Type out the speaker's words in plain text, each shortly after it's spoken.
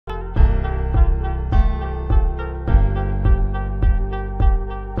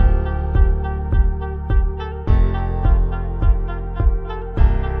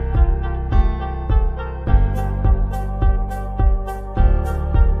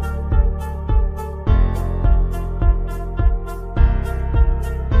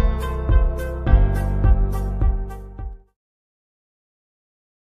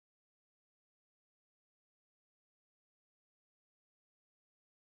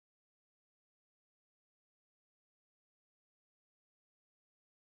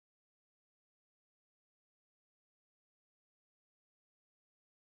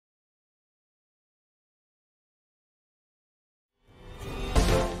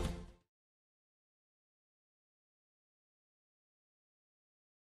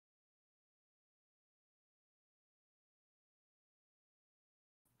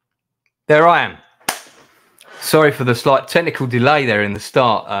There I am. Sorry for the slight technical delay there in the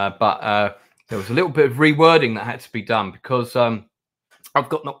start, but there was a little bit of rewording that had to be done because I've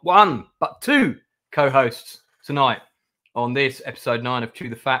got not one, but two co-hosts tonight on this episode 9 of Chew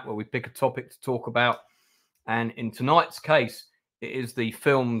the Fat, where we pick a topic to talk about. And in tonight's case, it is the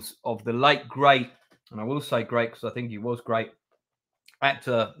films of the late, great, and I will say great because I think he was great,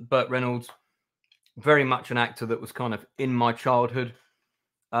 actor Burt Reynolds. Very much an actor that was kind of in my childhood.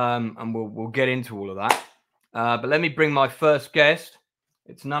 And we'll get into all of that. But let me bring my first guest.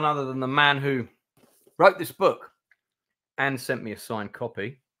 It's none other than the man who wrote this book and sent me a signed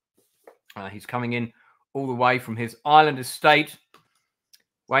copy. He's coming in all the way from his island estate.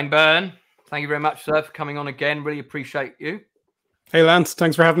 Wayne Byrne, thank you very much, sir, for coming on again. Really appreciate you. Hey, Lance.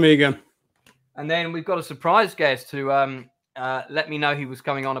 Thanks for having me again. And then we've got a surprise guest who let me know he was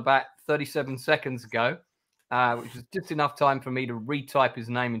coming on about 37 seconds ago. Which was just enough time for me to retype his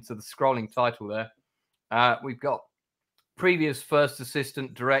name into the scrolling title there. We've got previous first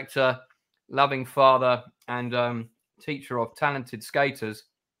assistant director, loving father, and teacher of talented skaters,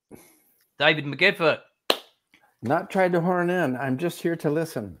 David McGiffert. Not trying to horn in. I'm just here to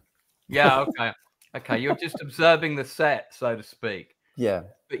listen. Yeah, okay. Okay, you're just observing the set, so to speak. Yeah.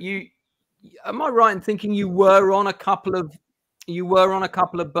 But am I right in thinking you were on a couple of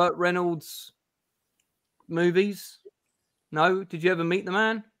Burt Reynolds movies? No? Did you ever meet the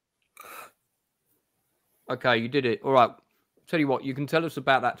man? Okay, you did it. All right. Tell you what, you can tell us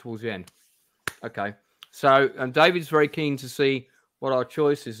about that towards the end. Okay. So David's very keen to see what our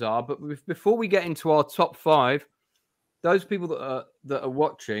choices are. But before we get into our top 5, those people that are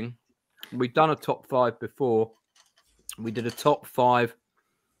watching, we've done a top 5 before. We did a top 5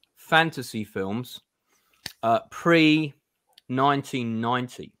 fantasy films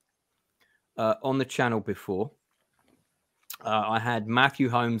pre-1990. On the channel before. I had Matthew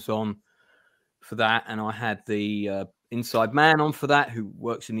Holmes on for that, and I had the Inside Man on for that, who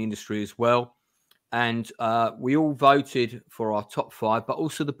works in the industry as well. And we all voted for our top 5, but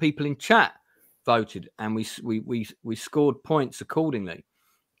also the people in chat voted, and we scored points accordingly.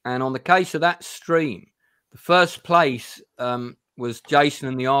 And on the case of that stream, the first place was Jason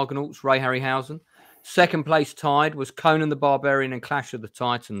and the Argonauts, Ray Harryhausen. Second place tied was Conan the Barbarian and Clash of the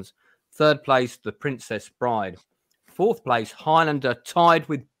Titans. Third place, The Princess Bride. Fourth place, Highlander, tied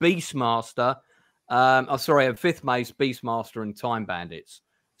with Beastmaster. Fifth place, Beastmaster and Time Bandits.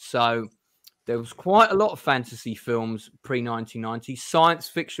 So there was quite a lot of fantasy films pre-1990. Science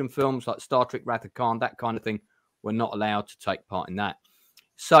fiction films like Star Trek, Wrath of Khan, that kind of thing, were not allowed to take part in that.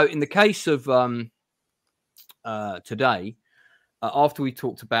 So in the case of today, after we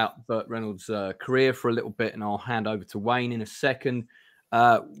talked about Burt Reynolds' career for a little bit, and I'll hand over to Wayne in a second,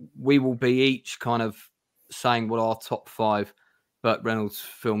 we will be each kind of saying what our top 5 Burt Reynolds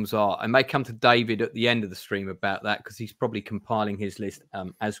films are. I may come to David at the end of the stream about that because he's probably compiling his list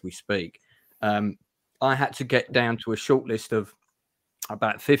as we speak. I had to get down to a short list of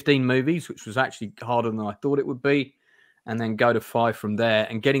about 15 movies, which was actually harder than I thought it would be, and then go to 5 from there.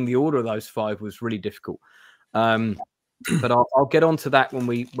 And getting the order of those 5 was really difficult. But I'll get on to that when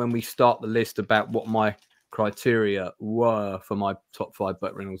we start the list about what my criteria were for my top 5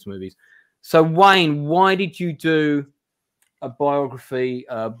 Burt Reynolds movies. So Wayne, why did you do a biography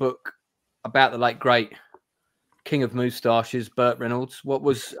book about the late great King of Moustaches, Burt Reynolds? What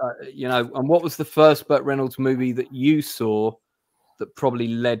was and what was the first Burt Reynolds movie that you saw that probably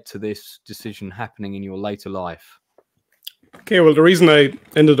led to this decision happening in your later life? Okay, well, the reason I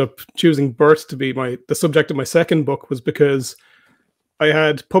ended up choosing Burt to be the subject of my second book was because I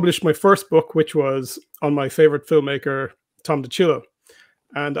had published my first book, which was on my favorite filmmaker, Tom DiCillo.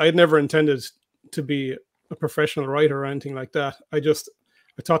 And I had never intended to be a professional writer or anything like that. I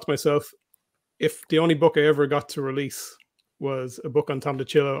thought to myself, if the only book I ever got to release was a book on Tom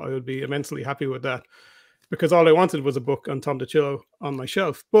DiCillo, I would be immensely happy with that, because all I wanted was a book on Tom DiCillo on my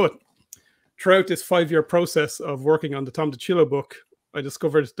shelf. But throughout this 5-year process of working on the Tom DiCillo book, I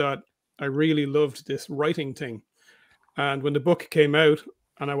discovered that I really loved this writing thing. And when the book came out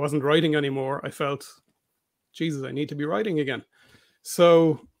and I wasn't writing anymore, I felt, Jesus, I need to be writing again.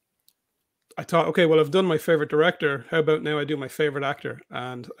 So I thought, okay, well, I've done my favorite director. How about now I do my favorite actor?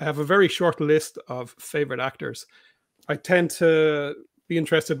 And I have a very short list of favorite actors. I tend to be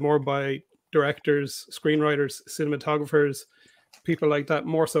interested more by directors, screenwriters, cinematographers, people like that,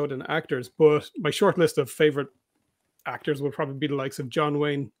 more so than actors. But my short list of favorite actors would probably be the likes of John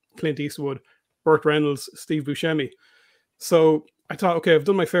Wayne, Clint Eastwood, Burt Reynolds, Steve Buscemi. So I thought, okay, I've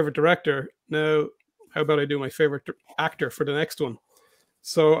done my favorite director. Now, how about I do my favorite actor for the next one?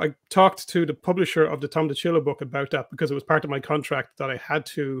 So I talked to the publisher of the Tom DiCillo book about that, because it was part of my contract that I had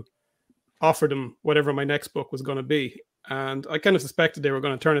to offer them whatever my next book was going to be. And I kind of suspected they were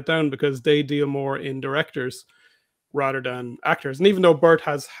going to turn it down because they deal more in directors rather than actors. And even though Burt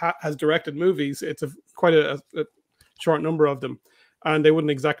has directed movies, it's quite a short number of them, and they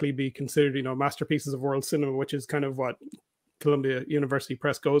wouldn't exactly be considered, you know, masterpieces of world cinema, which is kind of what Columbia University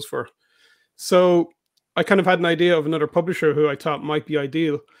Press goes for. So I kind of had an idea of another publisher who I thought might be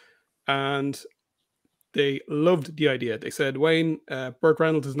ideal, and they loved the idea. They said, Wayne, Burt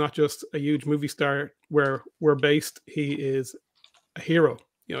Reynolds is not just a huge movie star where we're based. He is a hero.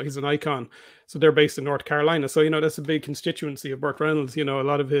 You know, he's an icon. So they're based in North Carolina. So, you know, that's a big constituency of Burt Reynolds. You know, a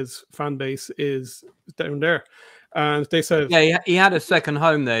lot of his fan base is down there. And they said... Yeah, he had a second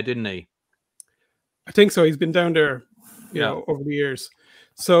home there, didn't he? I think so. He's been down there, you know, over the years.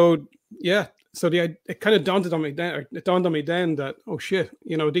 So, yeah. So it kind of dawned on me then that, oh shit,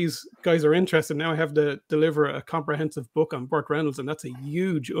 you know, these guys are interested. Now I have to deliver a comprehensive book on Burt Reynolds, and that's a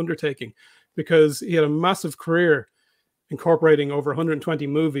huge undertaking because he had a massive career incorporating over 120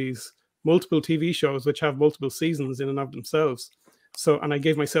 movies, multiple TV shows, which have multiple seasons in and of themselves. So, and I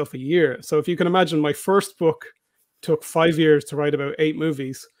gave myself a year. So if you can imagine, my first book took 5 years to write about 8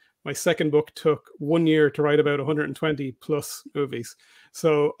 movies. My second book took 1 year to write about 120 plus movies.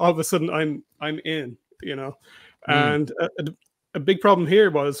 So all of a sudden I'm in, you know. And a big problem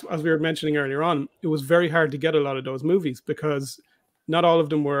here was, as we were mentioning earlier on, it was very hard to get a lot of those movies because not all of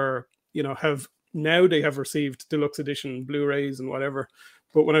them were, you know, they have received deluxe edition Blu-rays and whatever.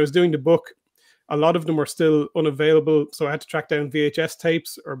 But when I was doing the book, a lot of them were still unavailable. So I had to track down VHS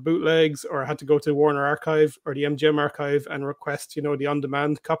tapes or bootlegs, or I had to go to Warner Archive or the MGM Archive and request, you know, the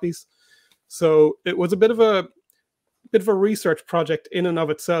on-demand copies. So it was a bit of a research project in and of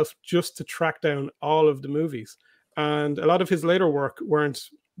itself, just to track down all of the movies. And a lot of his later work weren't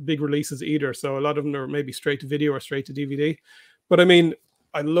big releases either. So a lot of them are maybe straight to video or straight to DVD. But I mean,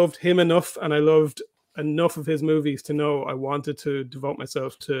 I loved him enough, and I loved enough of his movies to know I wanted to devote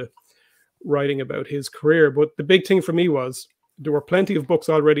myself to writing about his career. But the big thing for me was there were plenty of books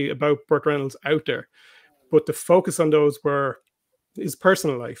already about Burt Reynolds out there, but the focus on those were his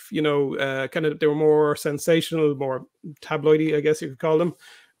personal life. You know, kind of, they were more sensational, more tabloidy, I guess you could call them.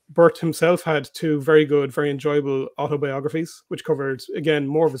 Burt himself had 2 very good, very enjoyable autobiographies, which covered, again,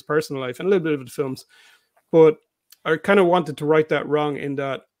 more of his personal life and a little bit of the films. But I kind of wanted to right that wrong in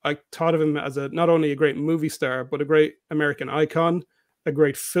that I thought of him as not only a great movie star, but a great American icon, a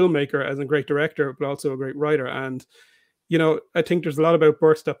great filmmaker, as a great director, but also a great writer. And, you know, I think there's a lot about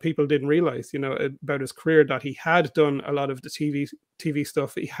Burt that people didn't realize, you know, about his career, that he had done a lot of the TV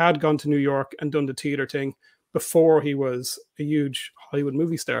stuff. He had gone to New York and done the theater thing before he was a huge Hollywood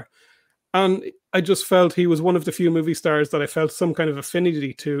movie star. And I just felt he was one of the few movie stars that I felt some kind of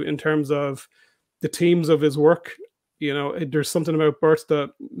affinity to in terms of the themes of his work. You know, there's something about Burt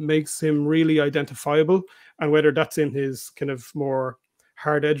that makes him really identifiable. And whether that's in his kind of more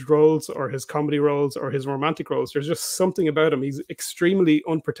hard-edged roles or his comedy roles or his romantic roles, there's just something about him. He's extremely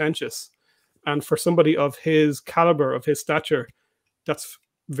unpretentious. And for somebody of his caliber, of his stature, that's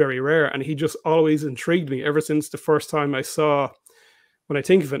very rare. And he just always intrigued me ever since the first time I saw, when I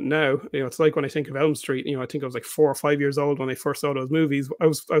think of it now, you know, it's like when I think of Elm Street, you know, I think I was like 4 or 5 years old when I first saw those movies. I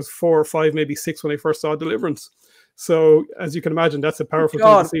was 4 or 5, maybe 6 when I first saw Deliverance. So as you can imagine, that's a powerful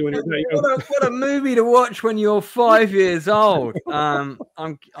thing to see when you're young. What a movie to watch when you're 5 years old. I've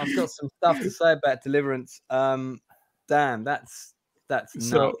got some stuff to say about Deliverance. Damn, that's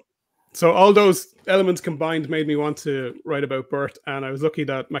nuts. So all those elements combined made me want to write about Burt, and I was lucky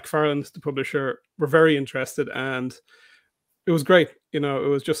that McFarland, the publisher, were very interested, and it was great. You know, it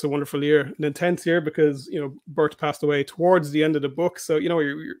was just a wonderful year, an intense year, because, you know, Burt passed away towards the end of the book. So, you know,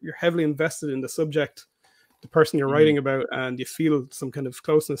 you're heavily invested in the subject, the person you're writing about, and you feel some kind of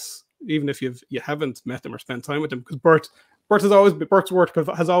closeness, even if you haven't met them or spent time with them. Because Burt's work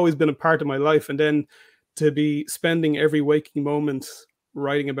has always been a part of my life, and then to be spending every waking moment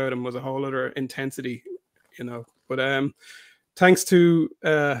writing about him was a whole other intensity, you know. But thanks to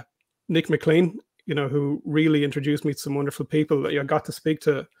Nick McLean, you know, who really introduced me to some wonderful people. I got to speak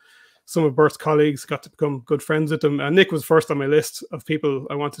to some of Burt's colleagues, got to become good friends with them. And Nick was first on my list of people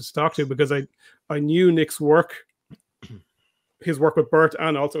I wanted to talk to, because I knew Nick's work, his work with Burt,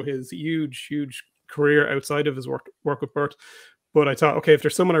 and also his huge career outside of his work with Burt. But I thought, okay, if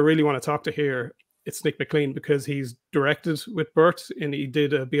there's someone I really want to talk to here, it's Nick McLean, because he's directed with Burt, and he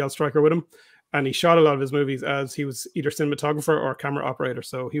did a BL Striker with him. And he shot a lot of his movies as he was either cinematographer or camera operator.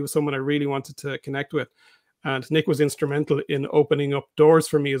 So he was someone I really wanted to connect with. And Nick was instrumental in opening up doors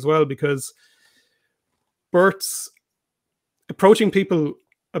for me as well, because Burt's approaching people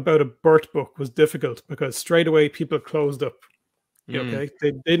about a Burt book was difficult, because straight away people closed up. Okay,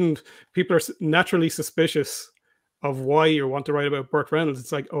 they didn't. People are naturally suspicious of why you want to write about Burt Reynolds.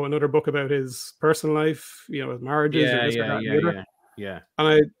 It's like, oh, another book about his personal life, you know, his marriages or this or that and the other. Yeah.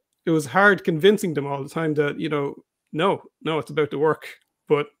 And it was hard convincing them all the time that, you know, no, it's about the work.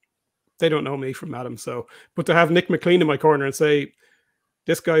 But they don't know me from Adam. So, but to have Nick McLean in my corner and say,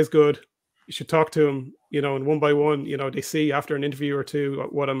 this guy's good, you should talk to him, you know, and one by one, you know, they see after an interview or two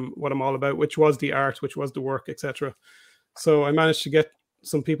what I'm all about, which was the art, which was the work, etc. So I managed to get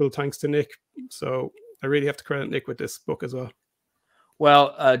some people thanks to Nick. So I really have to credit Nick with this book as well.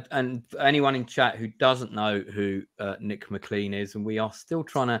 Well, and anyone in chat who doesn't know who Nick McLean is, and we are still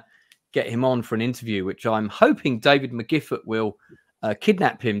trying to get him on for an interview, which I'm hoping David McGiffert will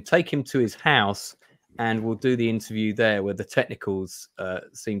kidnap him, take him to his house, and we'll do the interview there where the technicals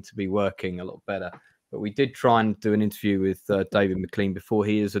seem to be working a lot better. But we did try and do an interview with David McLean before.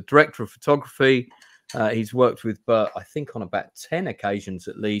 He is a director of photography. He's worked with Burt, I think, on about 10 occasions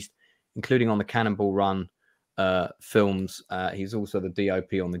at least, including on the Cannonball Run films. He's also the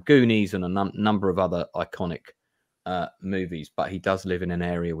DOP on the Goonies and a number of other iconic movies. But he does live in an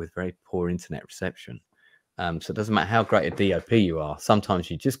area with very poor internet reception. So it doesn't matter how great a DOP you are.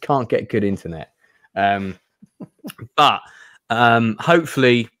 Sometimes you just can't get good internet. But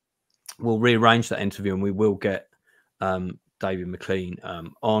hopefully we'll rearrange that interview and we will get David McLean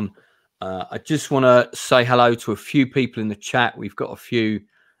on. I just want to say hello to a few people in the chat. We've got a few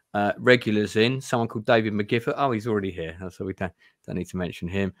regulars in. Someone called David McGiffert. Oh, he's already here, so we don't need to mention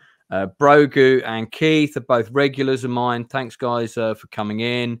him. Brogu and Keith are both regulars of mine. Thanks, guys, for coming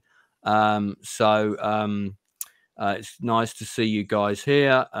in. It's nice to see you guys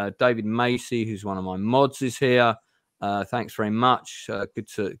here. David Macy, who's one of my mods, is here. Thanks very much. Good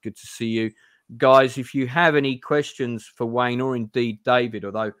to see you guys. If you have any questions for Wayne or indeed David,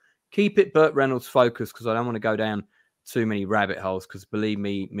 although keep it Burt Reynolds focused because I don't want to go down too many rabbit holes, because believe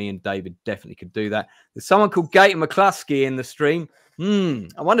me and David definitely could do that. There's someone called Gator McCluskey in the stream. I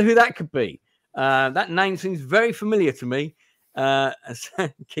wonder who that could be. That name seems very familiar to me.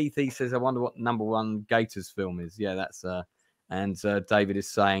 Keith E says, I wonder what #1 Gators film is. Yeah, that's and David is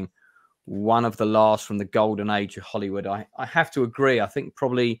saying one of the last from the golden age of Hollywood. I have to agree. I think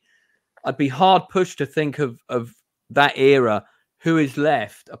probably I'd be hard pushed to think of that era who is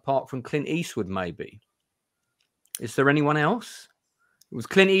left apart from Clint Eastwood. Maybe is there anyone else? It was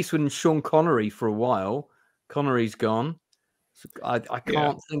Clint Eastwood and Sean Connery for a while. Connery's gone. So I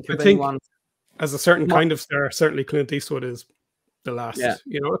can't think of anyone. As a certain kind of star, certainly Clint Eastwood is the last. Yeah.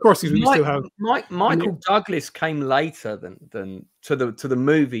 You know, of course, we still have Michael Douglas came later than to the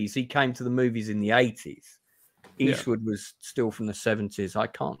movies. He came to the movies in the 80s. Eastwood was still from the 70s. I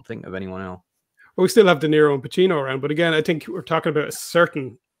can't think of anyone else. Well, we still have De Niro and Pacino around, but again, I think we're talking about a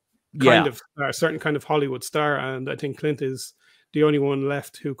certain kind of Hollywood star, and I think Clint is the only one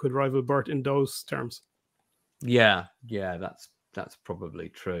left who could rival Burt in those terms. Yeah, that's probably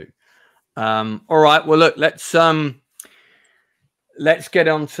true. All right. Well, look, let's get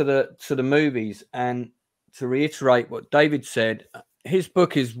on to the movies. And to reiterate what David said, his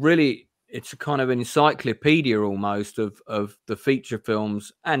book is really, it's a kind of an encyclopedia almost of the feature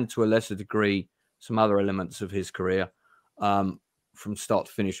films and to a lesser degree some other elements of his career, from start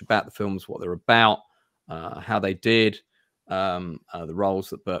to finish, about the films, what they're about, how they did, the roles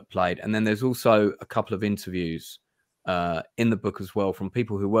that Burt played. And then there's also a couple of interviews in the book as well from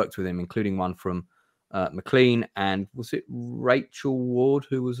people who worked with him, including one from McLean, and was it Rachel Ward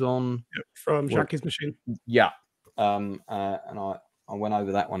who was on from Sharky's Machine? Yeah. And I went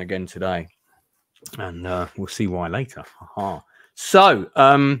over that one again today, and we'll see why later. So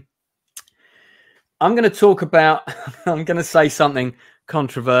I'm going to talk about I'm going to say something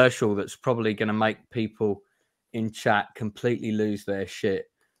controversial that's probably going to make people in chat completely lose their shit,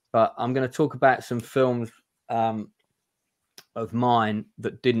 but I'm going to talk about some films of mine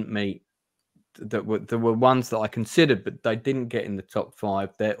that didn't meet, there were ones that I considered, but they didn't get in the top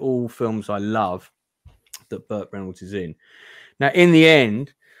 5. They're all films I love that Burt Reynolds is in. Now, in the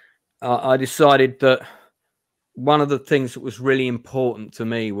end, I decided that one of the things that was really important to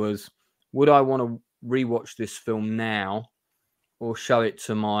me was, would I want to rewatch this film now or show it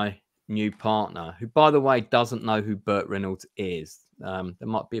to my new partner, who, by the way, doesn't know who Burt Reynolds is. There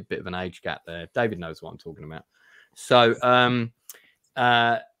might be a bit of an age gap there. David knows what I'm talking about. So,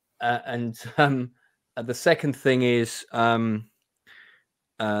 the second thing is it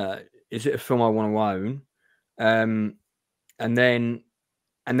a film I want to own? And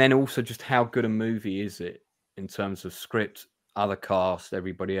then also just how good a movie is it in terms of script, other cast,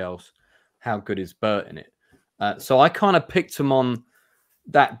 everybody else? How good is Burt in it? So I kind of picked him on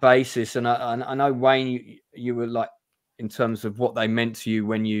that basis, and I know Wayne, you were like in terms of what they meant to you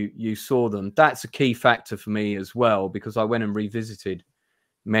when you saw them. That's a key factor for me as well, because I went and revisited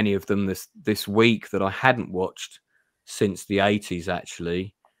many of them this week that I hadn't watched since the 80s,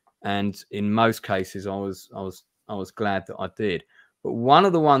 actually, and in most cases I was glad that I did. But one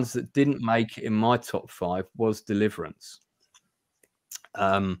of the ones that didn't make it in my top 5 was Deliverance.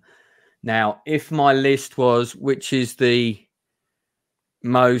 Now, if my list was, which is the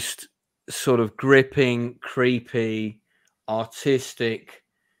most sort of gripping, creepy, artistic,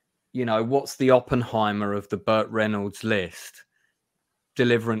 you know, what's the Oppenheimer of the Burt Reynolds list,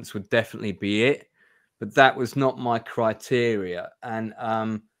 Deliverance would definitely be it. But that was not my criteria. And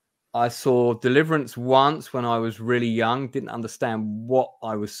I saw Deliverance once when I was really young, didn't understand what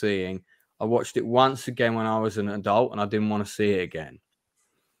I was seeing. I watched it once again when I was an adult, and I didn't want to see it again.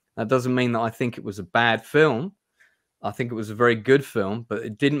 That doesn't mean that I think it was a bad film. I think it was a very good film, but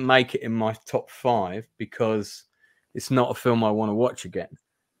it didn't make it in my top 5 because it's not a film I want to watch again.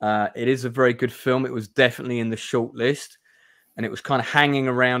 It is a very good film. It was definitely in the short list, and it was kind of hanging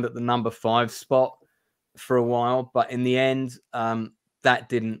around at the number 5 spot for a while. But in the end, that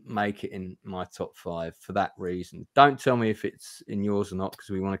didn't make it in my top 5 for that reason. Don't tell me if it's in yours or not, because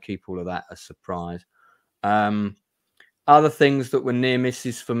we want to keep all of that a surprise. Other things that were near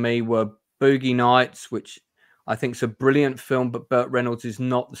misses for me were Boogie Nights, which I think is a brilliant film, but Burt Reynolds is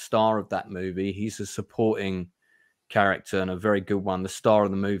not the star of that movie. He's a supporting character and a very good one. The star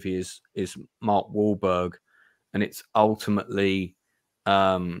of the movie is Mark Wahlberg, and it's ultimately,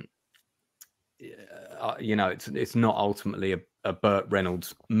 you know, it's not ultimately a Burt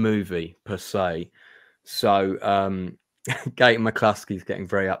Reynolds movie per se. So Gaten McCluskey's getting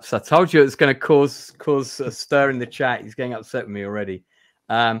very upset. I told you it's going to cause a stir in the chat. He's getting upset with me already.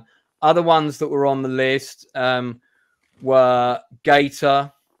 Other ones that were on the list were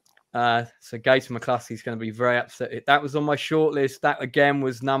Gator. So Gator McCluskey's going to be very upset. That was on my short list. That again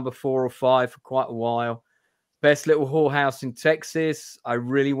was number 4 or 5 for quite a while. Best Little Whorehouse in Texas, I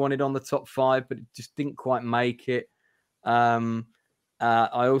really wanted on the top 5, but it just didn't quite make it.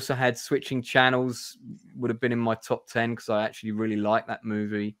 I also had Switching Channels, would have been in my top 10 because I actually really like that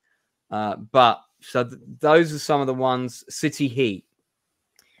movie. But so those are some of the ones. City Heat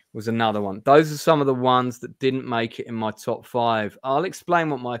was another one. Those are some of the ones that didn't make it in my top 5. I'll explain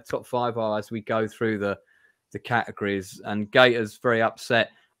what my top 5 are as we go through the categories. And Gator's very upset.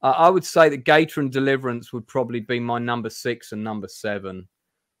 I would say that Gator and Deliverance would probably be my number 6 and number 7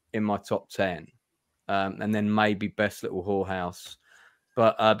 in my top 10. And then maybe Best Little Whorehouse.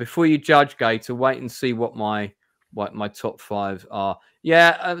 But before you judge Gator, wait and see what my top 5 are.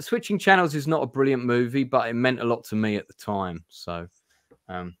 Yeah, Switching Channels is not a brilliant movie, but it meant a lot to me at the time. So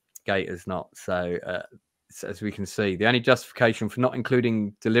Gator's not. So as we can see, the only justification for not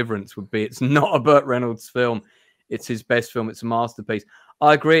including Deliverance would be it's not a Burt Reynolds film. It's his best film. It's a masterpiece.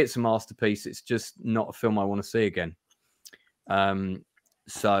 I agree it's a masterpiece. It's just not a film I want to see again. But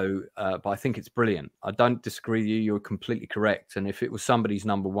I think it's brilliant. I don't disagree with you. You're completely correct. And if it was somebody's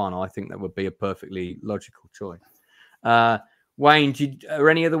number 1, I think that would be a perfectly logical choice. Wayne, are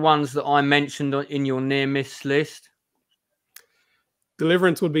any of the ones that I mentioned in your near miss list?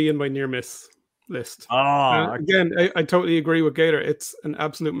 Deliverance would be in my near miss list. Oh, again, I totally agree with Gator. It's an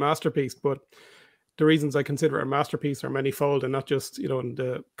absolute masterpiece, but the reasons I consider it a masterpiece are manifold, and not just, you know, in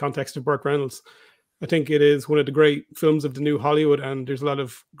the context of Burt Reynolds. I think it is one of the great films of the new Hollywood, and there's a lot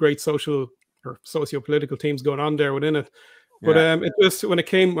of great social or socio-political themes going on there within it. But it just, when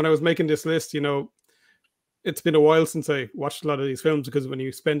I was making this list, you know, it's been a while since I watched a lot of these films, because when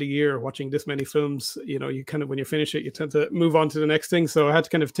you spend a year watching this many films, you know, you kind of, when you finish it, you tend to move on to the next thing. So I had to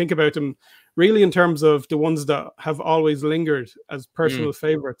kind of think about them really in terms of the ones that have always lingered as personal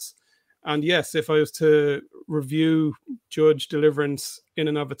favorites. And yes, if I was to judge Deliverance in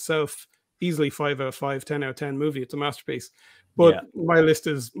and of itself, easily 5 out of 5, 10 out of 10 movie. It's a masterpiece. But my list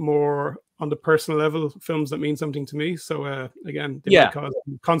is more on the personal level, films that mean something to me. So again, they might cause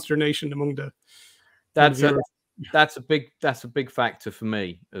consternation among the that's a big factor for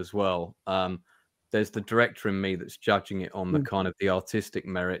me as well. There's the director in me that's judging it on the kind of the artistic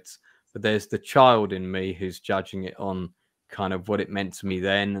merits, but there's the child in me who's judging it on kind of what it meant to me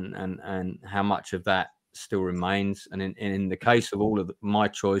then, and how much of that still remains. And in the case of all of my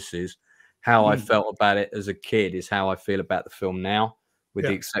choices, how I felt about it as a kid is how I feel about the film now, with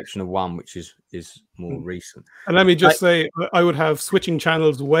the exception of one, which is more recent. And let me just say, I would have Switching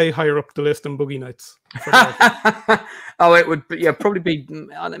Channels way higher up the list than Boogie Nights. Oh, it would probably be,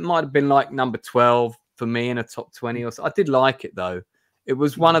 it might have been like number 12 for me in a top 20 or so. I did like it though. It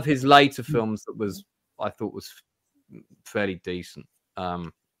was one of his later films that I thought was fairly decent.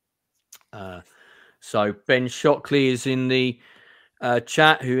 So Ben Shockley is in the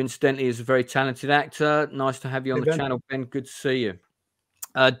chat, who incidentally is a very talented actor. Nice to have you on the channel, Ben. Good to see you.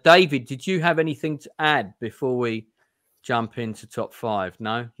 David, did you have anything to add before we jump into top 5?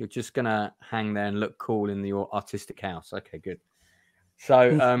 No, you're just gonna hang there and look cool in your artistic house. Okay, good.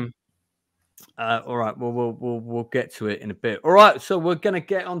 So all right, we'll get to it in a bit. All right, so we're gonna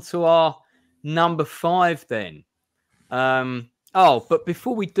get onto our number 5 then. But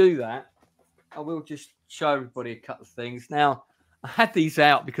before we do that, I will just show everybody a couple of things. Now, I had these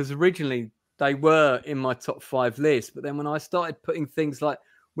out because originally they were in my top 5 list, but then when I started putting things like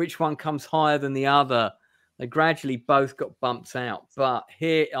which one comes higher than the other, they gradually both got bumped out. But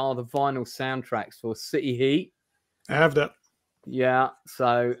here are the vinyl soundtracks for City Heat. I have that. Yeah,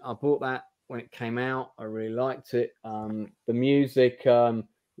 so I bought that when it came out. I really liked it. The music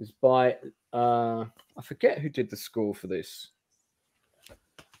was by I forget who did the score for this,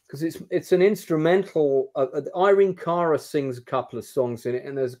 because it's an instrumental. Irene Cara sings a couple of songs in it,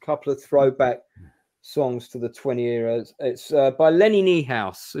 and there's a couple of throwback songs to the 20 years. It's by Lenny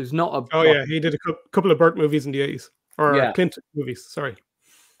Niehaus, who's not a... Oh yeah, he did a couple of Burt movies in the 80s, or Yeah. Clint movies, sorry.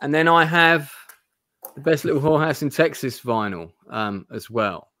 And then I have the Best Little Whorehouse in Texas vinyl as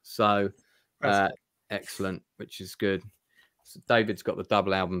well. So excellent, which is good. So David's got the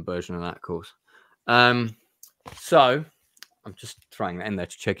double album version of that, of course. So I'm just throwing that in there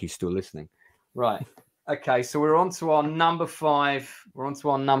to check he's still listening. Right. Okay, so we're on to our number 5. We're on to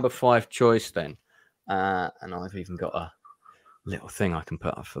our number 5 choice then. And I've even got a little thing I can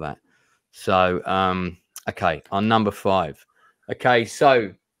put up for that. So, okay, our number 5. Okay,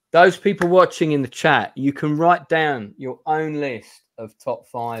 so those people watching in the chat, you can write down your own list of top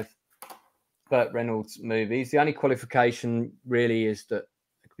 5 Burt Reynolds movies. The only qualification really is that,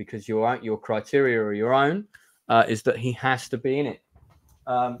 because your criteria are your own, is that he has to be in it.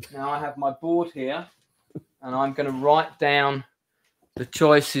 Now I have my board here, and I'm going to write down the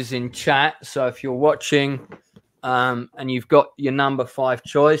choices in chat. So if you're watching and you've got your number 5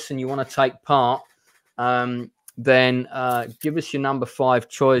 choice and you want to take part, then give us your number 5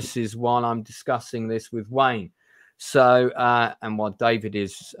 choices while I'm discussing this with Wayne. So, and while David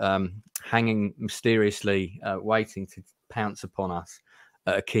is hanging mysteriously, waiting to pounce upon us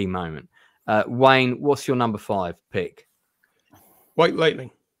at a key moment. Wayne, what's your number 5 pick? White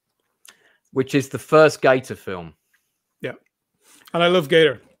Lightning. Which is the first Gator film. Yeah. And I love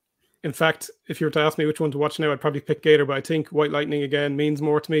Gator. In fact, if you were to ask me which one to watch now, I'd probably pick Gator, but I think White Lightning, again, means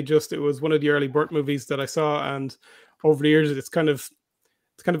more to me. Just, it was one of the early Burt movies that I saw, and over the years, it's kind of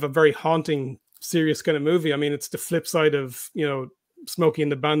a very haunting, serious kind of movie. I mean, it's the flip side of, you know, Smokey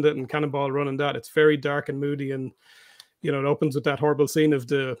and the Bandit and Cannonball Run and that. It's very dark and moody, and, you know, it opens with that horrible scene of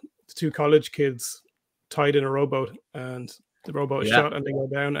the 2 college kids tied in a rowboat, and the rowboat is shot and they go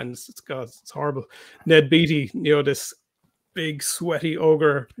down, and it's horrible. Ned Beatty, you know, this big sweaty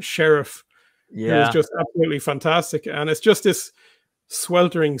ogre sheriff, who is just absolutely fantastic, and it's just this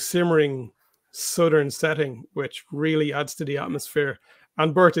sweltering, simmering southern setting which really adds to the atmosphere.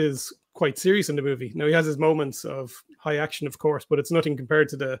 And Burt is quite serious in the movie. Now, he has his moments of high action, of course, but it's nothing compared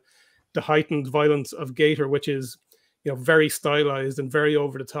to the heightened violence of Gator, which is, you know, very stylized and very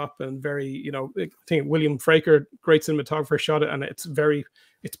over the top and very, you know, I think William Fraker, great cinematographer, shot it, and it's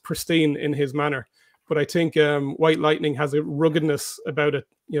pristine in his manner. But I think White Lightning has a ruggedness about it,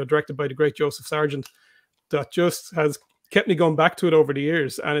 you know, directed by the great Joseph Sargent, that just has kept me going back to it over the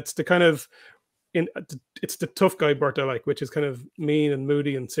years. And it's the kind of, it's the tough guy Burt I like, which is kind of mean and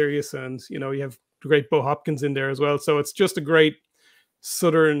moody and serious. And, you know, you have the great Bo Hopkins in there as well. So it's just a great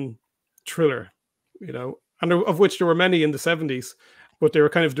Southern thriller, you know, and of which there were many in the 70s, but they were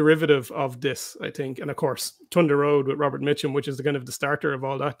kind of derivative of this, I think. And of course, Thunder Road with Robert Mitchum, which is the kind of the starter of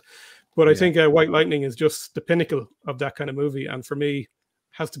all that. But I think White Lightning is just the pinnacle of that kind of movie. And for me,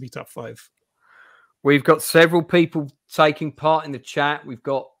 has to be top 5. We've got several people taking part in the chat. We've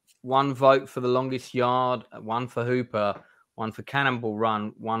got 1 vote for The Longest Yard, 1 for Hooper, 1 for Cannonball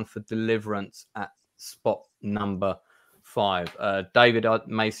Run, 1 for Deliverance at spot number 5. David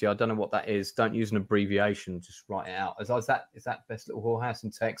Macy, I don't know what that is. Don't use an abbreviation. Just write it out. Is that Best Little Whorehouse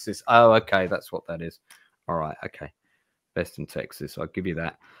in Texas? Oh, okay. That's what that is. All right. Okay. Best in Texas. I'll give you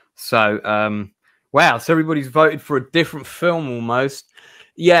that. So, wow. So everybody's voted for a different film almost.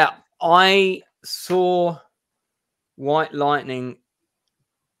 Yeah. I saw White Lightning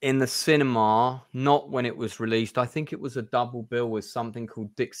in the cinema, not when it was released. I think it was a double bill with something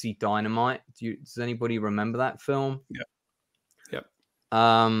called Dixie Dynamite. Does anybody remember that film? Yeah. Yep.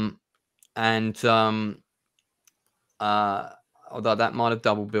 although that might have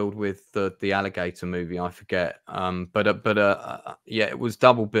double billed with the alligator movie, I forget. Yeah, it was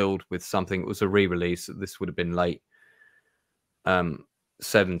double billed with something. It was a re-release. This would have been late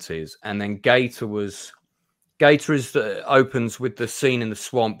 70s, and then Gator opens with the scene in the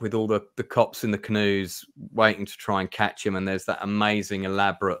swamp with all the cops in the canoes waiting to try and catch him, and there's that amazing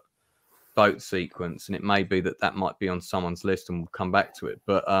elaborate boat sequence, and it may be that might be on someone's list, and we'll come back to it.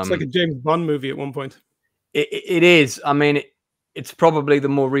 But it's like a James Bond movie at one point. It is. I mean, it's probably the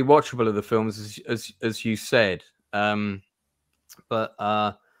more rewatchable of the films, as you said. But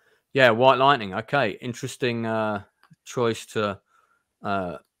yeah, White Lightning. Okay, interesting choice to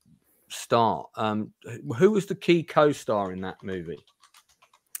start. Who was the key co-star in that movie?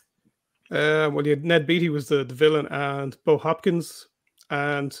 Well, you had Ned Beatty was the villain, and Bo Hopkins,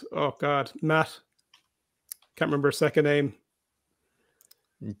 and oh god, Matt. Can't remember her second name.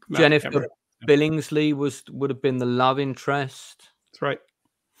 Jennifer Billingsley would have been the love interest. That's right.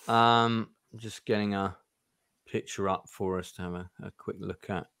 Just getting a picture up for us to have a quick look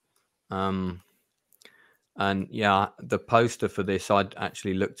at. And yeah, the poster for this, I'd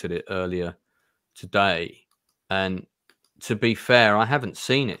actually looked at it earlier today, and to be fair, I haven't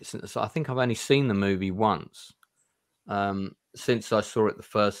seen it since. I think I've only seen the movie once since I saw it the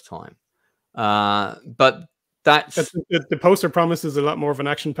first time. But the poster promises a lot more of an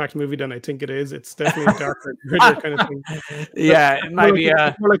action-packed movie than I think it is. It's definitely a darker, grittier kind of thing. Yeah, maybe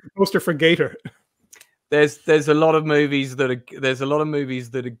more like the poster for Gator. There's a lot of movies that are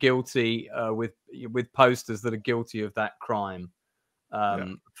guilty with posters that are guilty of that crime,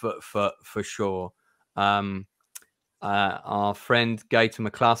 for sure. Our friend Gator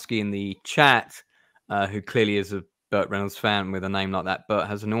McCluskey in the chat, who clearly is a Burt Reynolds fan with a name like that, Burt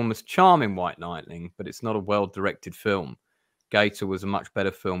has enormous charm in White Lightning, but it's not a well-directed film. Gator was a much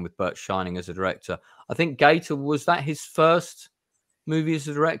better film with Burt shining as a director. I think Gator, was that his first movie as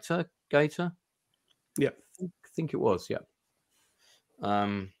a director, Gator? Yeah. I think it was, yeah.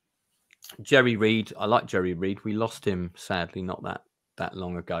 Jerry Reed. I like Jerry Reed. We lost him, sadly, not that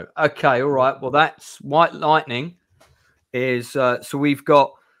long ago. Okay, all right. Well, that's White Lightning. So we've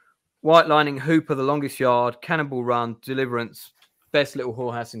got White Lightning, Hooper, The Longest Yard, Cannonball Run, Deliverance, Best Little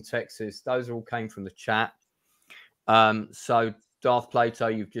Whorehouse in Texas. Those all came from the chat. So Darth Plato,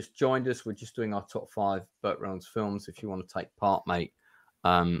 you've just joined us. We're just doing our top 5 Burt Reynolds films. If you want to take part, mate,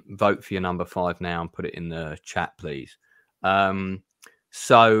 vote for your number 5 now and put it in the chat, please.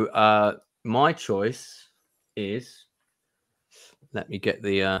 So my choice is, let me get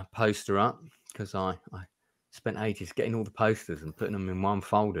the poster up, because I spent ages getting all the posters and putting them in one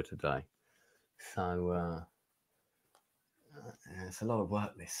folder today. So it's a lot of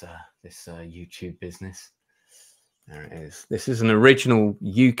work, this YouTube business. There it is. This is an original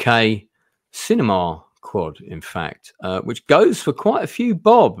UK cinema quad, in fact, which goes for quite a few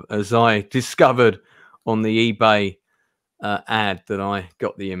bob, as I discovered on the eBay ad that I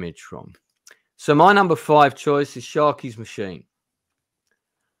got the image from. So my number 5 choice is Sharky's Machine.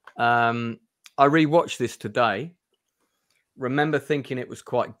 I rewatched this today. Remember thinking it was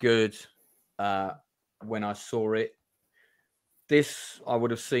quite good when I saw it. This I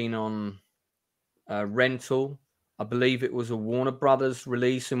would have seen on rental. I believe it was a Warner Brothers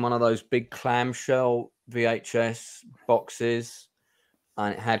release in one of those big clamshell VHS boxes,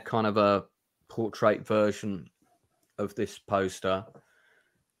 and it had kind of a portrait version of this poster.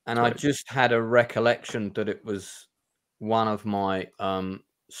 And I just had a recollection that it was one of my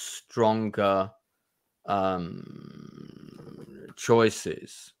stronger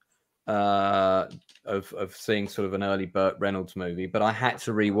choices of seeing sort of an early Burt Reynolds movie, but I had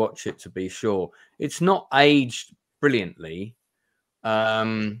to rewatch it to be sure. It's not aged brilliantly,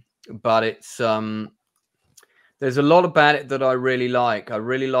 but it's there's a lot about it that I really like. I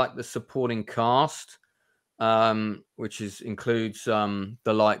really like the supporting cast, which includes the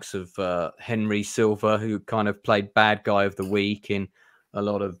likes of Henry Silver, who kind of played bad guy of the week in a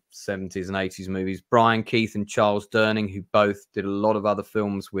lot of 70s and 80s movies. Brian Keith and Charles Durning, who both did a lot of other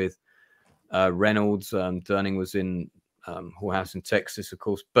films with Reynolds. Durning was in Whorehouse in Texas, of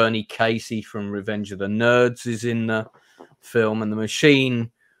course. Bernie Casey from Revenge of the Nerds is in the film, and the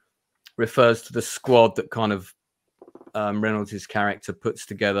Machine refers to the squad that kind of Reynolds' character puts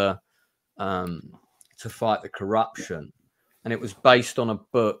together to fight the corruption. And it was based on a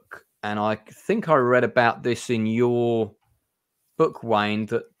book, and I think I read about this in your book, Wayne,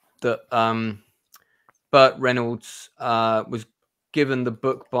 that Burt Reynolds was given the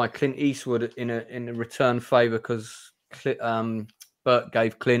book by Clint Eastwood in a return favor, because Burt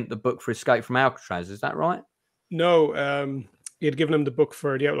gave Clint the book for Escape from Alcatraz. Is that right? No, he had given him the book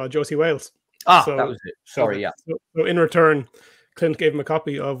for The Outlaw Josie Wales. That was it. Sorry, yeah. So in return, Clint gave him a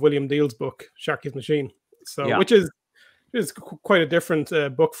copy of William Deal's book, Sharky's Machine. So, Yeah. which is quite a different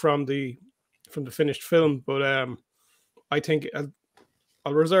book from the finished film. But I think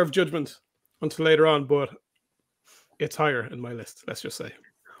I'll reserve judgment until later on. But it's higher in my list. Let's just say.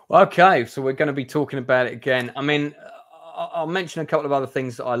 Okay, so we're going to be talking about it again. I mean, I'll mention a couple of other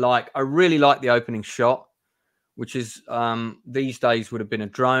things that I like. I really like the opening shot, which is these days would have been a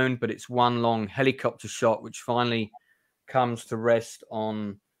drone, but it's one long helicopter shot, which finally comes to rest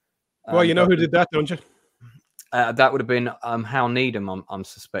on. Well, you know who did that, don't you? That would have been Hal Needham, I'm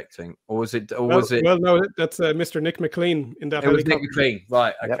suspecting, or was it? Or was it? Well, no, that's Mr. Nick McLean in that. It was Nick McLean,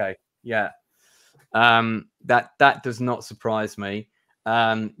 right? Okay, Yep. yeah. That does not surprise me.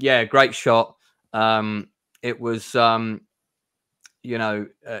 Yeah, great shot. It was, you know,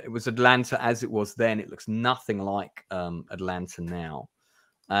 it was Atlanta as it was then. It looks nothing like Atlanta now.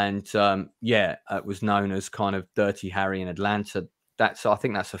 And yeah, it was known as kind of Dirty Harry in Atlanta. I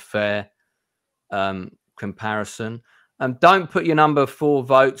think that's a fair comparison. Don't put your number 4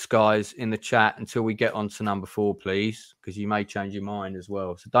 votes, guys, in the chat until we get on to number 4, please, because you may change your mind as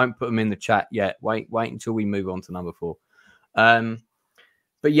well. So don't put them in the chat yet. Wait until we move on to number 4.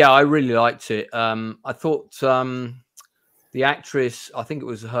 But yeah, I really liked it. I thought the actress, I think it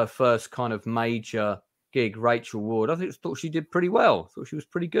was her first kind of major gig, Rachel Ward. I thought she did pretty well. I thought she was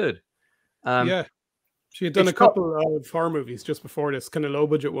pretty good. Yeah, she had done a couple of horror movies just before this, kind of low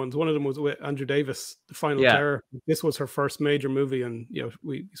budget ones. One of them was with Andrew Davis, The Final Terror. This was her first major movie, and you know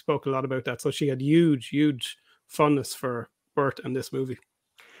we spoke a lot about that. So she had huge fondness for Burt and this movie.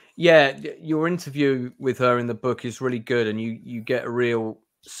 Yeah, your interview with her in the book is really good, and you get a real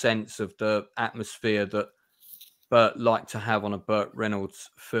sense of the atmosphere that Burt liked to have on a Burt Reynolds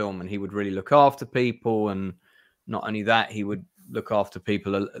film, and he would really look after people, and not only that, he would look after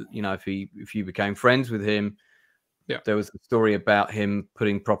people. You know, if you became friends with him, there was a story about him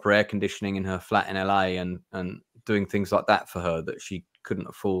putting proper air conditioning in her flat in LA and doing things like that for her that she couldn't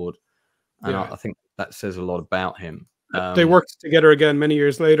afford, and I think that says a lot about him. They worked together again many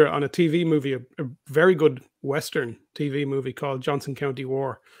years later on a TV movie, a very good Western TV movie called Johnson County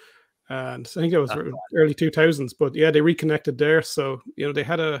War. And I think it was early 2000s, but yeah, they reconnected there. So, you know, they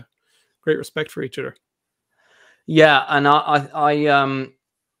had a great respect for each other. Yeah. And I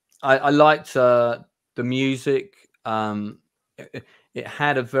liked the music. It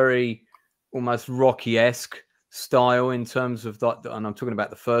had a very almost Rocky-esque style in terms of that, and I'm talking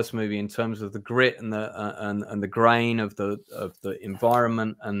about the first movie in terms of the grit and the grain of the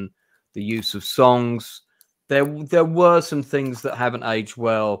environment and the use of songs. There were some things that haven't aged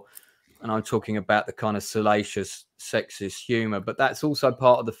well, and I'm talking about the kind of salacious, sexist humor, but that's also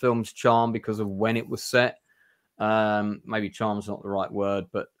part of the film's charm because of when it was set. Maybe charm's not the right word,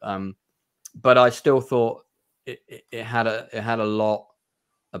 but I still thought it had a lot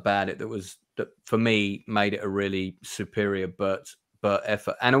about it that for me made it a really superior Burt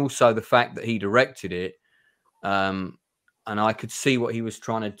effort, and also the fact that he directed it, and I could see what he was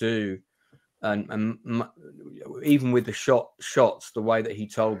trying to do, and even with the shots, the way that he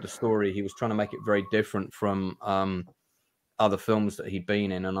told the story, he was trying to make it very different from other films that he'd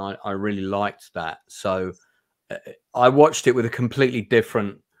been in, and I really liked that. So I watched it with a completely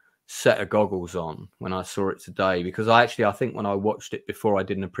different set of goggles on when I saw it today, because I think when I watched it before, I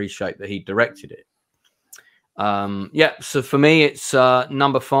didn't appreciate that he directed it. Yeah, so for me it's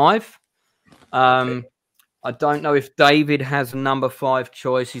number 5. I don't know if David has a number 5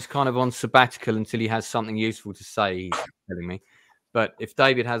 choice. He's kind of on sabbatical until he has something useful to say, he's telling me. But if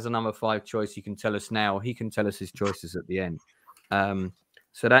David has a number 5 choice, he can tell us now. He can tell us his choices at the end.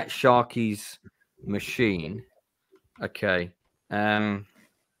 So that's Sharky's Machine. Okay.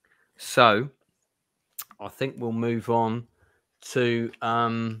 So I think we'll move on to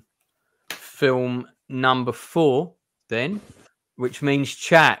film number 4 then, which means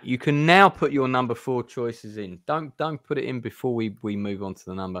chat. You can now put your number 4 choices in. Don't put it in before we move on to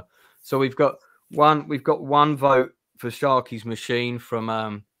the number. So we've got one vote for Sharky's Machine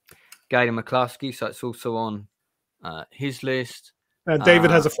from Gator McCluskey, so it's also on his list.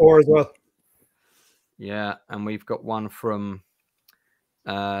 David has a 4 as well. Yeah, and we've got one from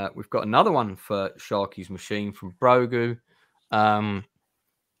we've got another one for Sharky's Machine from Brogu.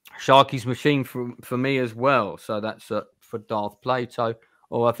 Sharky's Machine for me as well. So that's for Darth Plato.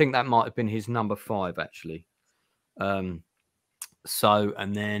 Or I think that might have been his number 5 actually. So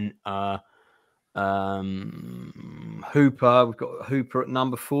and then Hooper. We've got Hooper at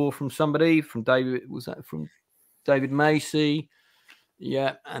number 4 from somebody, from David. Was that from David Macy?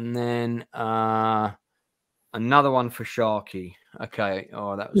 Yeah, and then another one for Sharky. Okay.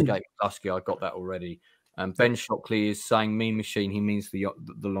 Oh, that was Gator McCluskey. I got that already. Ben Shockley is saying Mean Machine. He means the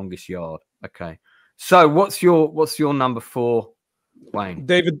longest yard. Okay. So what's your number 4, Wayne?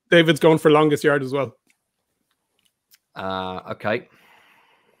 David's going for longest yard as well. Okay.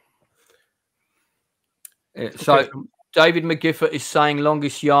 So David McGiffert is saying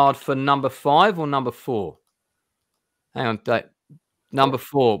longest yard for number 5 or number 4? Hang on, number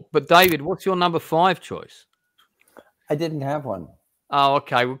 4. But David, what's your number 5 choice? I didn't have one. Oh,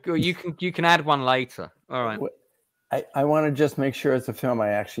 okay. Well, you can add one later. All right. I want to just make sure it's a film I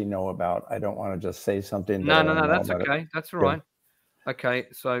actually know about. I don't want to just say something. No, that's okay. That's all right. Okay,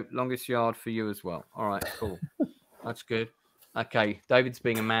 so longest yard for you as well. All right, cool. That's good. Okay, David's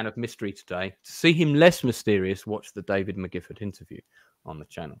being a man of mystery today. To see him less mysterious, watch the David McGiffert interview on the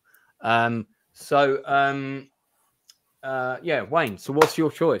channel. Yeah, Wayne. So what's your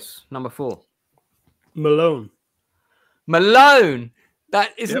choice? Number 4. Malone. Malone.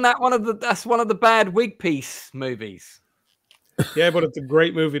 That's one of the bad wig piece movies. Yeah, but it's a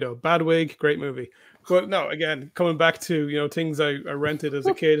great movie though. Bad wig, great movie. But no, again, coming back to things I rented as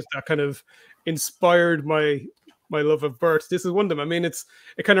a kid that kind of inspired my love of BURT. This is one of them. I mean, it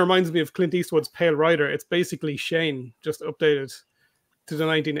kind of reminds me of Clint Eastwood's Pale Rider. It's basically Shane just updated to the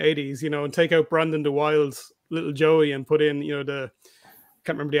 1980s, and take out Brandon DeWild's little Joey and put in, can't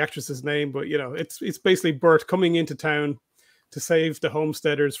remember the actress's name, but it's basically BURT coming into town to save the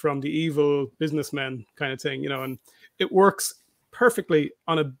homesteaders from the evil businessmen kind of thing, and it works perfectly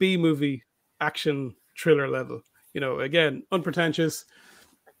on a B movie action thriller level. Again, unpretentious,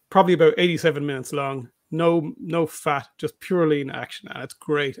 probably about 87 minutes long, no fat, just pure lean action, and it's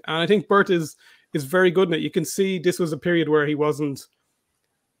great. And I think BURT is very good in it. You can see this was a period where he wasn't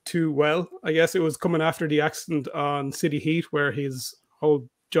too well. I guess it was coming after the accident on City Heat where his whole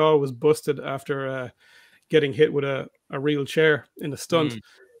jaw was busted after getting hit with a real chair in a stunt.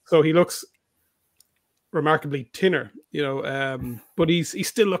 So he looks remarkably thinner, but he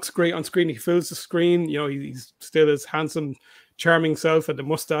still looks great on screen. He fills the screen, he's still his handsome, charming self, and the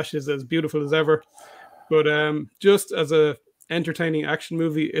mustache is as beautiful as ever. But just as a entertaining action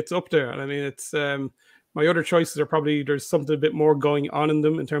movie, it's up there. And I mean, it's my other choices are probably there's something a bit more going on in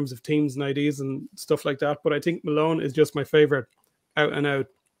them in terms of themes and ideas and stuff like that. But I think Malone is just my favorite out and out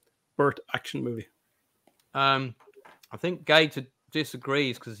BURT action movie. I think Gage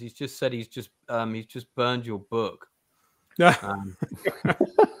disagrees because he's just said he's just burned your book. This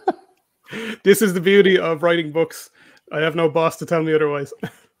is the beauty of writing books. I have no boss to tell me otherwise.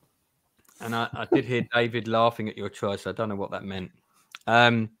 And I did hear David laughing at your choice. I don't know what that meant.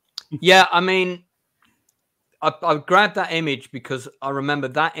 Yeah, I mean, I grabbed that image because I remember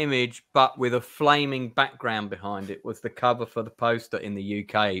that image, but with a flaming background behind it was the cover for the poster in the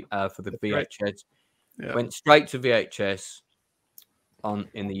UK for the VHS. Right. Yeah. Went straight to VHS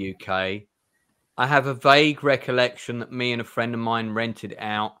in the UK. I have a vague recollection that me and a friend of mine rented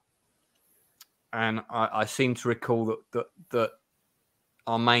out, and I seem to recall that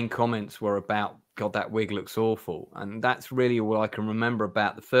our main comments were about, God, that wig looks awful. And that's really all I can remember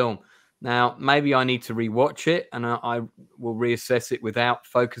about the film. Now, maybe I need to rewatch it and I will reassess it without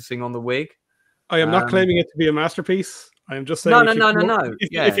focusing on the wig. I am not claiming it to be a masterpiece. I am just saying no.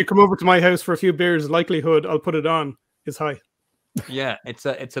 If you come over to my house for a few beers, likelihood I'll put it on is high. Yeah, it's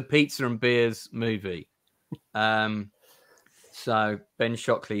a pizza and beers movie. So Ben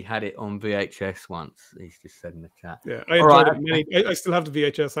Shockley had it on VHS once. He's just said in the chat. Yeah, I enjoyed it. I still have the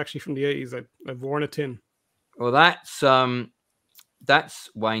VHS actually from the 80s. I've worn a tin. Well, that's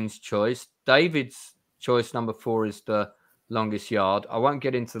Wayne's choice. David's choice number 4 is the longest yard. I won't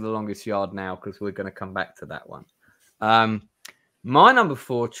get into the longest yard now because we're going to come back to that one. My number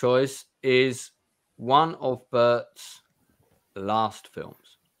 4 choice is one of Burt's last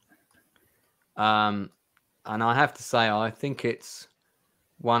films. And I have to say, I think it's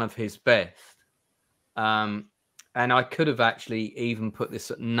one of his best. And I could have actually even put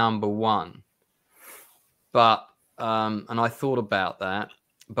this at number 1. But, and I thought about that.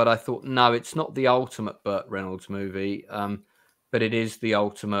 But I thought, no, it's not the ultimate BURT Reynolds movie. But it is the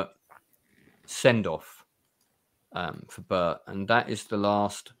ultimate send-off for BURT. And that is The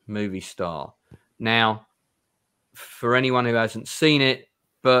Last Movie Star. Now, for anyone who hasn't seen it,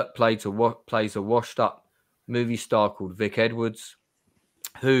 BURT plays a washed-up movie star called Vic Edwards,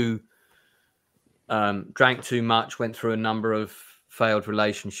 who drank too much, went through a number of failed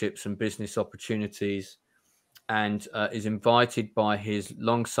relationships and business opportunities, and is invited by his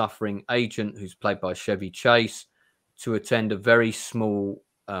long-suffering agent, who's played by Chevy Chase, to attend a very small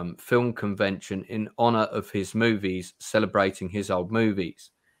film convention in honor of his movies, celebrating his old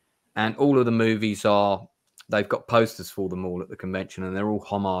movies. And all of the movies they've got posters for them all at the convention, and they're all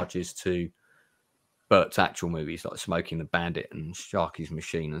homages to Burt's actual movies like Smokey and the Bandit and Sharky's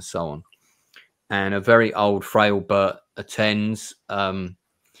Machine and so on. And a very old, frail Burt attends,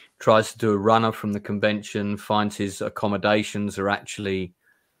 tries to do a runner from the convention, finds his accommodations are actually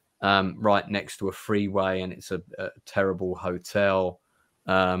right next to a freeway, and it's a terrible hotel.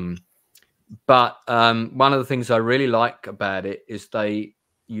 But one of the things I really like about it is they,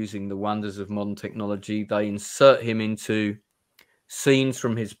 using the wonders of modern technology, they insert him into scenes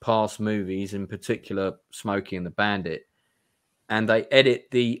from his past movies, in particular Smokey and the Bandit, and they edit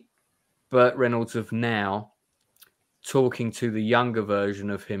the Burt Reynolds of now talking to the younger version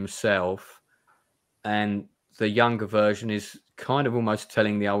of himself, and the younger version is kind of almost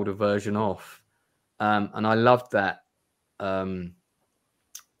telling the older version off. And I loved that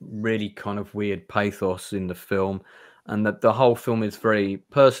really kind of weird pathos in the film, and that the whole film is very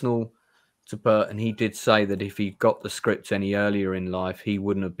personal to Burt. And he did say that if he got the script any earlier in life, he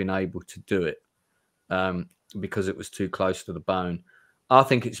wouldn't have been able to do it because it was too close to the bone. I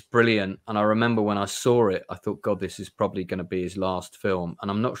think it's brilliant. And I remember when I saw it, I thought, God, this is probably going to be his last film.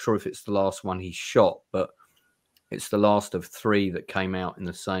 And I'm not sure if it's the last one he shot, but it's the last of 3 that came out in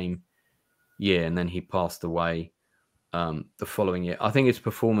the same year. And then he passed away the following year. I think his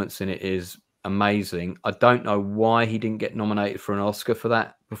performance in it is amazing. I don't know why he didn't get nominated for an Oscar for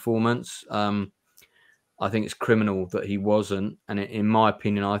that performance. I think it's criminal that he wasn't. And in my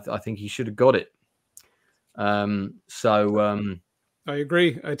opinion, I think he should have got it. I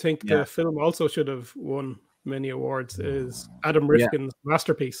agree. I think the film also should have won many awards. Is Adam Rifkin's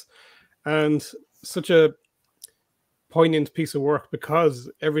masterpiece, and such a poignant piece of work because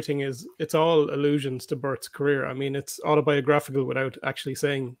it's all allusions to Burt's career. I mean, it's autobiographical without actually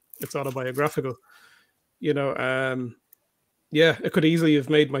saying it's autobiographical. You know, it could easily have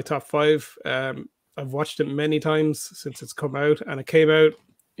made my top 5. I've watched it many times since it's come out, and it came out.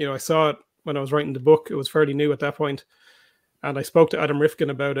 You know, I saw it when I was writing the book. It was fairly new at that point. And I spoke to Adam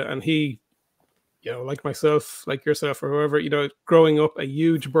Rifkin about it, and he, you know, like myself, like yourself, or whoever, you know, growing up a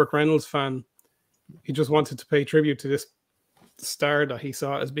huge Burt Reynolds fan, he just wanted to pay tribute to this star that he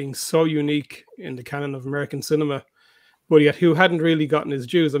saw as being so unique in the canon of American cinema, but yet who hadn't really gotten his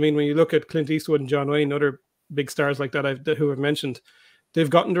dues. I mean, when you look at Clint Eastwood and John Wayne, other big stars like that who I've mentioned,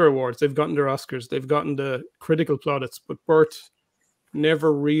 they've gotten their awards, they've gotten their Oscars, they've gotten the critical plaudits, but Burt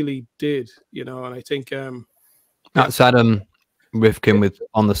never really did, you know. And I think that's Adam Rifkin with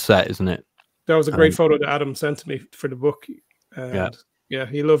on the set, isn't it? That was a great photo that Adam sent to me for the book. And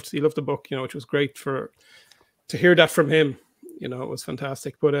he loved the book, you know, which was great to hear that from him. You know, it was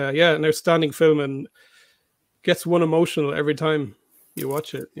fantastic. But an outstanding film, and gets one emotional every time you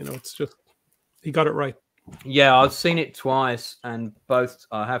watch it. You know, it's just, he got it right. Yeah, I've seen it twice, and both,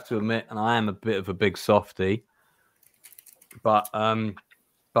 I have to admit, and I am a bit of a big softie, but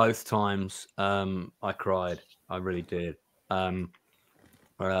both times I cried. I really did.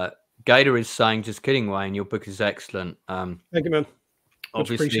 Gator is saying, just kidding, Wayne, your book is excellent. Thank you, man.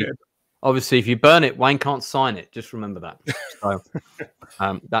 Obviously, if you burn it, Wayne can't sign it. Just remember that.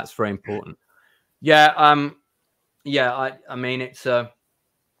 So that's very important. I mean, it's a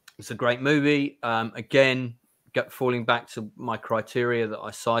great movie. Again, falling back to my criteria that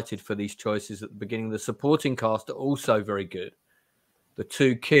I cited for these choices at the beginning, the supporting cast are also very good. The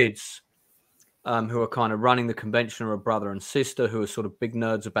 2 kids who are kind of running the convention are a brother and sister who are sort of big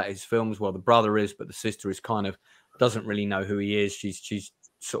nerds about his films. Well, the brother is, but the sister is kind of doesn't really know who he is. She's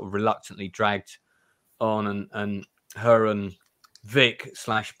sort of reluctantly dragged on, and her and Vic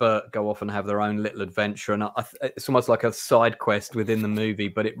 / Burt go off and have their own little adventure. And it's almost like a side quest within the movie,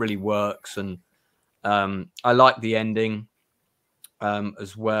 but it really works. And I like the ending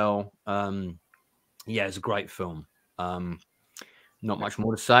as well. It's a great film. Not much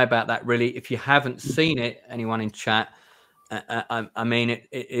more to say about that, really. If you haven't seen it, anyone in chat, I mean, it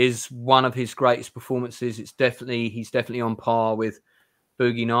is one of his greatest performances. He's definitely on par with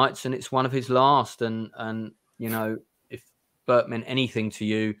Boogie Nights, and it's one of his last. And you know, if Burt meant anything to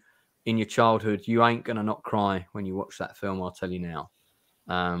you in your childhood, you ain't gonna not cry when you watch that film. I'll tell you now.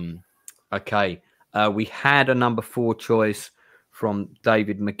 Okay, we had a number 4 choice from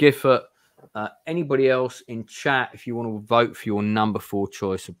David McGiffert. Anybody else in chat, if you want to vote for your number 4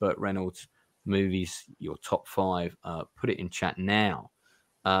 choice of Burt Reynolds movies, your top 5, put it in chat now.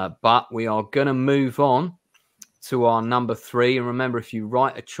 But we are going to move on to our number 3. And remember, if you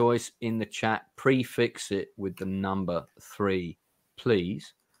write a choice in the chat, prefix it with the number 3,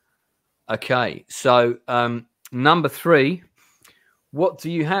 please. Okay, so number 3, what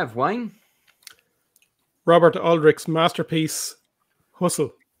do you have, Wayne? Robert Aldrich's masterpiece,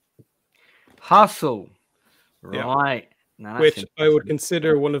 Hustle. Hustle. Right. Now, which I would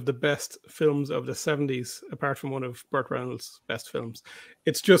consider one of the best films of the 70s, apart from one of Burt Reynolds' best films.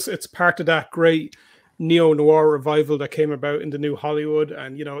 It's part of that great neo-noir revival that came about in the new Hollywood.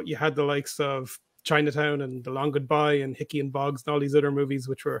 And, you know, you had the likes of Chinatown and The Long Goodbye and Hickey and Boggs and all these other movies,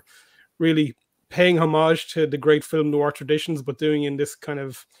 which were really paying homage to the great film noir traditions, but doing in this kind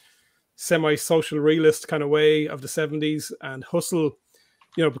of semi-social realist kind of way of the 70s. And Hustle,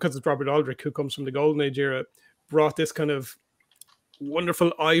 you know, because it's Robert Aldrich, who comes from the Golden Age era, brought this kind of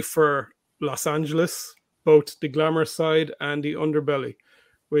wonderful eye for Los Angeles, both the glamour side and the underbelly,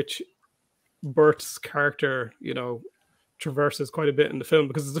 which Burt's character, you know, traverses quite a bit in the film,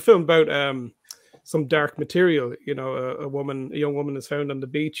 because it's a film about some dark material. You know, a young woman is found on the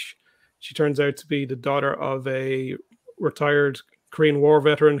beach. She turns out to be the daughter of a retired Korean War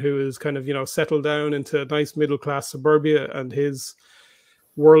veteran who is kind of, you know, settled down into nice middle-class suburbia, and his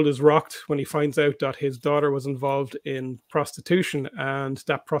world is rocked when he finds out that his daughter was involved in prostitution, and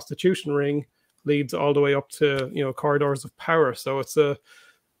that prostitution ring leads all the way up to, you know, corridors of power. So it's a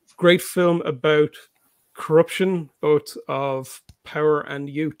great film about corruption, both of power and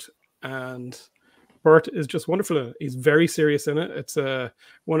youth, and Burt is just wonderful in it. He's very serious in it. It's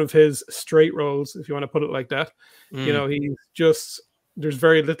one of his straight roles, if you want to put it like that. You know, he's just, there's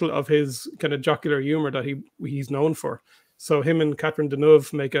very little of his kind of jocular humor that he's known for. So him and Catherine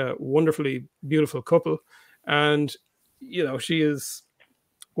Deneuve make a wonderfully beautiful couple. And, you know, she is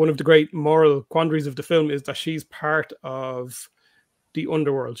one of the great moral quandaries of the film, is that she's part of the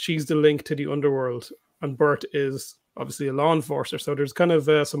underworld. She's the link to the underworld. And Burt is obviously a law enforcer. So there's kind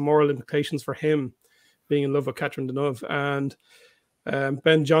of some moral implications for him being in love with Catherine Deneuve. And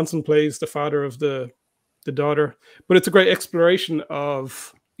Ben Johnson plays the father of the daughter. But it's a great exploration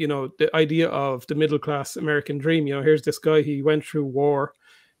of, you know, the idea of the middle-class American dream. You know, here's this guy, he went through war,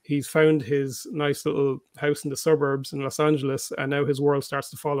 he's found his nice little house in the suburbs in Los Angeles, and now his world starts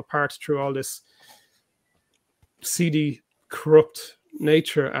to fall apart through all this seedy, corrupt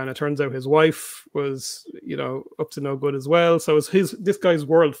nature. And it turns out his wife was, you know, up to no good as well. So this guy's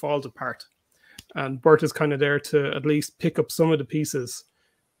world falls apart, and Burt is kind of there to at least pick up some of the pieces,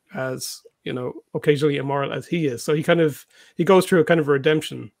 as, you know, occasionally immoral as he is. So he goes through a kind of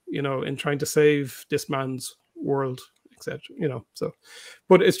redemption, you know, in trying to save this man's world, etc. You know, so,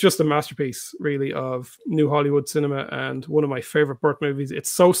 but it's just a masterpiece, really, of new Hollywood cinema, and one of my favorite Burt movies.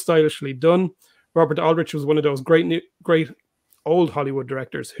 It's so stylishly done. Robert Aldrich was one of those great old Hollywood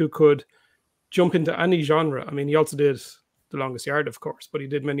directors who could jump into any genre. I mean, he also did The Longest Yard, of course, but he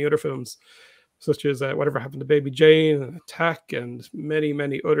did many other films, such as Whatever Happened to Baby Jane, and Attack, and many,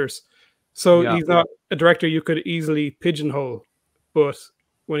 many others. So he's not a director you could easily pigeonhole, but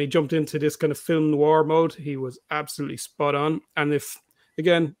when he jumped into this kind of film noir mode, he was absolutely spot on. And if,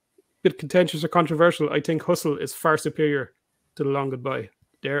 again, a bit contentious or controversial, I think Hustle is far superior to The Long Goodbye.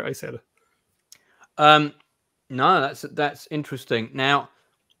 There, I said it. No, that's interesting. Now,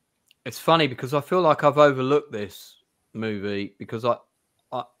 it's funny because I feel like I've overlooked this movie, because I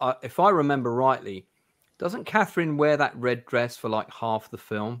if I remember rightly, doesn't Catherine wear that red dress for like half the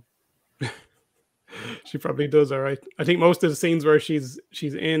film? She probably does. All right. I think most of the scenes where she's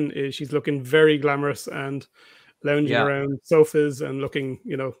in is she's looking very glamorous and lounging around sofas and looking,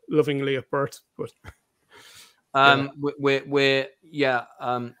 you know, lovingly at Burt. But and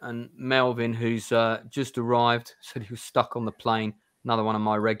Melvin, who's just arrived, said he was stuck on the plane. Another one of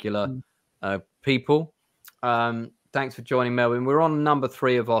my regular people. Thanks for joining, Melvin. We're on number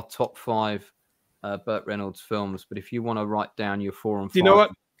 3 of our top 5 Burt Reynolds films. But if you want to write down your 4 and 5, you know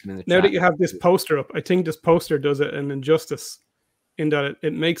what? Now that you have this poster up, I think this poster does it an injustice, in that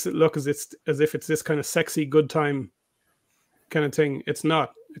it makes it look as if it's this kind of sexy good time kind of thing. It's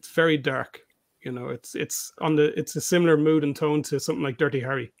not. It's very dark. You know, it's a similar mood and tone to something like Dirty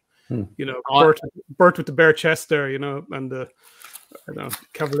Harry. You know, Burt with the bare chest there, you know, and the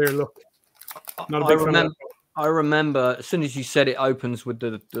cavalier look. Not a big fan of that. I remember as soon as you said it opens with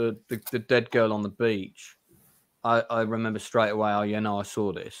the dead girl on the beach, I remember straight away, oh, yeah, no, I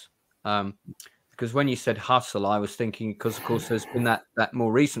saw this. Because when you said Hustle, I was thinking, because, of course, there's been that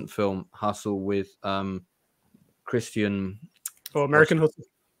more recent film, Hustle, with Christian... Oh, American Hustle.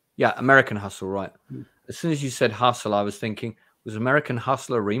 Yeah, American Hustle, right. As soon as you said Hustle, I was thinking, was American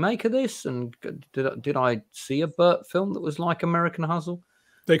Hustle a remake of this? And did I see a Burt film that was like American Hustle?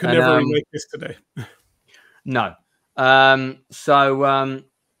 They could never remake this today. No. It's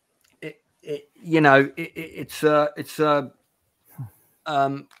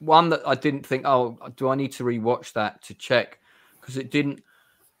one that I didn't think, oh, do I need to rewatch that to check? Because it didn't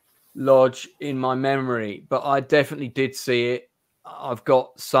lodge in my memory. But I definitely did see it I've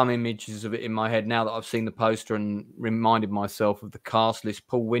got some images of it in my head now that I've seen the poster and reminded myself of the cast list.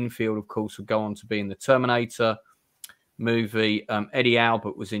 Paul Winfield, of course, would go on to be in the Terminator movie. Eddie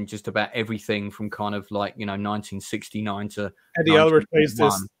Albert was in just about everything from kind of like, 1969 to Eddie Albert plays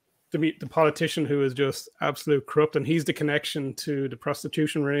the politician who is just absolute corrupt, and he's the connection to the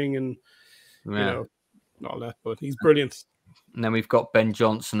prostitution ring and all that. But he's brilliant. And then we've got Ben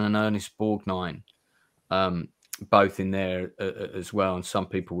Johnson and Ernest Borgnine, both in there as well. And some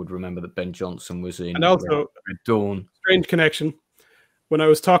people would remember that Ben Johnson was in and also Red Dawn. Strange connection. When I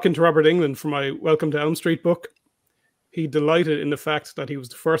was talking to Robert England for my Welcome to Elm Street book, he delighted in the fact that he was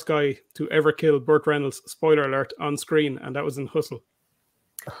the first guy to ever kill Burt Reynolds, spoiler alert, on screen, and that was in Hustle.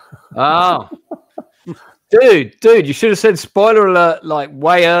 Oh, dude, you should have said spoiler alert like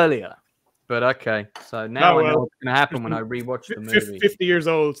way earlier. But okay, so now I know what's going to happen when I rewatch the movie. 50 years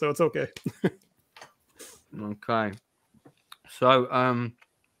old, so it's okay. Okay. So,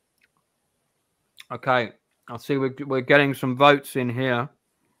 okay, I see we're getting some votes in here.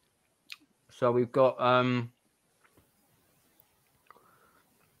 So we've got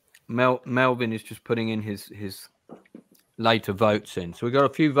Melvin is just putting in his later votes in. So we've got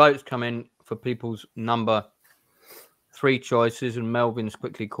a few votes come in for people's number 3 choices, and Melvin's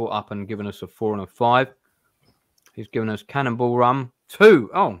quickly caught up and given us a 4 and a 5. He's given us Cannonball Run 2.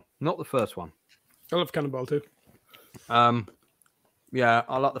 Oh, not the first one. I love Cannonball too. Yeah,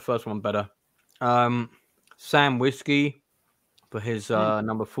 I like the first one better. Sam Whiskey for his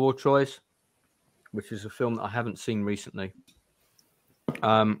number 4 choice, which is a film that I haven't seen recently.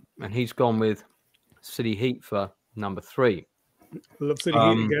 And he's gone with City Heat for number 3. I love City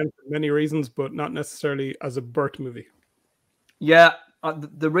Heat again for many reasons, but not necessarily as a Burt movie. Yeah,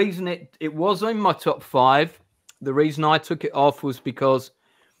 the reason it was in my top 5, the reason I took it off was because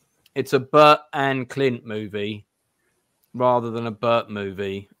it's a Burt and Clint movie rather than a Burt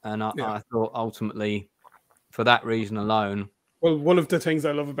movie. And I thought ultimately, for that reason alone. Well, one of the things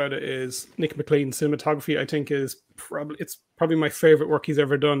I love about it is Nick McLean's cinematography. I think is probably my favorite work he's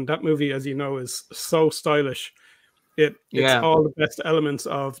ever done. That movie, as you know, is so stylish. It's all the best elements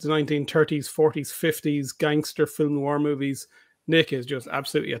of the 1930s, 40s, 50s gangster film noir movies. Nick is just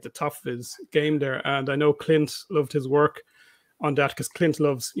absolutely at the top of his game there. And I know Clint loved his work on that because Clint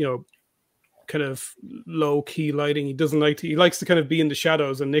loves, kind of low key lighting. He likes to kind of be in the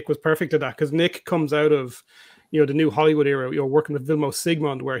shadows, and Nick was perfect at that because Nick comes out of, the new Hollywood era, working with Vilmos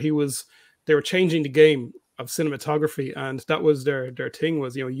Zsigmond, where they were changing the game of cinematography, and that was their thing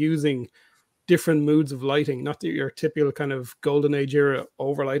was, using different moods of lighting, not your typical kind of golden age era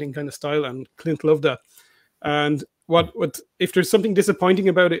overlighting kind of style. And Clint loved that. And what if there's something disappointing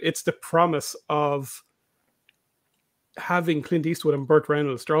about it, it's the promise of having Clint Eastwood and Burt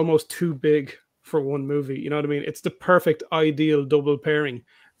Reynolds. They're almost too big for one movie. You know what I mean? It's the perfect ideal double pairing.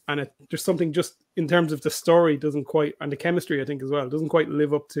 And there's something just in terms of the story doesn't quite, and the chemistry, I think, as well, doesn't quite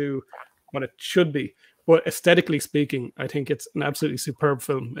live up to what it should be. But aesthetically speaking, I think it's an absolutely superb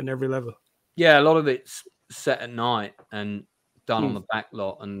film in every level. Yeah, a lot of it's set at night and done on the back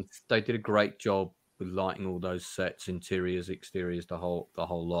lot, and they did a great job with lighting all those sets, interiors, exteriors, the whole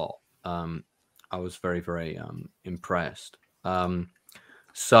lot. I was very, very impressed.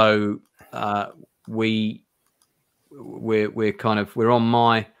 So we're on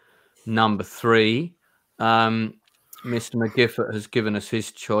my number 3. Mr. McGiffert has given us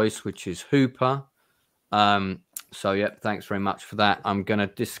his choice, which is Hooper. So, thanks very much for that. I'm going to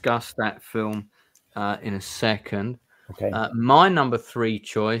discuss that film in a second. Okay. My number 3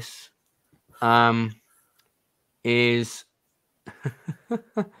 choice is...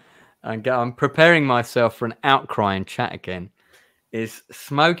 I'm preparing myself for an outcry in chat again, is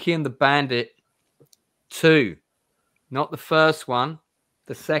Smokey and the Bandit 2. Not the first one,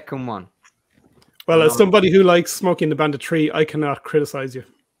 the second one. Well, as somebody who likes Smokey and the Bandit 3, I cannot criticize you.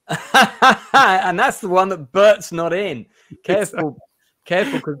 And that's the one that Bert's not in. Careful,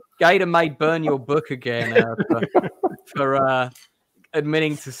 because Gator may burn your book again for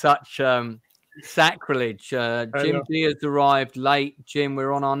admitting to such sacrilege. Jim D has arrived late. Jim,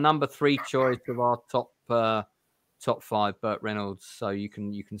 we're on our number 3 choice of our top 5 Burt Reynolds, so you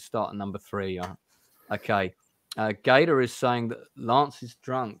can start at number 3. Okay. Gator is saying that Lance is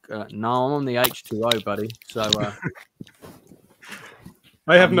drunk. No, I'm on the H2O, buddy. So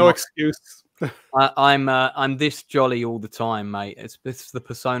I have no excuse. I'm this jolly all the time, mate. It's the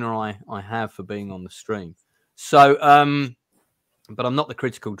persona I have for being on the stream. So but I'm not the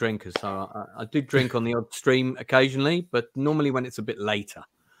critical drinker, so I do drink on the odd stream occasionally, but normally when it's a bit later.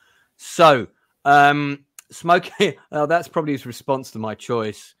 So Smokey, that's probably his response to my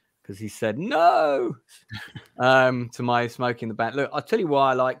choice. because he said no to my Smoking the Bandit. Look, I'll tell you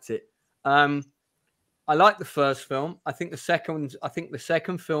why I liked it. I like the first film. I think the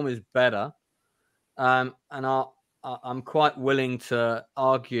second film is better. And I'm quite willing to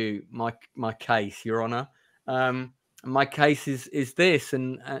argue my case, Your Honor. My case is this,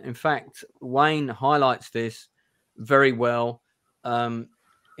 and in fact, Wayne highlights this very well in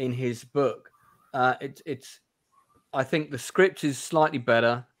his book. I think the script is slightly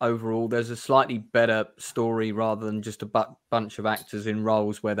better overall. There's a slightly better story rather than just a bunch of actors in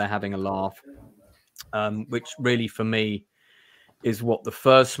roles where they're having a laugh, which really, for me, is what the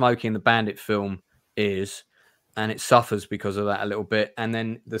first Smoking the Bandit film is, and it suffers because of that a little bit. And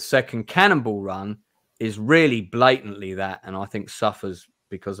then the second Cannonball Run is really blatantly that, and I think suffers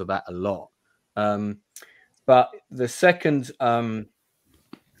because of that a lot. But the second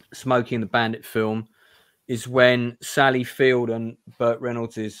Smoking the Bandit film is when Sally Field and Burt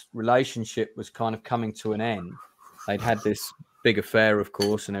Reynolds' relationship was kind of coming to an end. They'd had this big affair, of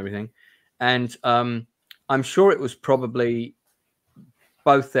course, and everything. And I'm sure it was probably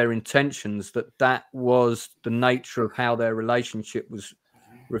both their intentions that was the nature of how their relationship was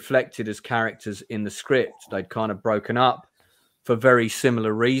reflected as characters in the script. They'd kind of broken up for very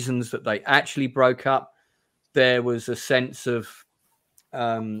similar reasons that they actually broke up. There was a sense of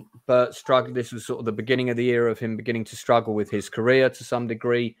Burt struggled. This was sort of the beginning of the era of him beginning to struggle with his career to some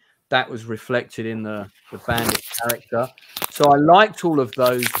degree. That was reflected in the Bandit character. So I liked all of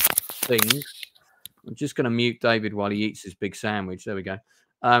those things. I'm just going to mute David while he eats his big sandwich. There we go.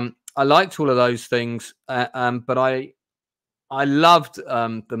 I liked all of those things, but I loved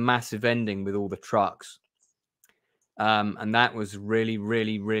the massive ending with all the trucks. And that was really,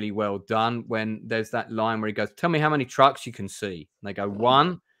 really, really well done. When there's that line where he goes, "Tell me how many trucks you can see." And they go,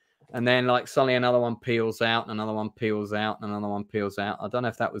 "1." And then like suddenly another one peels out, and another one peels out, and another one peels out. I don't know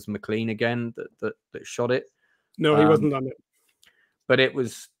if that was McLean again that shot it. No, he wasn't on it. But it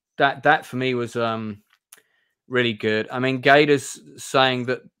was that for me was really good. I mean, Gator's saying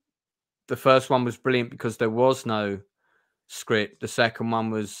that the first one was brilliant because there was no script. The second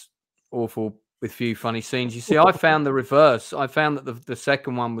one was awful with few funny scenes. You see, I found the reverse. I found that the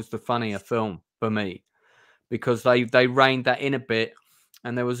second one was the funnier film for me because they reined that in a bit,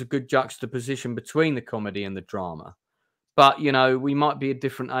 and there was a good juxtaposition between the comedy and the drama. But, you know, we might be a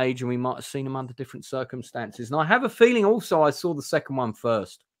different age and we might have seen them under different circumstances. And I have a feeling also I saw the second one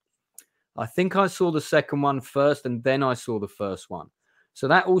first. I think I saw the second one first and then I saw the first one. So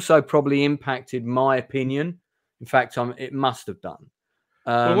that also probably impacted my opinion. In fact, it must have done.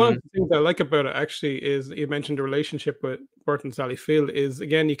 Well, one of the things I like about it actually is you mentioned the relationship with Burt and Sally Field is,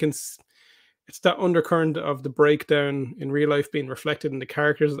 again, it's that undercurrent of the breakdown in real life being reflected in the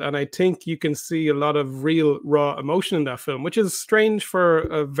characters. And I think you can see a lot of real raw emotion in that film, which is strange for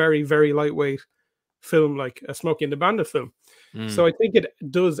a very, very lightweight film like a Smokey and the Bandit film. So I think it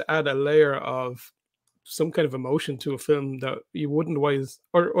does add a layer of some kind of emotion to a film that you wouldn't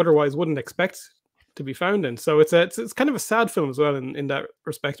otherwise wouldn't expect to be found in. So it's kind of a sad film as well in that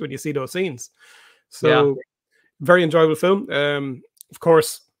respect when you see those scenes. So very enjoyable film. Of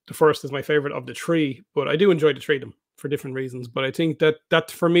course, the first is my favorite of the three, but I do enjoy the three of them for different reasons. But I think that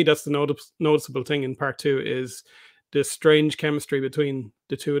for me, that's the noticeable thing in part two is the strange chemistry between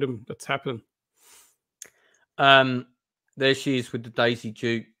the two of them that's happening. There she is with the Daisy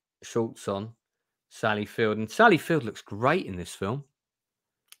Duke shorts on, Sally Field. And Sally Field looks great in this film.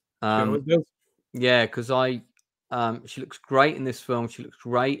 Yeah, because she looks great in this film. She looks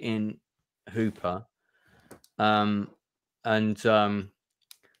great in Hooper. And the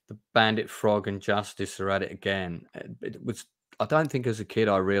Bandit Frog and Justice are at it again. It was, I don't think as a kid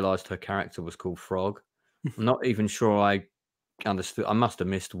I realized her character was called Frog. I'm not even sure I understood. I must have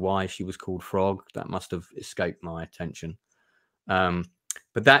missed why she was called Frog. That must have escaped my attention. But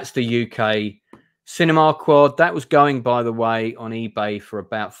that's the UK Cinema Quad. That was going, by the way, on eBay for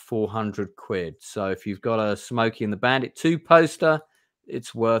about 400 quid. So if you've got a Smokey and the Bandit 2 poster,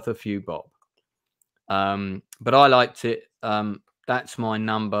 it's worth a few bob. But I liked it. That's my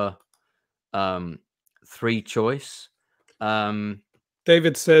number 3 choice.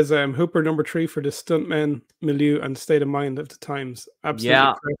 David says Hooper number 3 for the stuntmen, milieu, and state of mind of the times. Absolutely.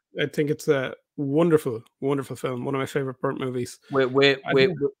 Yeah. I think it's a wonderful, wonderful film. One of my favorite Burt movies.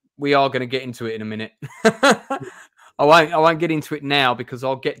 We are going to get into it in a minute. I won't get into it now because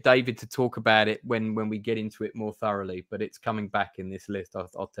I'll get David to talk about it when we get into it more thoroughly. But it's coming back in this list.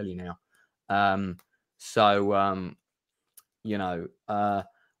 I'll tell you now. You know,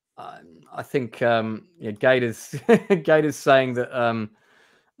 I think Gator's saying that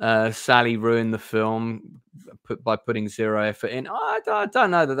Sally ruined the film by putting zero effort in. I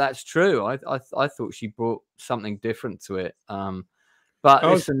don't know that that's true. I thought she brought something different to it. But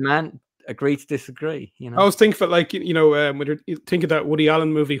listen, man, agree to disagree. You know, I was thinking, like, you know, when you think of that Woody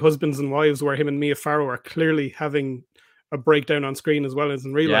Allen movie, Husbands and Wives, where him and Mia Farrow are clearly having a breakdown on screen as well as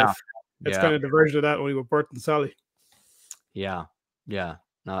in real life. It's kind of the version of that, only with Bert and Sally. Yeah. No,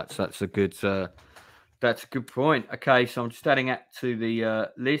 that's a good point. Okay, so I'm just adding that to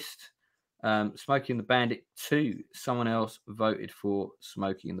the list. Smokey and the Bandit 2. Someone else voted for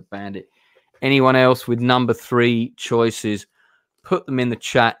Smokey and the Bandit. Anyone else with number 3 choices? Put them in the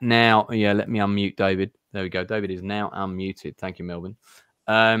chat now. Yeah, let me unmute David. There we go. David is now unmuted. Thank you, Melbourne.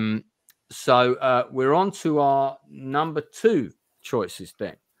 So we're on to our number 2 choices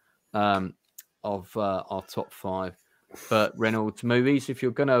then of our top 5 Burt Reynolds movies. If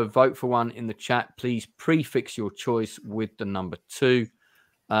you're going to vote for one in the chat, please prefix your choice with the number 2.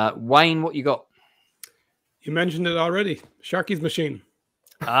 Wayne, what you got? You mentioned it already. Sharky's Machine.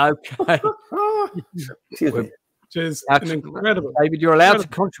 Okay. Excuse me. Which is incredible. David, you're allowed to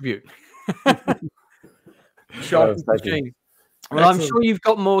contribute. Sharky's Machine. Well, I'm sure you've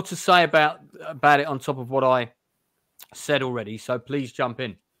got more to say about it on top of what I said already, so please jump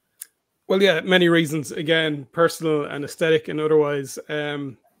in. Well, yeah, many reasons. Again, personal and aesthetic and otherwise.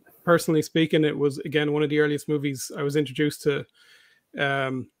 Personally speaking, it was, again, one of the earliest movies I was introduced to.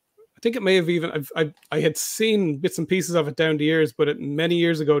 I think it may have even, I had seen bits and pieces of it down the years, but many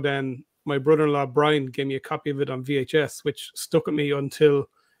years ago then, my brother-in-law Brian gave me a copy of it on VHS, which stuck at me until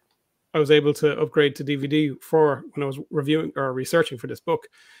I was able to upgrade to DVD for when I was reviewing or researching for this book.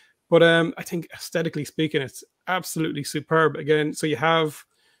 But I think aesthetically speaking, it's absolutely superb. Again, so you have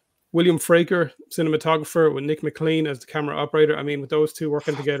William Fraker, cinematographer, with Nick McLean as the camera operator. I mean, with those two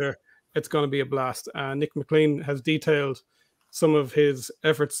working together, it's going to be a blast. Nick McLean has detailed some of his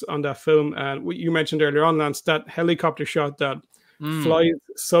efforts on that film. And what you mentioned earlier on, Lance, that helicopter shot that flies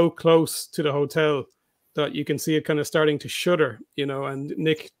so close to the hotel that you can see it kind of starting to shudder, you know, and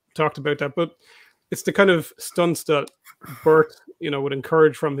Nick talked about that. But it's the kind of stunts that Burt, you know, would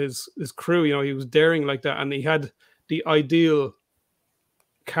encourage from his crew. You know, he was daring like that, and he had the ideal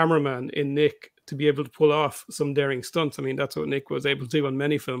cameraman in Nick to be able to pull off some daring stunts. I mean, that's what Nick was able to do on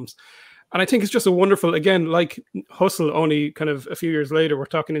many films. And I think it's just a wonderful, again, like Hustle, only kind of a few years later, we're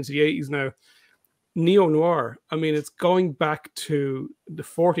talking into the 80s now, neo-noir. I mean, it's going back to the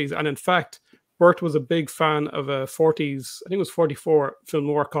 40s. And in fact, Burt was a big fan of a 40s, I think it was 44 film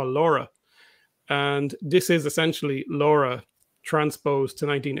noir called Laura. And this is essentially Laura transposed to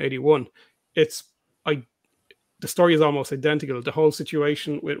 1981. The story is almost identical. The whole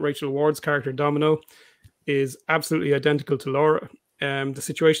situation with Rachel Ward's character, Domino, is absolutely identical to Laura. The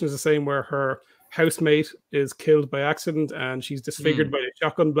situation is the same, where her housemate is killed by accident and she's disfigured by the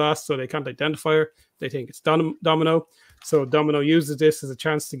shotgun blast, so they can't identify her. They think it's Domino. So Domino uses this as a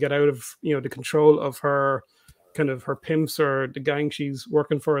chance to get out of, you know, the control of her kind of her pimps or the gang she's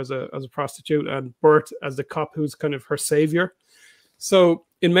working for as a prostitute, and Burt as the cop who's kind of her savior. So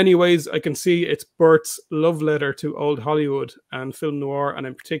in many ways, I can see it's Burt's love letter to old Hollywood and film noir, and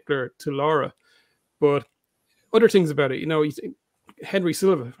in particular to Laura. But other things about it, you know, Henry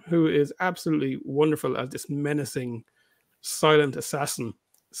Silva, who is absolutely wonderful as this menacing, silent assassin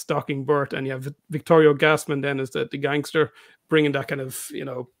stalking Burt, and you have Victoria Gassman then as the gangster, bringing that kind of, you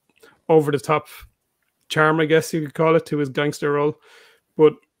know, over the top charm, I guess you could call it, to his gangster role.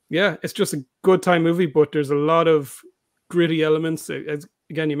 But yeah, it's just a good time movie, but there's a lot of gritty elements. As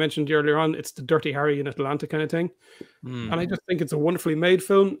again, you mentioned earlier on, it's the Dirty Harry in Atlanta kind of thing. And I just think it's a wonderfully made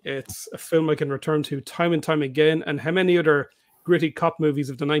film. It's a film I can return to time and time again. And how many other gritty cop movies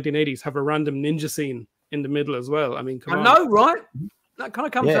of the 1980s have a random ninja scene in the middle as well? I mean, come on. I know, right? That kind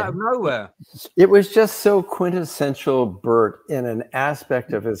of comes out of nowhere. It was just so quintessential Burt in an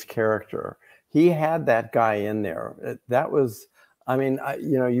aspect of his character. He had that guy in there. That was, I mean,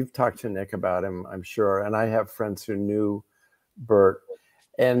 you know, you've talked to Nick about him, I'm sure, and I have friends who knew Burt,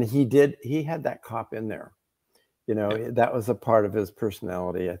 and he had that cop in there. You know, that was a part of his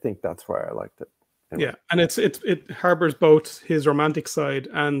personality. I think that's why I liked it. Yeah, and it harbors both his romantic side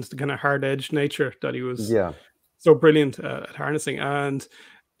and the kind of hard-edged nature that he was so brilliant at harnessing. And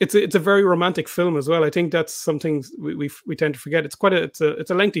it's a very romantic film as well. I think that's something we tend to forget. It's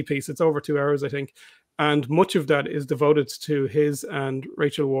a lengthy piece. It's over 2 hours, I think, and much of that is devoted to his and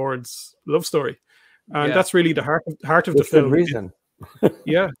Rachel Ward's love story, and that's really the heart of the film. Good reason.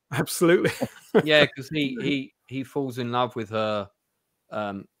 Yeah, absolutely. Yeah, because he falls in love with her.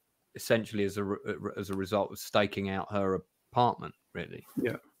 Essentially as a result of staking out her apartment, really.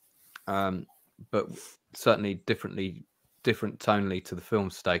 Yeah. But certainly differently different tonally to the film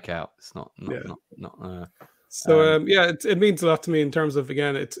Stakeout. It's not. So yeah, it means a lot to me in terms of,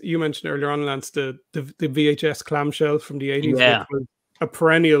 again, it's, you mentioned earlier on, Lance, the VHS clamshell from the 80s, which was a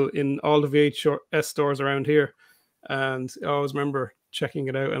perennial in all the VHS stores around here, and I always remember checking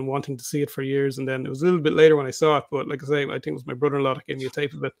it out and wanting to see it for years. And then it was a little bit later when I saw it, but like I say, I think it was my brother-in-law that gave me a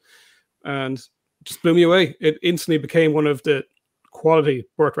tape of it, and it just blew me away. It instantly became one of the quality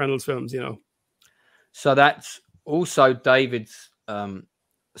Burt Reynolds films, you know. So that's also David's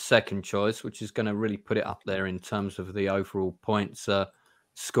second choice, which is going to really put it up there in terms of the overall points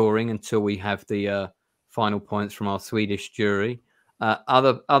scoring until we have the final points from our Swedish jury.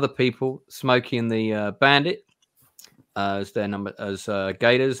 Other people, Smokey and the Bandit as their number, as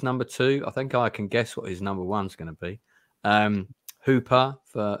Gator's number 2. I think I can guess what his number 1's going to be. Hooper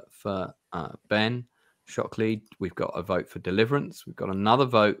for Ben Shockley. We've got a vote for Deliverance. We've got another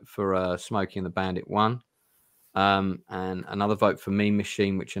vote for Smokey and the Bandit 1. And another vote for Mean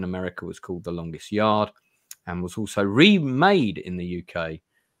Machine, which in America was called The Longest Yard and was also remade in the UK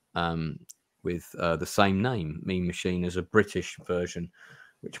with the same name, Mean Machine, as a British version,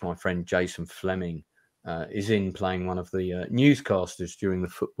 which my friend Jason Fleming is in, playing one of the newscasters during the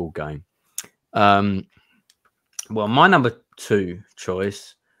football game. Well, my number 2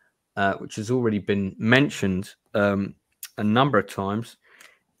 choice, which has already been mentioned a number of times,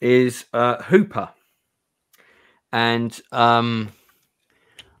 is Hooper. And I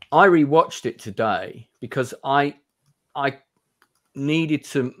rewatched it today because I needed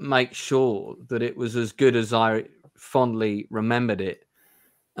to make sure that it was as good as I fondly remembered it,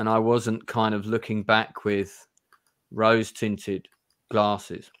 and I wasn't kind of looking back with rose-tinted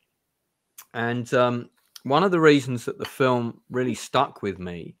glasses. And one of the reasons that the film really stuck with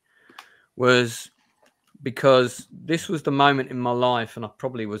me was because this was the moment in my life, and I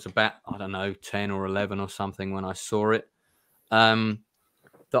probably was about, I don't know, 10 or 11 or something when I saw it, that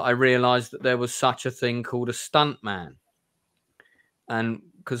I realized that there was such a thing called a stuntman. And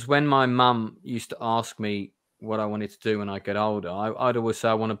because when my mum used to ask me what I wanted to do when I get older, I'd always say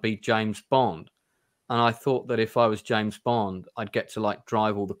I want to be James Bond. And I thought that if I was James Bond, I'd get to like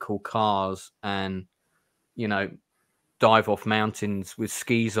drive all the cool cars and, you know, dive off mountains with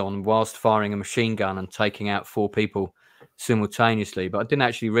skis on whilst firing a machine gun and taking out 4 people simultaneously. But I didn't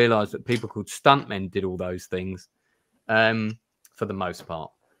actually realize that people called stuntmen did all those things for the most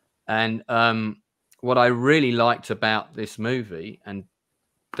part. And what I really liked about this movie, and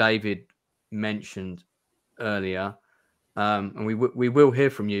David mentioned earlier, and we will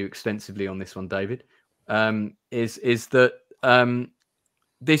hear from you extensively on this one, David, is that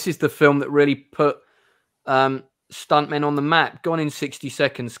this is the film that really put stuntmen on the map. Gone in 60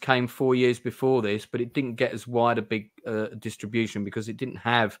 Seconds came 4 years before this, but it didn't get as wide a big distribution because it didn't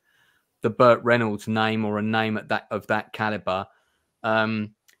have the Burt Reynolds name or a name of that caliber.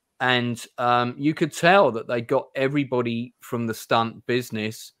 And you could tell that they got everybody from the stunt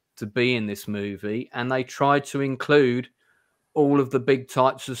business to be in this movie, and they tried to include all of the big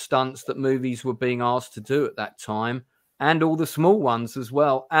types of stunts that movies were being asked to do at that time, and all the small ones as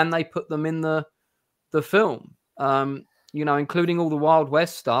well, and they put them in the film. You know, including all the Wild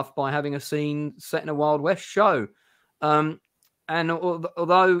West stuff by having a scene set in a Wild West show. And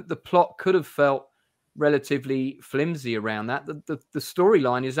although the plot could have felt relatively flimsy around that, the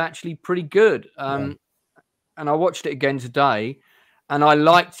storyline is actually pretty good. And I watched it again today, and I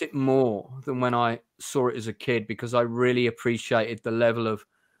liked it more than when I saw it as a kid because I really appreciated the level of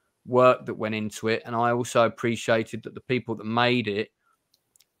work that went into it. And I also appreciated that the people that made it,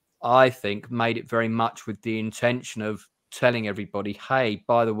 I think, made it very much with the intention of telling everybody, hey,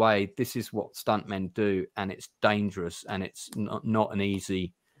 by the way, this is what stuntmen do, and it's dangerous, and it's not an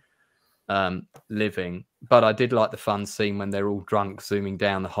easy living. But I did like the fun scene when they're all drunk zooming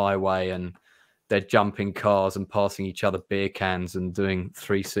down the highway and they're jumping cars and passing each other beer cans and doing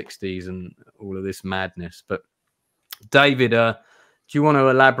 360s and all of this madness. But David, do you want to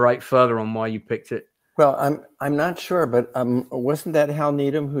elaborate further on why you picked it? Well, I'm not sure, but wasn't that Hal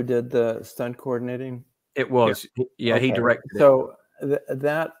Needham who did the stunt coordinating? It was. Yeah, okay. He directed it. So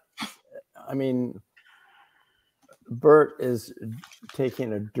that, I mean, Burt is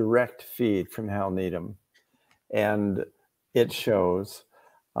taking a direct feed from Hal Needham, and it shows.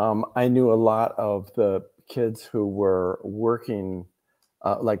 I knew a lot of the kids who were working,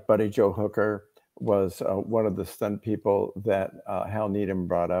 like Buddy Joe Hooker was one of the stunt people that Hal Needham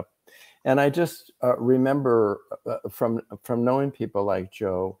brought up. And I just remember from knowing people like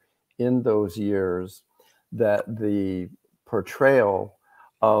Joe in those years that the portrayal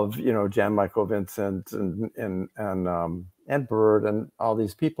of, you know, Jan Michael Vincent and Burt and all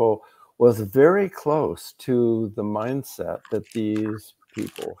these people was very close to the mindset that these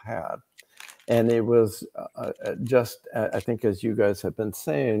people had. And it was just, I think, as you guys have been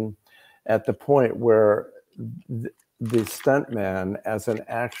saying, at the point where the stuntman, as an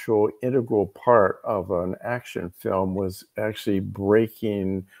actual integral part of an action film, was actually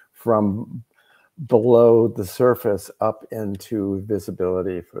breaking from below the surface up into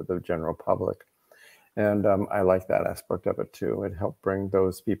visibility for the general public. And I like that aspect of it too. It helped bring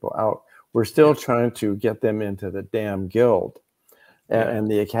those people out. We're still trying to get them into the damn guild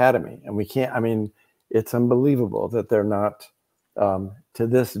and the academy. And we can't, I mean, it's unbelievable that they're not, to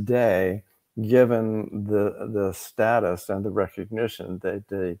this day, given the status and the recognition that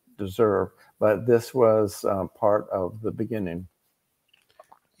they deserve. But this was part of the beginning.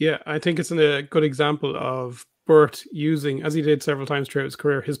 Yeah, I think it's a good example of Burt using, as he did several times throughout his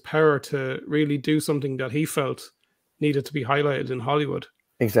career, his power to really do something that he felt needed to be highlighted in Hollywood.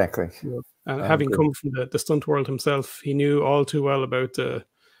 Exactly. And having come from the stunt world himself, he knew all too well about the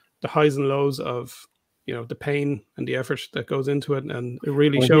highs and lows of, you know, the pain and the effort that goes into it. And it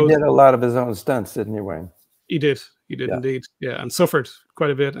really shows. He did a lot of his own stunts, didn't he, Wayne? He did indeed. Yeah, and suffered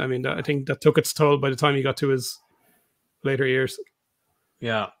quite a bit. I mean, I think that took its toll by the time he got to his later years.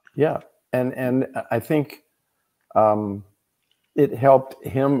 Yeah. And I think it helped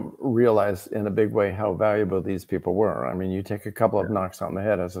him realize in a big way how valuable these people were. I mean, you take a couple of knocks on the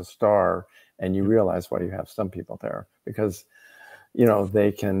head as a star and you realize why you have some people there, because, you know,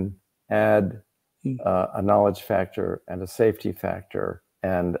 they can add a knowledge factor and a safety factor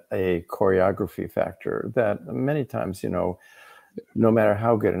and a choreography factor that many times, you know, no matter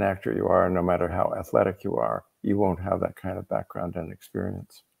how good an actor you are, no matter how athletic you are, you won't have that kind of background and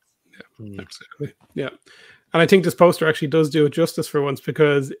experience. Yeah, absolutely. Yeah. And I think this poster actually does do it justice for once,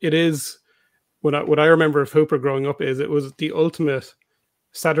 because it is, what I remember of Hooper growing up is it was the ultimate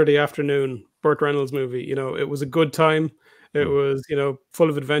Saturday afternoon Burt Reynolds movie. You know, it was a good time. It was, you know, full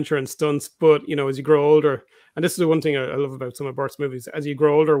of adventure and stunts. But, you know, as you grow older, and this is the one thing I love about some of Burt's movies, as you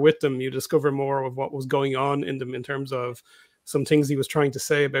grow older with them, you discover more of what was going on in them in terms of some things he was trying to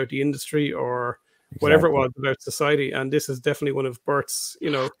say about the industry or whatever it was about society. And this is definitely one of Burt's, you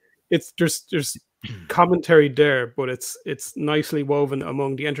know, it's there's commentary there, but it's nicely woven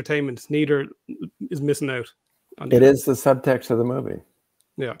among the entertainment. Neither is missing out. It is the subtext of the movie.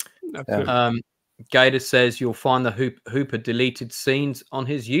 Yeah, absolutely. Gator says you'll find the Hooper deleted scenes on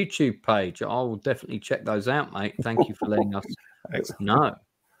his YouTube page. I will definitely check those out, mate. Thank you for letting us know.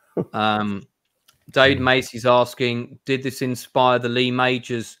 David Macy's asking, did this inspire the Lee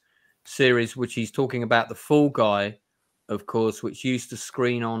Majors series, which he's talking about, The Fall Guy, of course, which used to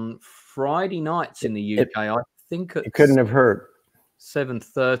screen on Friday nights in the UK. I think it couldn't have hurt.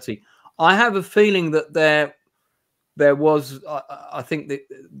 7:30. I have a feeling that there was, I think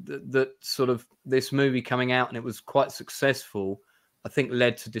that sort of this movie coming out and it was quite successful, I think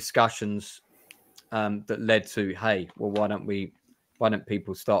led to discussions that led to, hey, well, why don't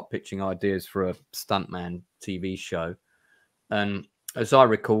people start pitching ideas for a stuntman TV show? And as I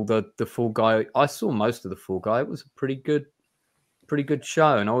recall, the Fall Guy, I saw most of the Fall Guy. It was a pretty good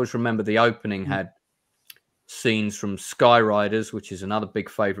show. And I always remember the opening had scenes from Skyriders, which is another big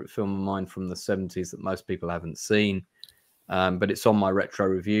favorite film of mine from the 70s that most people haven't seen. But it's on my retro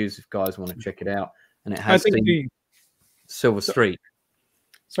reviews if guys want to check it out. And it has Silver Street.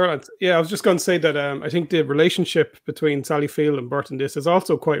 Sorry, yeah, I was just going to say that I think the relationship between Sally Field and Burt in this is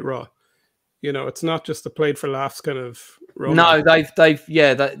also quite raw. You know, it's not just a played for laughs kind of romance. No, they've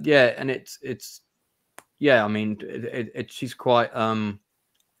and it's I mean, she's quite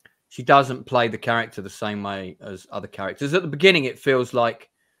she doesn't play the character the same way as other characters. At the beginning, it feels like,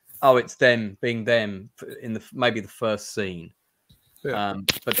 oh, it's them being them in maybe the first scene, but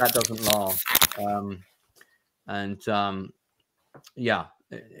that doesn't last. Yeah,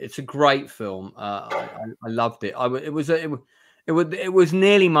 it's a great film. I loved it. It was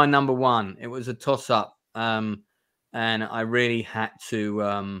nearly my number one. It was a toss up, and I really had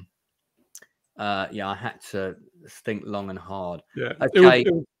to. I had to think long and hard. Yeah, okay.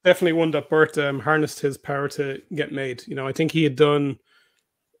 it was definitely one that Burt harnessed his power to get made. You know, I think he had done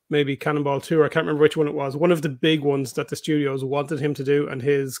maybe Cannonball 2, or I can't remember which one it was. One of the big ones that the studios wanted him to do, and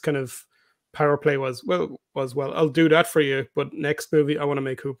his kind of power play was, well, I'll do that for you, but next movie I want to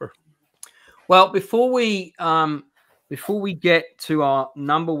make Hooper. Well, before we get to our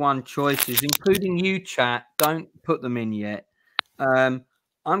number one choices, including you, chat, don't put them in yet. I'm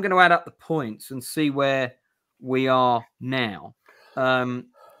going to add up the points and see where we are now.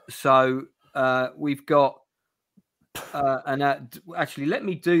 So we've got, actually, let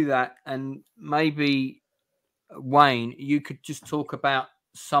me do that. And maybe, Wayne, you could just talk about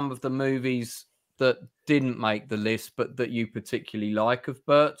some of the movies that didn't make the list, but that you particularly like of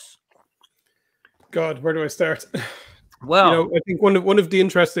Burt's? God, where do I start? Well, you know, I think one of the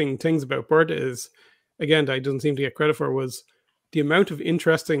interesting things about Burt is, again, that he doesn't seem to get credit for, was the amount of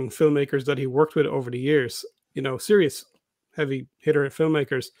interesting filmmakers that he worked with over the years. You know, serious heavy hitter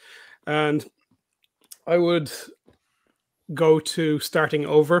filmmakers, and I would go to Starting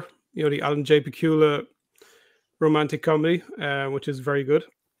Over. You know, the Alan J. Pakula romantic comedy, which is very good.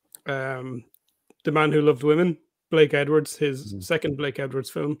 The Man Who Loved Women, Blake Edwards, his second Blake Edwards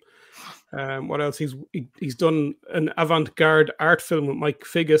film. What else? He's done an avant-garde art film with Mike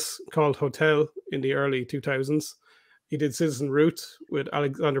Figgis called Hotel in the early 2000s. He did Citizen Root with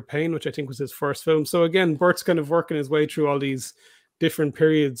Alexander Payne, which I think was his first film. So again, Burt's kind of working his way through all these different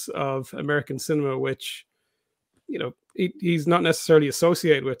periods of American cinema, which, you know, he's not necessarily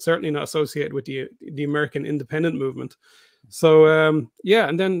associated with, certainly not associated with the American independent movement. So, yeah,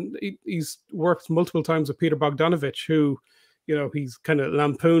 and then he's worked multiple times with Peter Bogdanovich, who, you know, he's kind of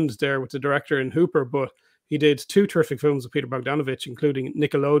lampooned there with the director in Hooper, but he did two terrific films with Peter Bogdanovich, including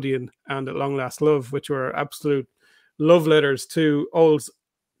Nickelodeon and At Long Last Love, which were absolute love letters to old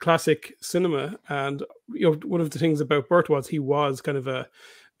classic cinema. And, you know, one of the things about Burt was he was kind of a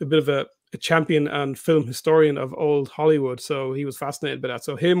bit of a champion and film historian of old Hollywood. So he was fascinated by that.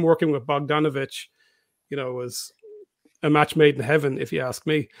 So him working with Bogdanovich, you know, was a match made in heaven, if you ask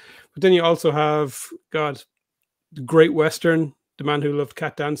me. But then you also have, God, the great Western, The Man Who Loved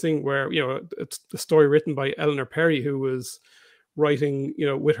Cat Dancing, where, you know, it's the story written by Eleanor Perry, who was writing, you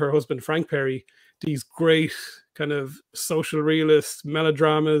know, with her husband Frank Perry, these great kind of social realist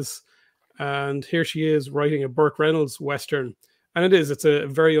melodramas. And here she is writing a Burt Reynolds Western. And it's a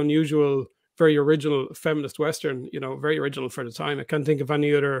very unusual, very original feminist Western, you know, very original for the time. I can't think of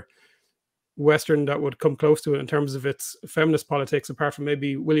any other Western that would come close to it in terms of its feminist politics, apart from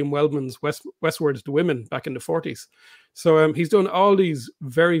maybe William Wellman's Westward to Women back in the 40s. So he's done all these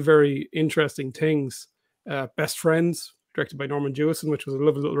very, very interesting things. Best Friends, directed by Norman Jewison, which was a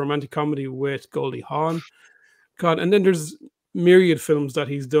lovely little romantic comedy with Goldie Hawn. God, and then there's myriad films that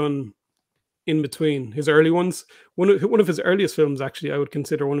he's done in between his early ones. One of his earliest films, actually, I would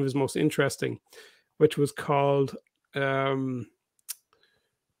consider one of his most interesting, which was called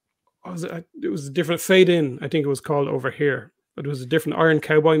it was a different Fade In, I think it was called, over here, but it was a different Iron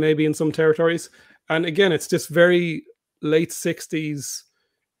Cowboy maybe in some territories. And again, it's this very late 60s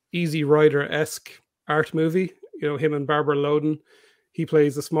Easy Rider-esque art movie. You know, him and Barbara Loden. He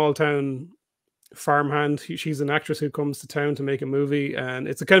plays a small town farmhand. She's an actress who comes to town to make a movie, and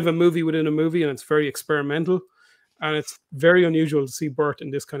it's a kind of a movie within a movie, and it's very experimental, and it's very unusual to see Burt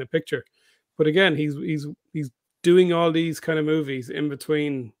in this kind of picture. But again, he's doing all these kind of movies in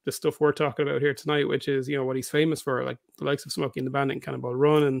between the stuff we're talking about here tonight, which is, you know, what he's famous for, like the likes of Smokey and the Bandit, Cannonball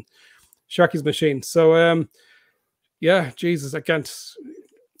Run, and Sharky's Machine. So yeah, Jesus, I'm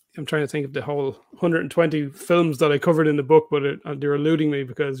trying to think of the whole 120 films that I covered in the book, but they're eluding me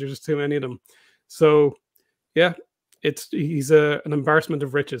because there's just too many of them. So yeah, he's an embarrassment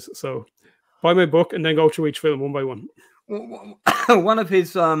of riches. So buy my book and then go through each film one by one. One of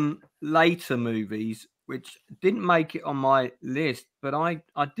his later movies, which didn't make it on my list, but I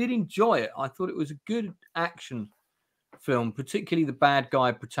did enjoy it. I thought it was a good action film, particularly the bad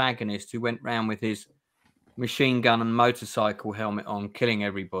guy protagonist who went round with his machine gun and motorcycle helmet on, killing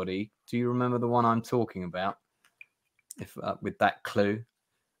everybody. Do you remember the one I'm talking about? If with that clue,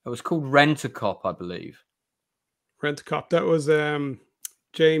 it was called Rent-A-Cop, I believe. Rent-A-Cop. That was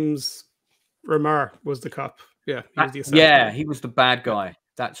James Remar was the cop. Yeah, he was the bad guy.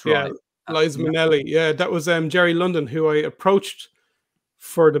 That's right. Yeah, Liza Minnelli. Yeah, that was Jerry London, who I approached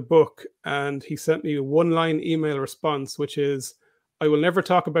for the book, and he sent me a one-line email response, which is, "I will never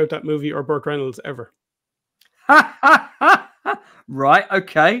talk about that movie or Burt Reynolds ever." Right.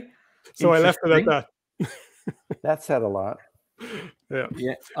 Okay. So I left it at that. That said a lot. Yeah.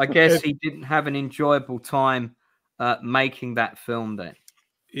 Yeah. I guess he didn't have an enjoyable time making that film then.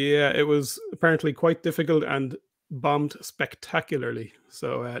 Yeah, it was apparently quite difficult and bombed spectacularly.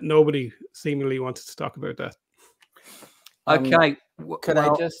 So nobody seemingly wanted to talk about that. Okay. Could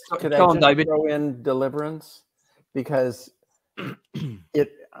I just throw in Deliverance? Because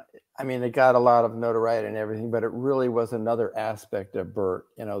it got a lot of notoriety and everything, but it really was another aspect of Burt,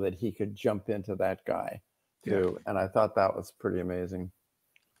 you know, that he could jump into that guy too. Yeah. And I thought that was pretty amazing.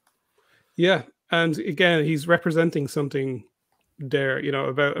 Yeah. And again, he's representing something there, you know,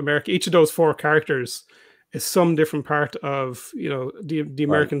 about America. Each of those four characters is some different part of, you know, the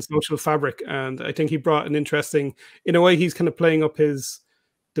American social fabric. And I think he brought an interesting, in a way, he's kind of playing up the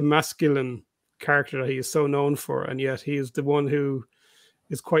masculine character that he is so known for. And yet he is the one who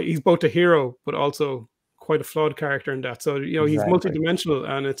he's both a hero but also quite a flawed character in that. So he's multidimensional,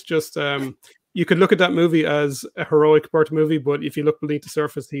 and it's just you could look at that movie as a heroic Burt movie, but if you look beneath the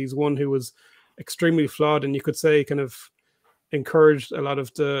surface, he's one who was extremely flawed, and you could say kind of encouraged a lot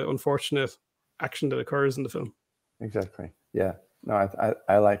of the unfortunate action that occurs in the film. Exactly. Yeah. No,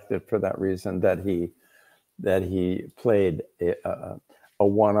 I liked it for that reason, that he played a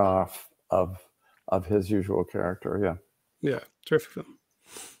one-off of his usual character. Yeah. Yeah. Terrific film.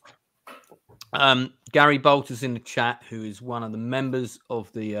 Gary Bolter's in the chat, who is one of the members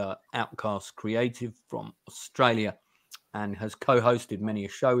of the Outcasts Creative from Australia and has co-hosted many a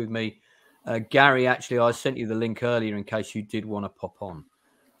show with me. Gary, actually, I sent you the link earlier in case you did want to pop on.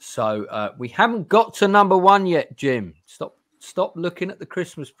 So we haven't got to number one yet, Jim. Stop looking at the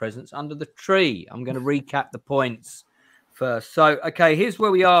Christmas presents under the tree. I'm going to recap the points first. So, okay, here's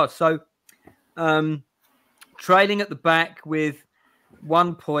where we are. So, trailing at the back with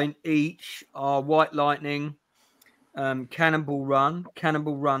 1 point each are White Lightning, Cannonball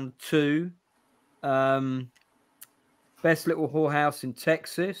Run 2, Best Little Whorehouse in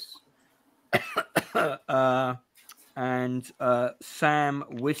Texas, and Sam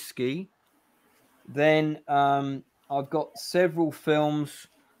Whiskey. Then I've got several films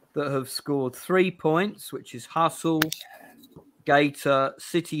that have scored 3 points, which is Hustle, Gator,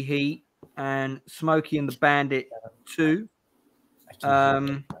 City Heat, and Smokey and the Bandit 2.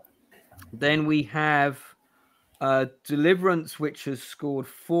 Then we have Deliverance, which has scored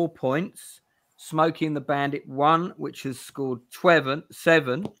 4 points. Smokey and the Bandit 1, which has scored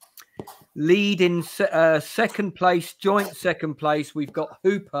 7. Lead in second place, joint second place, we've got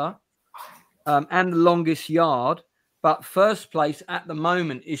Hooper and The Longest Yard. But first place at the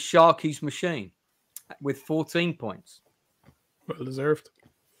moment is Sharky's Machine with 14 points. Well deserved.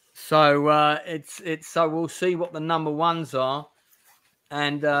 So so we'll see what the number ones are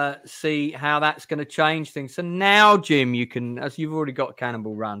and see how that's going to change things. So now, Jim, you can, as you've already got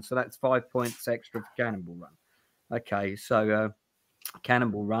Cannonball Run, so that's 5 points extra for Cannonball Run. Okay, so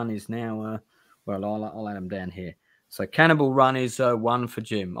Cannonball Run is now, well, I'll add them down here. So Cannonball Run is 1 for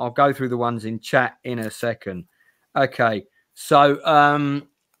Jim. I'll go through the ones in chat in a second. Okay, so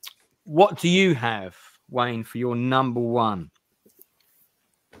what do you have, Wayne, for your number one?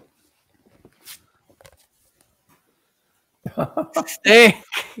 Stick.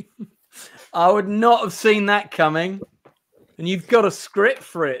 I would not have seen that coming. And you've got a script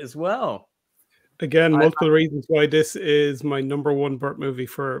for it as well. Again, multiple reasons why this is my number one Burt movie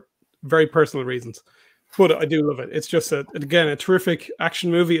for very personal reasons. But I do love it. It's just, again, a terrific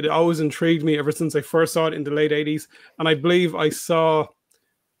action movie. It always intrigued me ever since I first saw it in the late 80s. And I believe I saw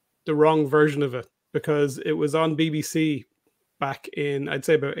the wrong version of it because it was on BBC back in, I'd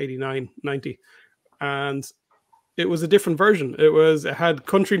say about 89, 90. And it was a different version. It had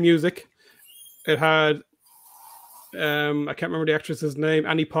country music. It had, I can't remember the actress's name,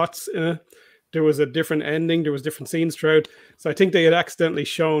 Annie Potts in it. There was a different ending. There was different scenes throughout. So I think they had accidentally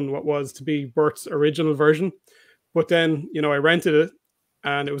shown what was to be Burt's original version. But then, I rented it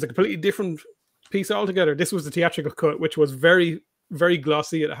and it was a completely different piece altogether. This was the theatrical cut, which was very, very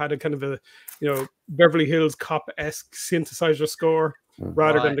glossy. It had a kind of a, Beverly Hills Cop-esque synthesizer score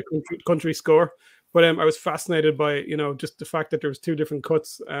rather than the country score. But I was fascinated by, just the fact that there was two different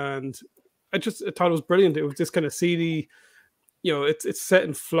cuts. And I thought it was brilliant. It was this kind of seedy, it's set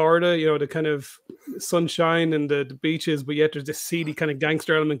in Florida, the kind of sunshine and the beaches, but yet there's this seedy kind of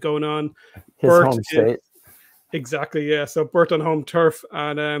gangster element going on. His home state. Exactly, yeah. So Burt on home turf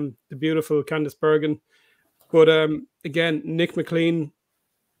and the beautiful Candice Bergen. But again, Nick McLean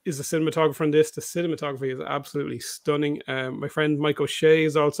is the cinematographer in this. The cinematography is absolutely stunning. My friend Mike O'Shea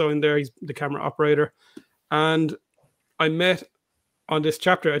is also in there. He's the camera operator. And I met on this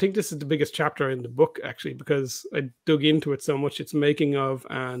chapter, I think this is the biggest chapter in the book, actually, because I dug into it so much, its making of,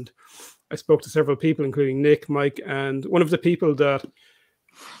 and I spoke to several people, including Nick, Mike, and one of the people that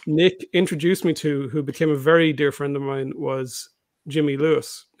Nick introduced me to, who became a very dear friend of mine, was Jimmy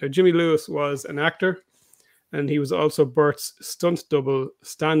Lewis. Now, Jimmy Lewis was an actor, and he was also Burt's stunt double,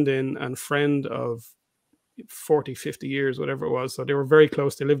 stand-in, and friend of 40, 50 years, whatever it was. So they were very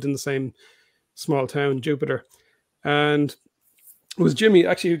close. They lived in the same small town, Jupiter. And it was Jimmy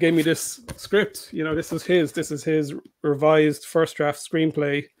actually who gave me this script. This is his revised first draft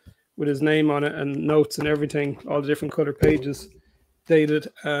screenplay with his name on it and notes and everything, all the different color pages dated.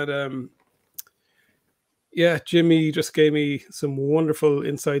 And Jimmy just gave me some wonderful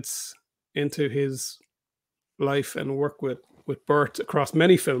insights into his life and work with Burt across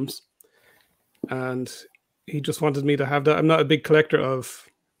many films. And he just wanted me to have that. I'm not a big collector of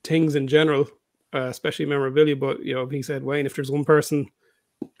things in general, especially memorabilia, but he said, Wayne, if there's one person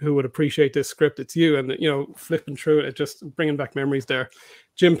who would appreciate this script, it's you. And, you know, flipping through it, just bringing back memories there.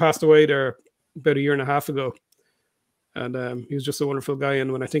 Jim passed away there about 1.5 years ago. And he was just a wonderful guy.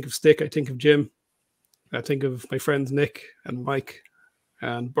 And when I think of Stick, I think of Jim. I think of my friends Nick and Mike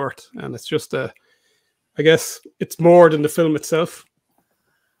and Bert. And it's just, I guess it's more than the film itself.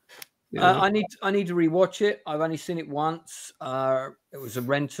 I need to rewatch it. I've only seen it once. It was a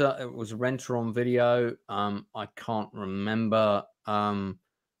renter. It was a renter on video. I can't remember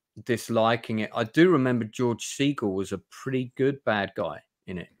disliking it. I do remember George Segal was a pretty good bad guy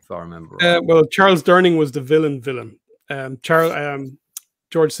in it, if I remember right. Well, Charles Durning was the villain.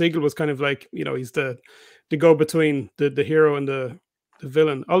 George Segal was kind of like, you know, he's the go between the hero and the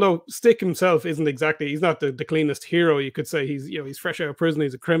villain. Although Stick himself isn't exactly, he's not the cleanest hero, you could say. He's, you know, he's fresh out of prison,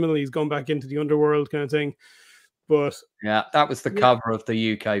 he's a criminal, he's gone back into the underworld kind of thing. But yeah, that was the cover of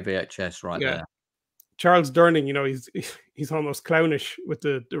the UK VHS right there. Charles Durning, you know, he's almost clownish with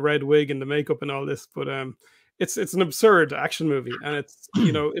the red wig and the makeup and all this, but it's an absurd action movie, and it's,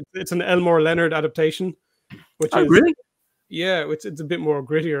 you know, it's an Elmore Leonard adaptation, which is really, yeah, it's a bit more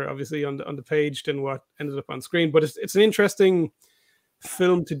grittier, obviously, on the page than what ended up on screen. But it's an interesting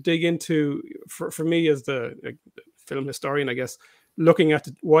film to dig into for me as the film historian, I guess, looking at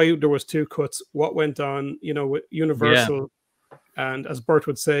why there was 2 cuts, what went on, you know, with Universal, and as Bert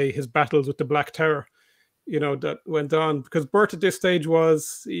would say, his battles with the Black Tower, you know, that went on, because Bert at this stage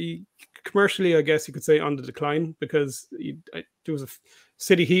was commercially, I guess you could say, on the decline, because there was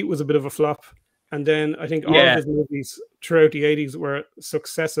City Heat was a bit of a flop, and then I think all of his movies throughout the 80s were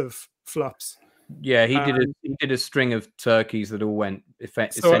successive flops. Yeah, he did a string of turkeys that all went.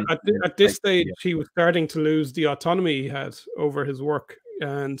 So at this stage, he was starting to lose the autonomy he had over his work,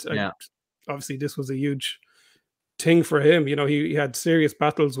 and obviously this was a huge thing for him. You know, he had serious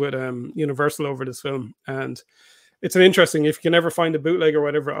battles with Universal over this film, and it's an interesting, if you can ever find a bootleg or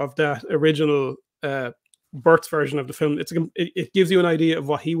whatever of that original Bert's version of the film, it gives you an idea of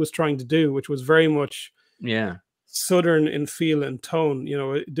what he was trying to do, which was very much Southern in feel and tone. You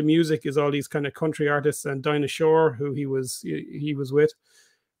know, the music is all these kind of country artists, and Dinah Shore, who he was with,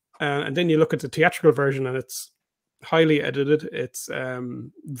 and then you look at the theatrical version, and it's highly edited. It's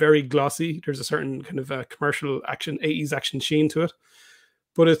very glossy. There's a certain kind of commercial action, 80s action sheen to it,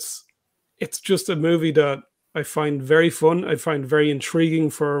 but it's just a movie that I find very fun. I find very intriguing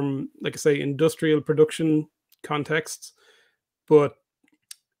from, like I say, industrial production contexts, but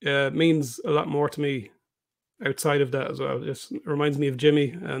means a lot more to me outside of that as well. It reminds me of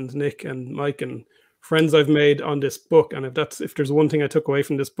Jimmy and Nick and Mike and friends I've made on this book. And if there's one thing I took away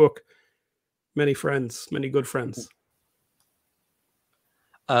from this book, many friends, many good friends.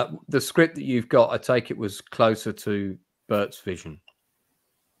 The script that you've got, I take it, was closer to Bert's vision.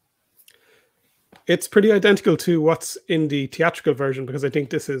 It's pretty identical to what's in the theatrical version, because I think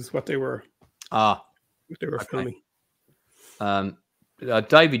this is what they were filming.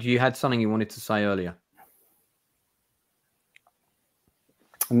 David, you had something you wanted to say earlier.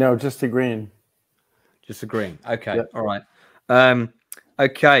 No, just agreeing. Just agreeing. Okay. Yep. All right.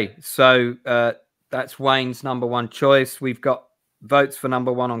 Okay. So that's Wayne's #1 choice. We've got votes for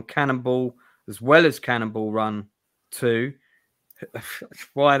 #1 on Cannonball, as well as Cannonball Run 2.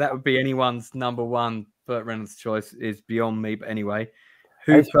 Why that would be anyone's #1 Burt Reynolds choice is beyond me. But anyway,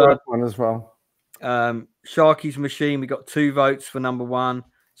 Hooper one as well. Sharky's Machine. We got 2 votes for #1.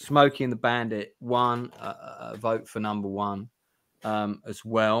 Smokey and the Bandit 1 vote for #1 as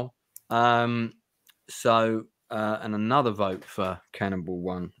well. So and another vote for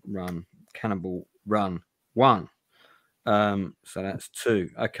Cannonball Run 1. So that's 2.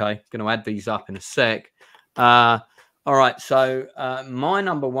 Okay, going to add these up in a sec. All right, so my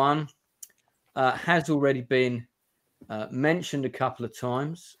 #1 has already been mentioned a couple of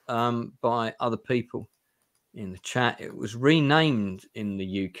times by other people in the chat. It was renamed in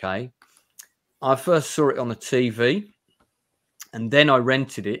the UK. I first saw it on the TV, and then I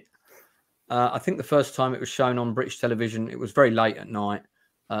rented it. I think the first time it was shown on British television, it was very late at night.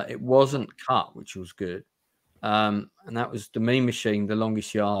 It wasn't cut, which was good. And that was The Mean Machine, The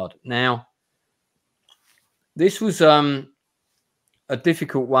Longest Yard. Now, this was a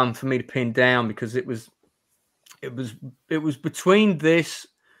difficult one for me to pin down, because it was between this,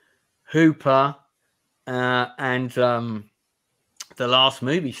 Hooper, and The Last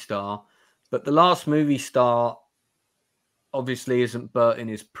Movie Star. But The Last Movie Star obviously isn't Burt in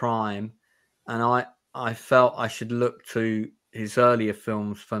his prime, and I felt I should look to his earlier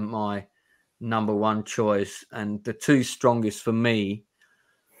films for my #1 choice. And the 2 strongest for me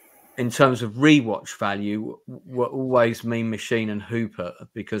in terms of rewatch value were always Mean Machine and Hooper,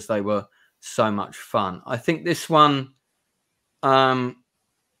 because they were so much fun. I think this one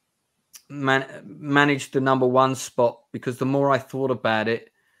managed the #1 spot, because the more I thought about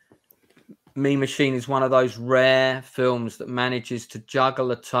it, Mean Machine is one of those rare films that manages to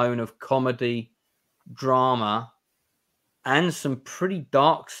juggle a tone of comedy, drama, and some pretty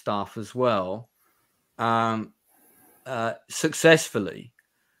dark stuff as well, successfully,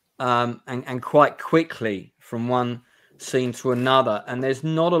 and quite quickly from one scene to another. And there's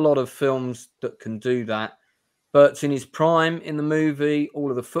not a lot of films that can do that. Burt's in his prime in the movie. All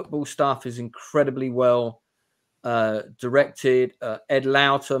of the football stuff is incredibly well directed. Ed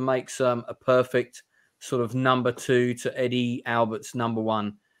Lauter makes a perfect sort of #2 to Eddie Albert's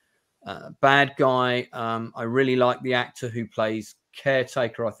 #1 bad guy. I really like the actor who plays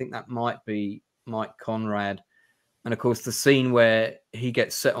Caretaker. I think that might be Mike Conrad. And of course, the scene where he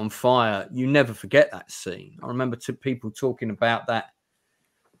gets set on fire, you never forget that scene. I remember people talking about that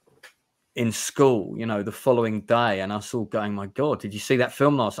in school, you know, the following day, and us all going, "My God, did you see that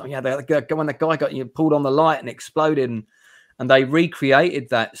film last night?" Yeah, when the guy got pulled on the light and exploded, and they recreated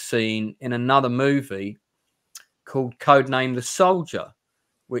that scene in another movie called Codename The Soldier,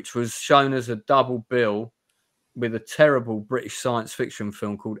 which was shown as a double bill with a terrible British science fiction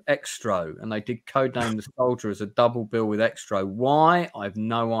film called Extro, and they did Codename The Soldier as a double bill with Extro. Why? I have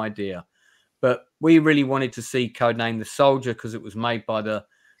no idea. But we really wanted to see Codename The Soldier because it was made by the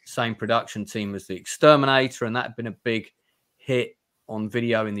same production team as The Exterminator, and that had been a big hit on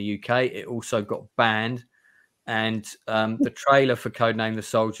video in the UK. It also got banned, and the trailer for Codename The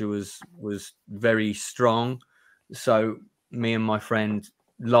Soldier was very strong. So me and my friend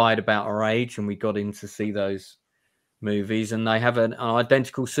lied about our age, and we got in to see those movies, and they have an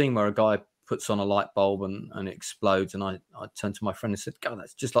identical scene where a guy puts on a light bulb and it explodes, and I turned to my friend and said, "God,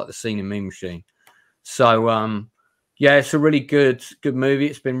 that's just like the scene in Mean Machine." So yeah, it's a really good movie.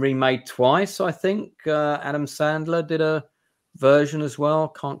 It's been remade twice, I think. Adam Sandler did a version as well.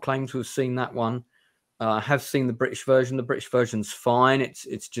 Can't claim to have seen that one. I have seen the British version. The British version's fine.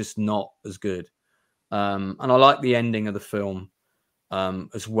 It's just not as good. And I like the ending of the film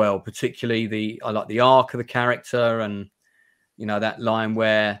as well. Particularly I like the arc of the character, and you know that line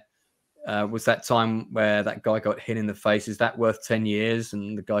where was that time where that guy got hit in the face. Is that worth 10 years?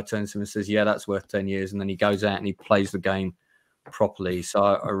 And the guy turns to him and says, "Yeah, that's worth 10 years." And then he goes out and he plays the game properly. So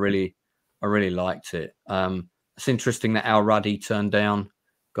I really liked it. It's interesting that Al Ruddy turned down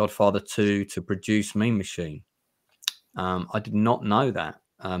Godfather 2 to produce Mean Machine. I did not know that.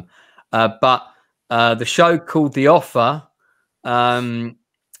 But the show called The Offer,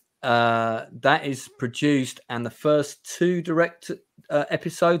 that is produced, and the first 2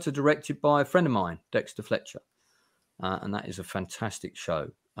 episodes are directed by a friend of mine, Dexter Fletcher, and that is a fantastic show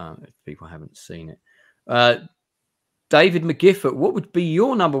if people haven't seen it. David McGiffert, what would be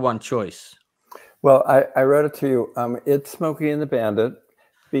your #1 choice? Well, I wrote it to you. It's Smokey and the Bandit,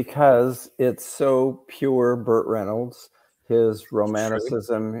 because it's so pure Burt Reynolds, his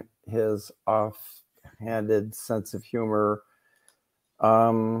romanticism, his off-handed sense of humor,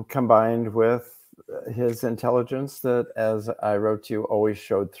 combined with his intelligence that, as I wrote to you, always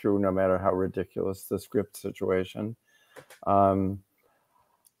showed through no matter how ridiculous the script situation. You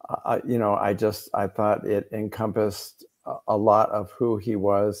know, I thought it encompassed a lot of who he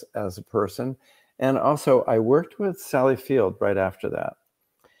was as a person. And also I worked with Sally Field right after that.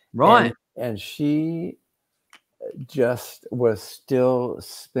 Right. And she just was still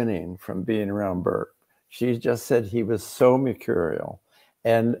spinning from being around Burt. She just said he was so mercurial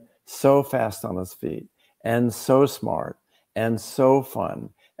and so fast on his feet and so smart and so fun,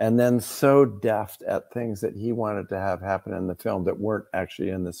 and then so deft at things that he wanted to have happen in the film that weren't actually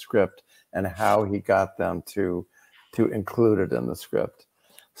in the script, and how he got them to include it in the script.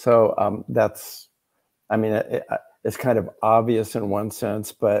 So that's, I mean, it's kind of obvious in one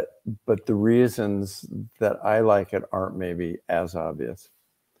sense, but the reasons that I like it aren't maybe as obvious.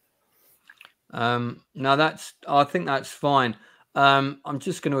 No, I think that's fine. I'm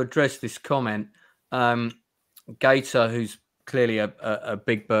just going to address this comment. Gator, who's clearly a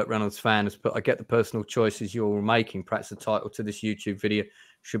big Burt Reynolds fan, has put, "I get the personal choices you're making. Perhaps the title to this YouTube video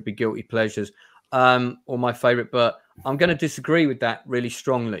should be Guilty Pleasures, or my favorite." But I'm going to disagree with that really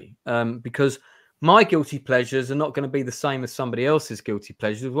strongly, because my guilty pleasures are not going to be the same as somebody else's guilty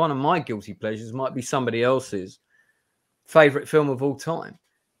pleasures. One of my guilty pleasures might be somebody else's favorite film of all time,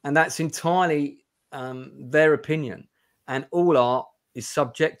 and that's entirely their opinion. And all art is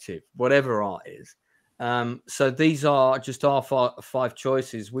subjective, whatever art is. So these are just our 5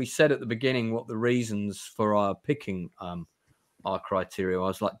 choices. We said at the beginning what the reasons for our picking our criteria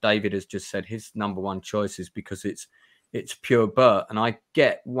was. Like David has just said, his #1 choice is because it's pure Burt, and I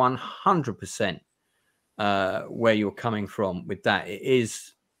get 100% where you're coming from with that. It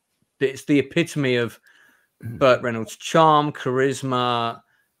is it's the epitome of Burt Reynolds' charm, charisma,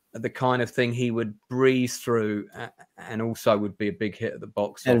 the kind of thing he would breeze through, and also would be a big hit at the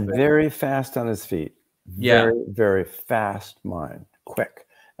box office. And very fast on his feet. Very, very fast mind, quick.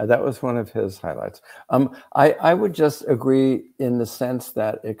 That was one of his highlights. I would just agree in the sense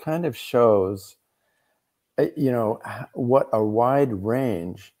that it kind of shows, you know, what a wide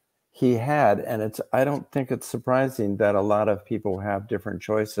range he had. And I don't think it's surprising that a lot of people have different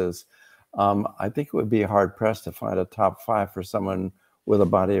choices. I think it would be hard pressed to find a top 5 for someone with a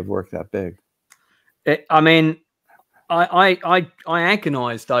body of work that big. I mean, I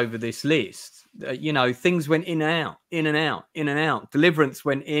agonized over this list. You know, things went in and out, in and out, in and out. Deliverance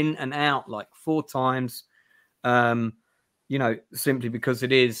went in and out like 4 times, you know, simply because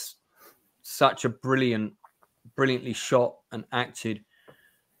it is such a brilliantly shot and acted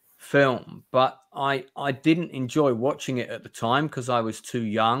film. But I didn't enjoy watching it at the time because I was too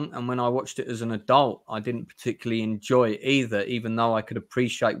young. And when I watched it as an adult, I didn't particularly enjoy it either, even though I could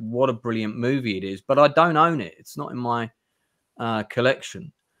appreciate what a brilliant movie it is. But I don't own it. It's not in my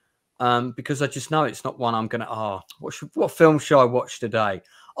collection. Because I just know it's not one I'm going to, what film shall I watch today?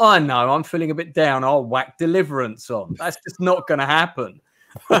 I know I'm feeling a bit down. I'll whack Deliverance on. That's just not going to happen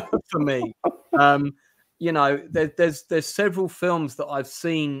for me. You know, there's several films that I've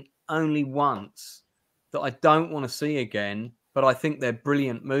seen only once that I don't want to see again, but I think they're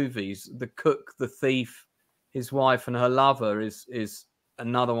brilliant movies. The Cook, The Thief, His Wife and Her Lover is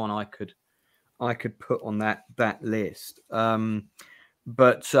another one I could put on that list.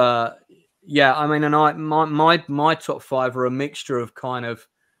 But yeah, I mean, and my top 5 are a mixture of kind of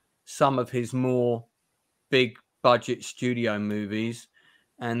some of his more big budget studio movies,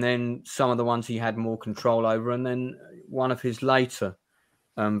 and then some of the ones he had more control over, and then one of his later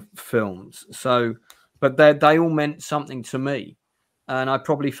films. So, but they all meant something to me, and I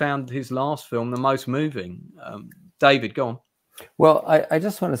probably found his last film the most moving. David, go on. Well, I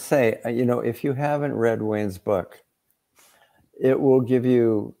just want to say, you know, if you haven't read Wayne's book, it will give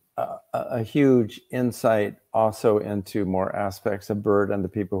you a huge insight also into more aspects of Burt and the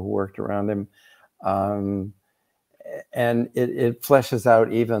people who worked around him. And it fleshes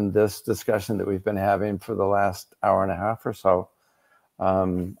out even this discussion that we've been having for the last hour and a half or so.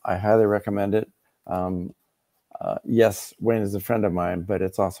 I highly recommend it. Yes, Wayne is a friend of mine, but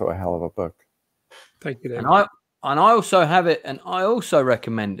it's also a hell of a book. Thank you, Dave. And I also have it, and I also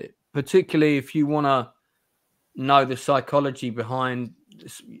recommend it, particularly if you want to know the psychology behind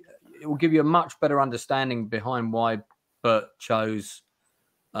this. It will give you a much better understanding behind why Burt chose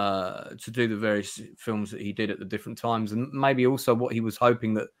to do the various films that he did at the different times, and maybe also what he was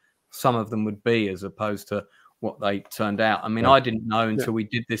hoping that some of them would be, as opposed to what they turned out. I mean, I didn't know until we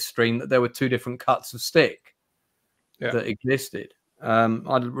did this stream that there were 2 different cuts of stick that existed.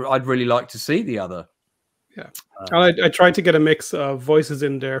 I'd really like to see the other. Yeah, I tried to get a mix of voices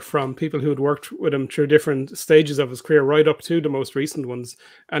in there from people who had worked with him through different stages of his career, right up to the most recent ones,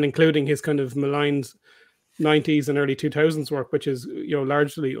 and including his kind of maligned 90s and early 2000s work, which is, you know,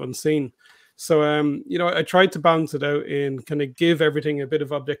 largely unseen. So, you know, I tried to balance it out and kind of give everything a bit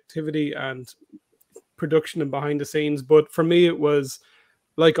of objectivity and production and behind the scenes. But for me, it was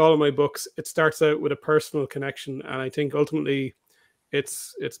like all of my books. It starts out with a personal connection, and I think ultimately,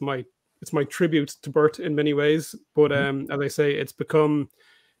 it's my tribute to Burt in many ways. But as I say, it's become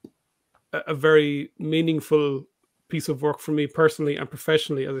a very meaningful piece of work for me personally and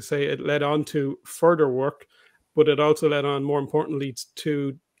professionally. As I say, it led on to further work, but it also led on, more importantly,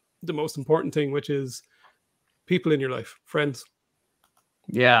 to the most important thing, which is people in your life, friends.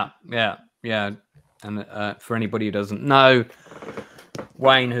 Yeah. And for anybody who doesn't know,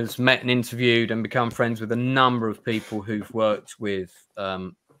 Wayne has met and interviewed and become friends with a number of people who've worked with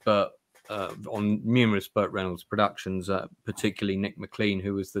Burt on numerous Burt Reynolds productions, particularly Nick McLean,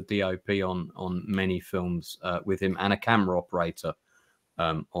 who was the DOP on many films with him, and a camera operator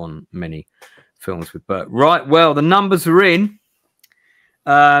on many films with Burt. Right, well, the numbers are in.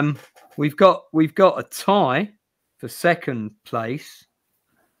 We've got a tie for second place,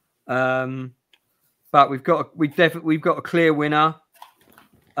 but we've got a clear winner.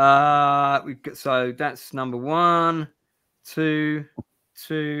 So that's number 1, 2,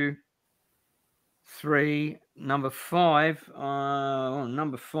 3. Number 5.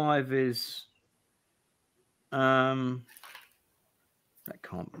 Number 5 is that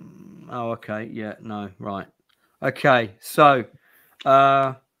can't. Oh, okay. Yeah. No. Right. Okay. So,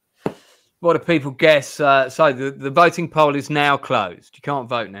 what do people guess? So the voting poll is now closed. You can't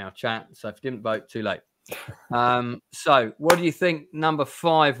vote now, chat. So if you didn't vote, too late. So what do you think number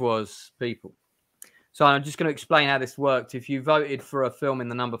 5 was, people? So I'm just going to explain how this worked. If you voted for a film in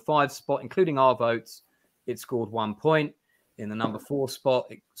the number 5 spot, including our votes, it scored 1 point. In the number 4 spot,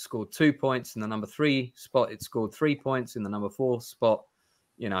 it scored 2 points. In the number 3 spot, it scored 3 points. In the number 4 spot,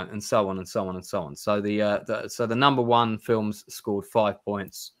 you know, and so on and so on and so on. So the number 1 films scored 5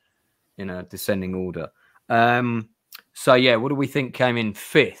 points in a descending order. So yeah, what do we think came in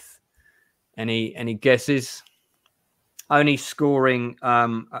 5th? Any guesses? Only scoring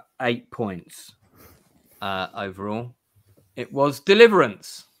 8 points overall. It was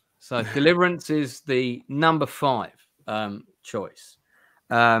Deliverance. So Deliverance is the number 5 choice.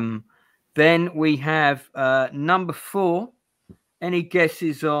 Then we have number 4. Any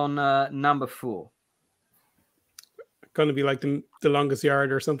guesses on number 4? Going to be like the Longest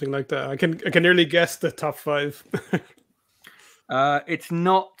Yard or something like that. I can nearly guess the top 5. It's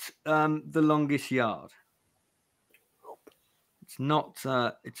not The Longest Yard. It's not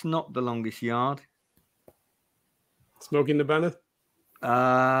The Longest Yard. Smoking the Bandit?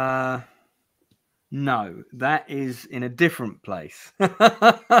 No, that is in a different place.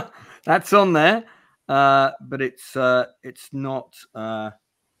 That's on there, but it's not.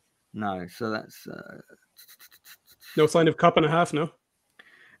 No, so that's No sign of Cop and a Half. No.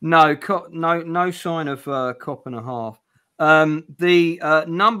 No sign of Cop and a Half. The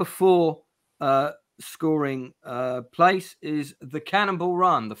number 4 scoring place is The Cannonball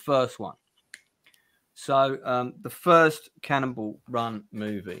Run, the first one. So the first Cannonball Run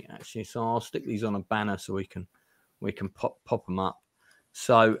movie, actually. So I'll stick these on a banner so we can pop them up.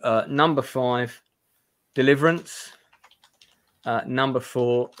 So number 5, Deliverance. Number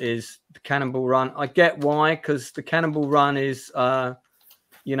 4 is The Cannonball Run. I get why, because The Cannonball Run is,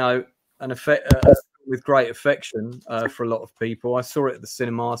 you know, an effect with great affection for a lot of people. I saw it at the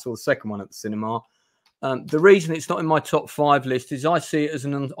cinema. I saw the second one at the cinema. The reason it's not in my top 5 list is I see it as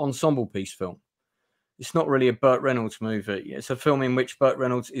an ensemble piece film. It's not really a Burt Reynolds movie. It's a film in which Burt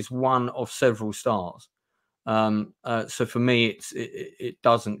Reynolds is one of several stars. So for me, it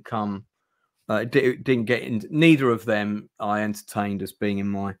doesn't come. It didn't get in. Neither of them I entertained as being in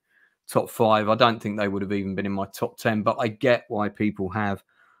my top 5. I don't think they would have even been in my top 10. But I get why people have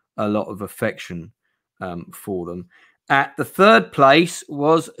a lot of affection for them. At the 3rd place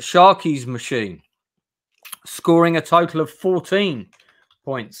was Sharky's Machine, scoring a total of 14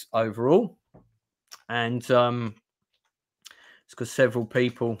 points overall. And it's because several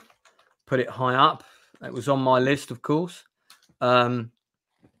people put it high up. It was on my list, of course. So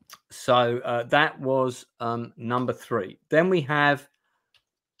that was number 3. Then we have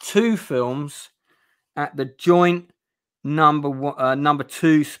 2 films at the joint number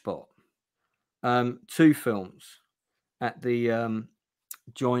 2 spot. 2 films at the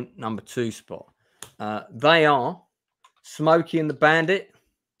joint number 2 spot. They are Smokey and the Bandit.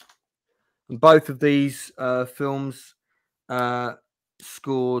 And both of these films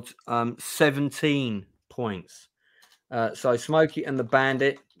scored 17 points. So Smokey and the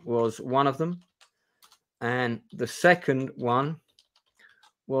Bandit was one of them. And the second one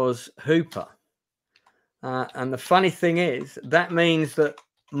was Hooper. And the funny thing is, that means that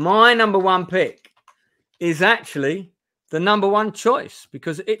my number 1 pick is actually the number 1 choice,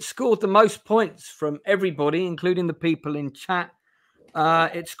 because it scored the most points from everybody, including the people in chat.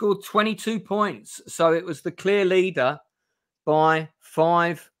 It scored 22 points. So it was the clear leader by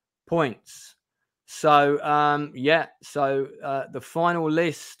 5 points. So, yeah. So the final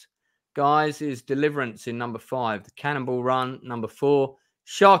list, guys, is Deliverance in number 5. The Cannonball Run, number 4.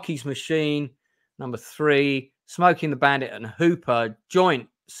 Sharky's Machine, number 3. Smoking the Bandit and Hooper, joint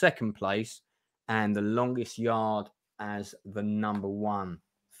 2nd place. And The Longest Yard as the number 1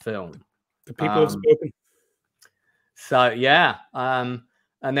 film. The people have spoken. So yeah, and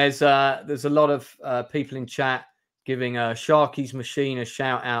there's a lot of people in chat giving Sharky's Machine a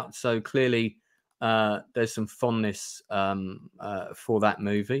shout out. So clearly there's some fondness for that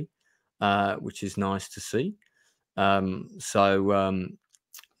movie, which is nice to see.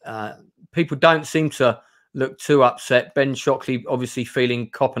 People don't seem to look too upset. Ben Shockley obviously feeling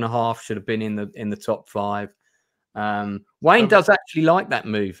Cop and a Half should have been in the top 5. Wayne does actually like that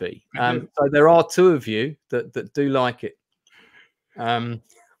movie. So there are 2 of you that do like it. Do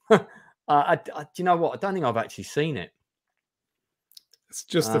you know what? I don't think I've actually seen it. It's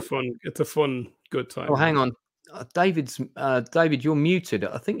just it's a fun, good time. Oh, hang on. David, you're muted.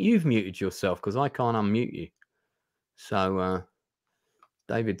 I think you've muted yourself because I can't unmute you. So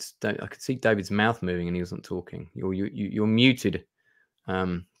I could see David's mouth moving and he wasn't talking. You're muted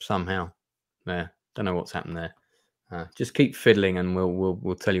somehow. There. Don't know what's happened there. Just keep fiddling and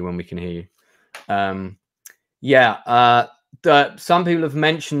we'll tell you when we can hear you. Yeah. some people have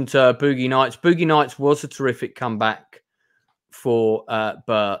mentioned Boogie Nights. Boogie Nights was a terrific comeback for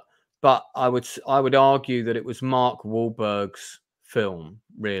Burt, but I would argue that it was Mark Wahlberg's film,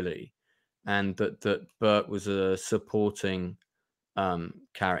 really, and that Burt was a supporting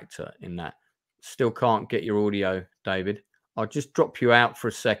character in that. Still can't get your audio, David. I'll just drop you out for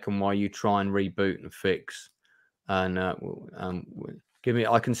a second while you try and reboot and fix. And give me.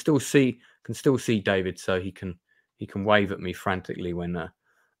 I can still see David, so he can wave at me frantically when.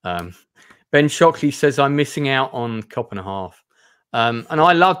 Ben Shockley says I'm missing out on Cop and a Half. And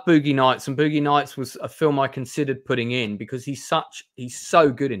I love Boogie Nights, and Boogie Nights was a film I considered putting in because he's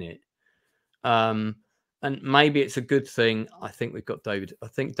so good in it. And maybe it's a good thing. I think we've got David. I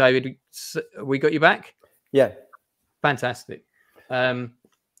think David, we got you back. Yeah, fantastic. Reynolds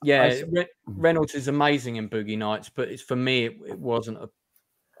is amazing in Boogie Nights, but for me, it wasn't a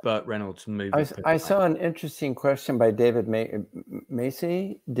Burt Reynolds movie. I saw an interesting question by David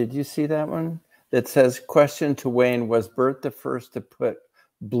Macy. Did you see that one? That says, question to Wayne, was Burt the first to put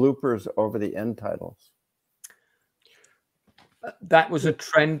bloopers over the end titles? That was a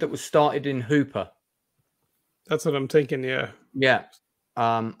trend that was started in Hooper. That's what I'm thinking, yeah. Yeah.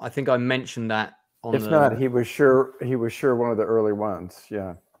 I think I mentioned that. If not, he was sure one of the early ones,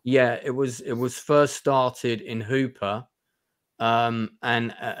 yeah. Yeah, it was first started in Hooper. And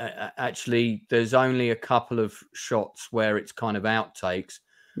actually, there's only a couple of shots where it's kind of outtakes.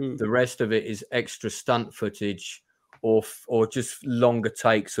 The rest of it is extra stunt footage or just longer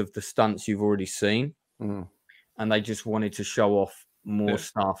takes of the stunts you've already seen. And they just wanted to show off more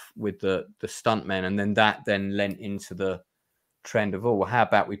stuff with the stuntmen. And then that lent into the trend of, well, how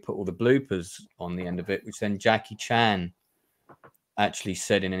about we put all the bloopers on the end of it, which then Jackie Chan actually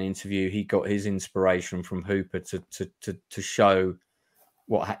said in an interview he got his inspiration from Hooper to show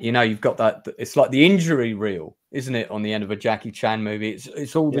what, you've got that. It's like the injury reel, isn't it, on the end of a Jackie Chan movie?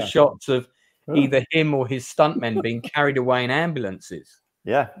 It's all the shots of either him or his stuntmen being carried away in ambulances.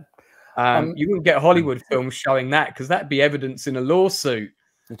 Yeah. You wouldn't get Hollywood films showing that because that'd be evidence in a lawsuit.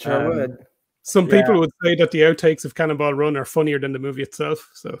 It sure would. Some people would say that the outtakes of Cannonball Run are funnier than the movie itself.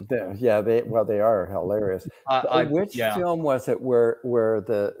 So they are hilarious. Which film was it where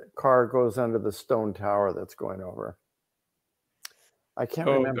the car goes under the stone tower that's going over? I can't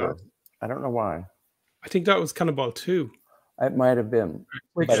remember. God. I don't know why. I think that was Cannonball 2. It might have been.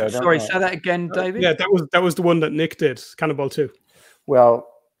 Sorry, say that again, David. Yeah, that was the one that Nick did. Cannonball 2. Well,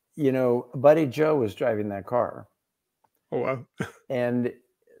 Buddy Joe was driving that car. Oh wow! And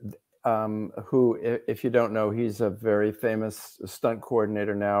who, if you don't know, he's a very famous stunt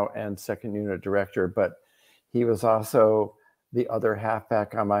coordinator now and second unit director, but he was also the other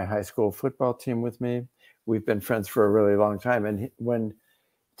halfback on my high school football team with me. We've been friends for a really long time. And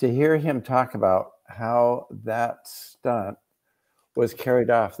to hear him talk about how that stunt was carried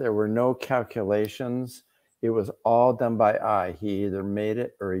off, there were no calculations. It was all done by eye. He either made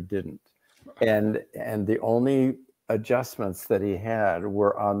it or he didn't. And the only adjustments that he had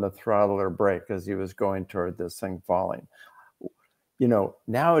were on the throttle or brake as he was going toward this thing falling.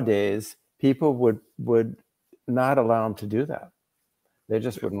 Nowadays people would not allow him to do that. They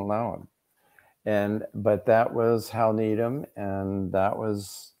just wouldn't allow him. But that was Hal Needham, and that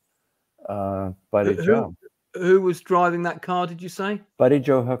was Buddy Joe. Who was driving that car, did you say? Buddy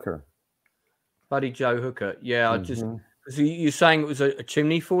Joe Hooker. Buddy Joe Hooker. Yeah, you're saying it was a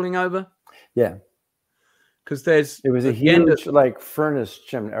chimney falling over? Yeah. Because it was a huge furnace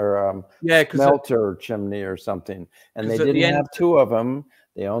chimney or smelter chimney or something, and they didn't have two of them.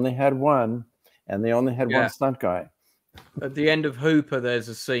 They only had one, and they only had one stunt guy. At the end of Hooper, there's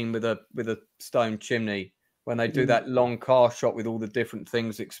a scene with a stone chimney when they do that long car shot with all the different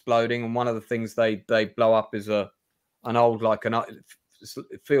things exploding, and one of the things they blow up is an old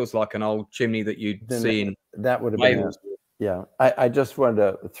it feels like an old chimney that you'd see in that would have been. Yeah, I just wanted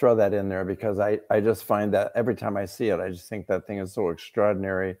to throw that in there because I just find that every time I see it, I just think that thing is so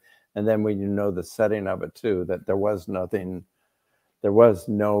extraordinary. And then when you know the setting of it too, that there was nothing, there was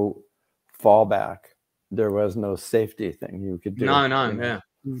no fallback, there was no safety thing you could do. Yeah.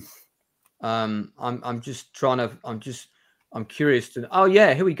 I'm curious to. Oh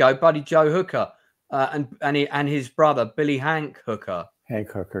yeah, here we go, Buddy Joe Hooker, and his brother Billy Hank Hooker.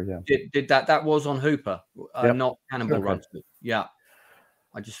 Hank Hooker, yeah. Did that was on Hooper, not Cannonball Okay. Run. Yeah,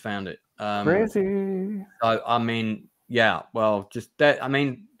 I just found it. Crazy. So I mean, yeah. Well, just that. I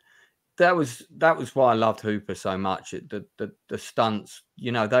mean, that was why I loved Hooper so much. The stunts,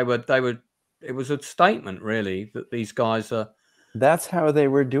 they were. It was a statement, really, that these guys are. That's how they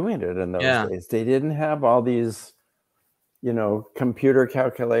were doing it in those days. They didn't have all these you know, computer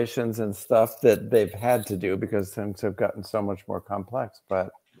calculations and stuff that they've had to do because things have gotten so much more complex.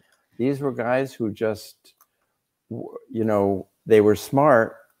 But these were guys who just, you know, they were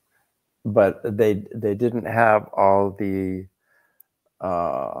smart, but they didn't have all the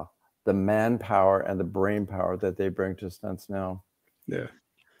manpower and the brain power that they bring to stunts now. Yeah.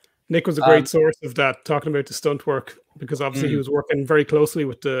 Nick was a great source of that, talking about the stunt work, because obviously he was working very closely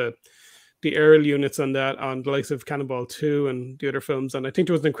with the aerial units on that, on the likes of Cannonball 2 and the other films. And I think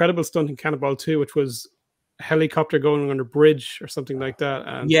there was an incredible stunt in Cannonball 2, which was a helicopter going under a bridge or something like that.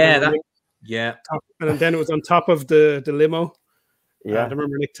 And and then it was on top of the limo. Yeah, I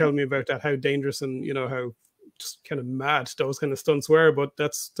remember Nick telling me about that, how dangerous and, you know, how just kind of mad those kind of stunts were. But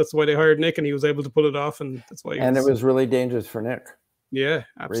that's why they hired Nick, and he was able to pull it off, and that's why. It was really dangerous for Nick. Yeah,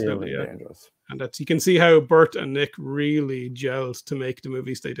 absolutely. Really dangerous. And that's, you can see how Burt and Nick really gelled to make the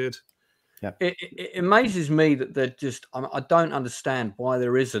movies they did. Yeah, it amazes me that they're just. I don't understand why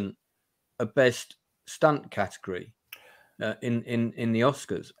there isn't a best stunt category in the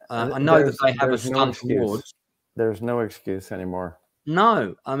Oscars. I know that they have a stunt awards. There's no excuse anymore.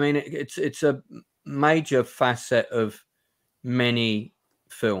 No, I mean it's a major facet of many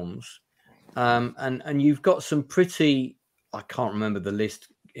films, and you've got some pretty. I can't remember the list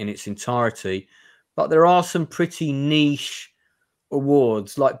in its entirety, but there are some pretty niche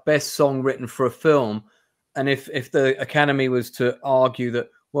awards, like best song written for a film. And if the Academy was to argue that,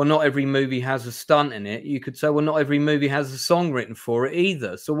 well, not every movie has a stunt in it, you could say, well, not every movie has a song written for it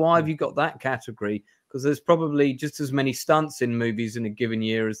either. So why have you got that category? Because there's probably just as many stunts in movies in a given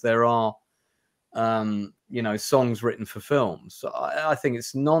year as there are, you know, songs written for films. So I think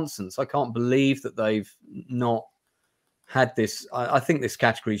it's nonsense. I can't believe that they've not had this. I think this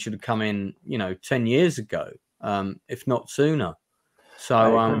category should have come in, you know, 10 years ago, if not sooner.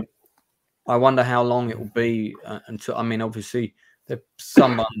 So I wonder how long it will be until. I mean, obviously, there's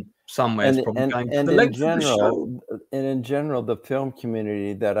someone somewhere is probably going to the length of the show. And in general, the film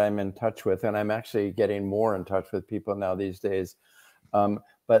community that I'm in touch with, and I'm actually getting more in touch with people now these days,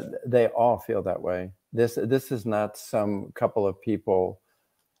 but they all feel that way. This is not some couple of people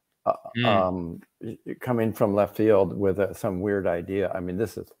coming from left field with some weird idea. I mean,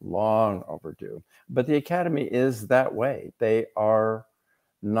 this is long overdue. But the Academy is that way. They are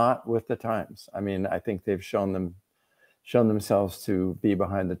not with the times. I mean, I think they've shown themselves to be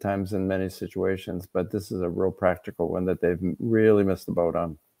behind the times in many situations, but this is a real practical one that they've really missed the boat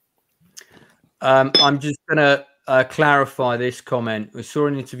on. I'm just going to clarify this comment. We saw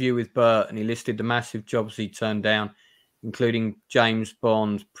an interview with Burt, and he listed the massive jobs he turned down, including James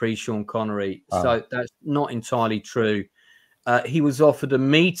Bond, pre-Sean Connery. So that's not entirely true. He was offered a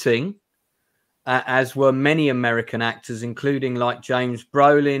meeting, as were many American actors, including like James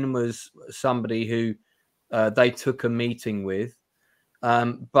Brolin was somebody who they took a meeting with.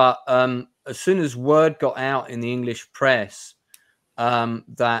 But as soon as word got out in the English press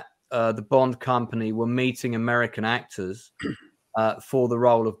that the Bond company were meeting American actors for the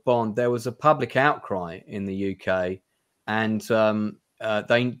role of Bond, there was a public outcry in the UK. And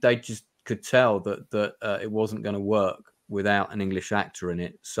they just could tell that it wasn't going to work without an English actor in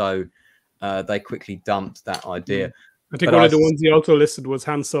it. So they quickly dumped that idea. I think one of the ones he also listed was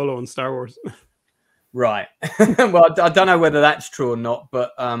Han Solo in Star Wars. Right. Well, I don't know whether that's true or not,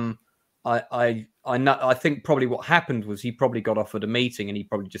 but I think probably what happened was he probably got offered a meeting, and he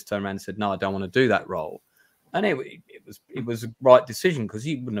probably just turned around and said, "No, I don't want to do that role." And it was a right decision, because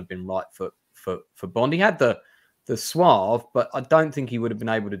he wouldn't have been right for Bond. He had the suave, but I don't think he would have been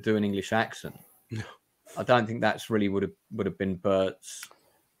able to do an English accent. No. I don't think that's really would have been Burt's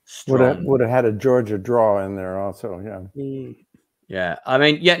strong. Would have had a Georgia draw in there also, yeah. Yeah, I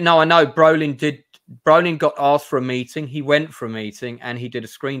mean, no, I know Brolin got asked for a meeting. He went for a meeting, and he did a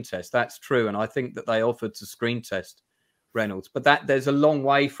screen test. That's true, and I think that they offered to screen test Reynolds. But there's a long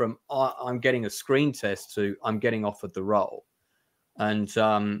way from I'm getting a screen test to I'm getting offered the role. And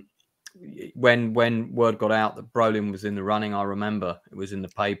when word got out that Brolin was in the running, I remember it was in the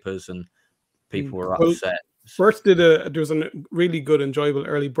papers and people were upset. Burt there was a really good, enjoyable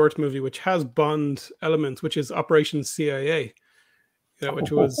early Burt movie which has Bond elements, which is Operation CIA,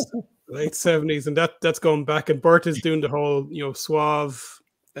 which was late 70s, and that's going back. And Burt is doing the whole suave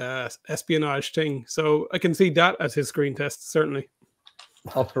espionage thing, so I can see that as his screen test, certainly.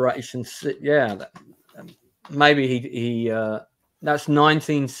 Operation, maybe he that's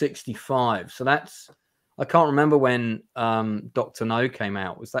 1965. So that's, I can't remember when Dr. No came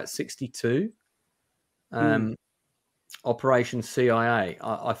out. Was that 62? Operation CIA.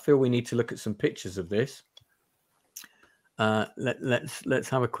 I feel we need to look at some pictures of this. Let's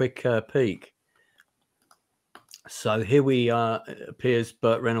have a quick peek. So here we are. It appears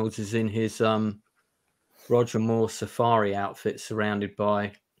Burt Reynolds is in his Roger Moore safari outfit, surrounded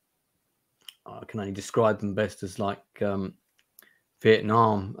by, I can only describe them best as like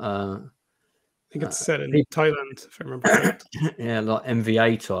Vietnam. I think it's set in Thailand, if I remember correct. Yeah, like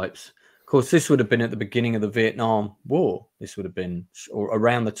MVA types. Of course, this would have been at the beginning of the Vietnam War. This would have been, or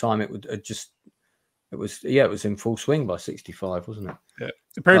around the time it would it was in full swing by 65, wasn't it? Yeah.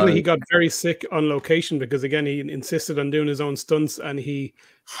 Apparently, he got very sick on location because, again, he insisted on doing his own stunts, and he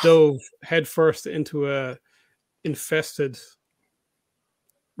dove headfirst into a infested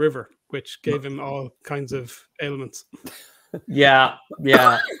river, which gave him all kinds of ailments. Yeah.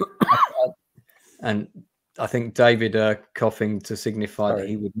 And I think David coughing to signify that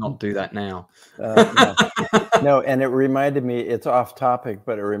he would not do that now. No, and it reminded me, it's off topic,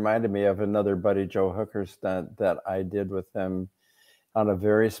 but it reminded me of another Buddy Joe Hooker stunt that I did with him on a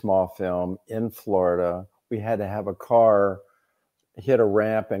very small film in Florida. We had to have a car hit a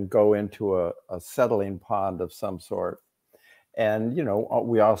ramp and go into a settling pond of some sort. And, you know,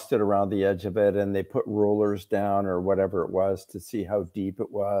 we all stood around the edge of it, and they put rulers down or whatever it was to see how deep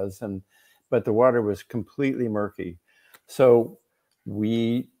it was. But the water was completely murky. So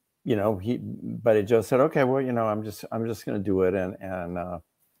we, you know, Buddy Joe said, okay, well, you know, I'm just going to do it. And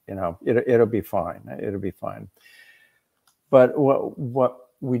you know, it'll be fine. It'll be fine. But what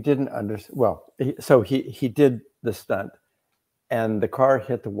we didn't understand, well, so he did the stunt, and the car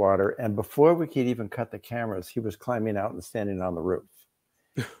hit the water. And before we could even cut the cameras, he was climbing out and standing on the roof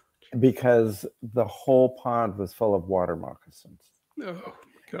because the whole pond was full of water moccasins. Oh,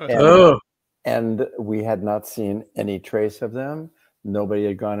 God. And we had not seen any trace of them. Nobody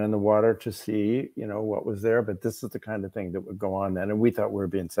had gone in the water to see, you know, what was there. But this is the kind of thing that would go on then. And we thought we were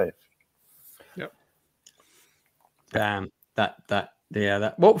being safe. Yep. Damn. That.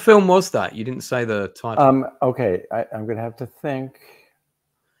 What film was that? You didn't say the title. Okay. I'm going to have to think.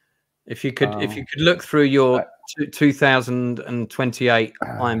 If you could look through your 2028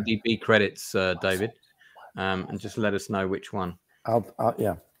 IMDb credits, David, and just let us know which one. I'll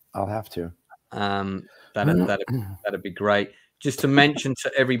have to. That'd be great. Just to mention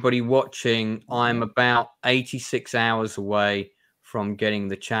to everybody watching, I'm about 86 hours away from getting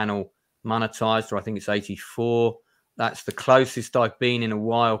the channel monetized, or I think it's 84. That's the closest I've been in a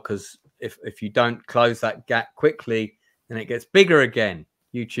while, because if you don't close that gap quickly, then it gets bigger again.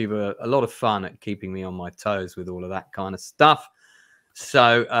 YouTube are a lot of fun at keeping me on my toes with all of that kind of stuff.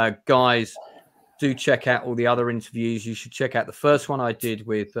 So, guys, do check out all the other interviews. You should check out the first one I did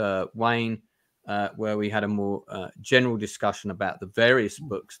with Wayne, where we had a more general discussion about the various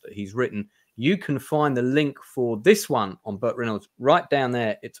books that he's written. You can find the link for this one on Burt Reynolds right down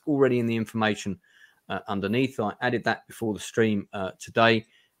there. It's already in the information underneath. I added that before the stream today.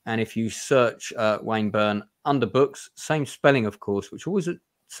 And if you search Wayne Byrne under books, same spelling, of course, which always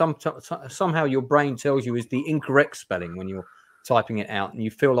somehow your brain tells you is the incorrect spelling when you're typing it out, and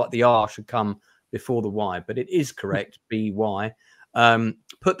you feel like the R should come before the Y, but it is correct, B-Y.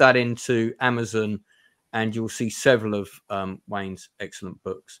 Put that into Amazon, and you'll see several of Wayne's excellent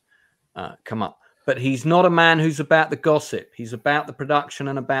books come up. But he's not a man who's about the gossip. He's about the production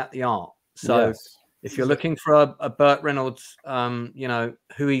and about the art. So yes. If you're looking for a Burt Reynolds, you know,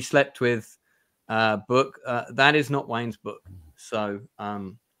 who he slept with book, that is not Wayne's book. So,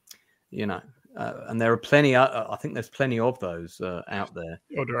 you know, and there are plenty, I think there's plenty of those out there.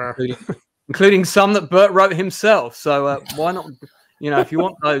 Oh, there are. Including some that Burt wrote himself. So why not, you know, if you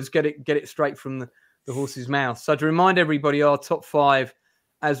want those, get it straight from the horse's mouth. So to remind everybody, our top 5,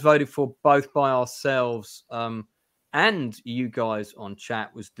 as voted for both by ourselves and you guys on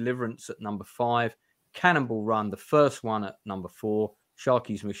chat, was Deliverance at number 5, Cannonball Run, the first one, at number 4,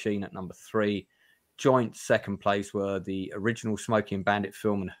 Sharky's Machine at number 3. Joint second place were the original Smokey and Bandit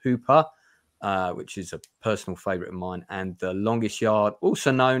film and Hooper, which is a personal favorite of mine, and The Longest Yard, also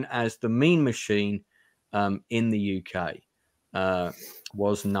known as The Mean Machine in the UK,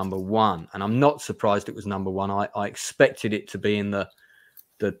 was number 1. And I'm not surprised it was number 1. I expected it to be in the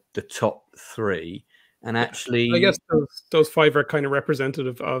top 3. And actually, I guess those 5 are kind of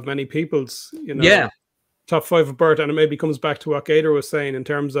representative of many people's, you know, top 5 of Burt. And it maybe comes back to what Gator was saying in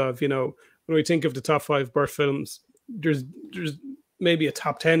terms of, you know, when we think of the top 5 Burt films, there's maybe a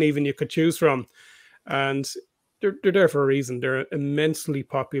top 10 even you could choose from, and they're there for a reason. They're immensely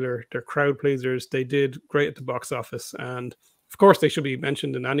popular. They're crowd pleasers. They did great at the box office, and of course they should be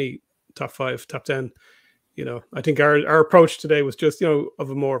mentioned in any top 5, top 10. You know, I think our approach today was just, you know,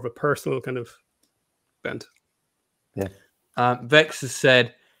 of a more of a personal kind of bent. Yeah. Vex has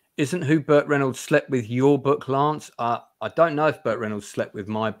said, "Isn't who Burt Reynolds slept with your book, Lance?" I don't know if Burt Reynolds slept with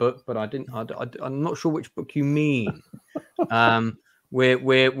my book, but I didn't. I'm not sure which book you mean.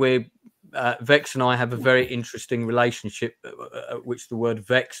 We're Vex and I have a very interesting relationship, which the word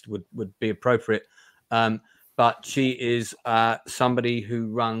vexed would be appropriate. But she is somebody who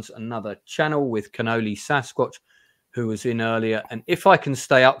runs another channel with Cannoli Sasquatch, who was in earlier. And if I can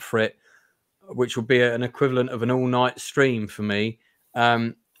stay up for it, which will be an equivalent of an all-night stream for me,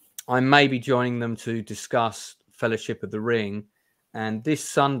 I may be joining them to discuss Fellowship of the Ring. And this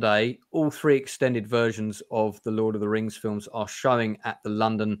Sunday, all 3 extended versions of the Lord of the Rings films are showing at the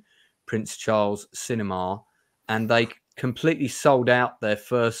London Prince Charles Cinema, and they completely sold out their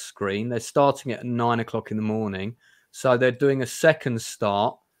first screen. They're starting at 9 o'clock in the morning. So they're doing a second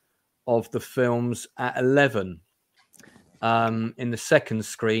start of the films at 11 in the second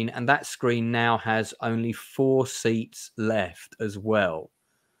screen. And that screen now has only 4 seats left as well.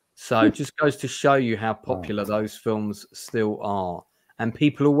 So it just goes to show you how popular those films still are. And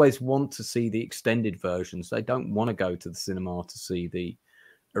people always want to see the extended versions. They don't want to go to the cinema to see the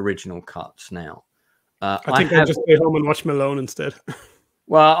original cuts now. I think I'll just stay home and watch Malone instead.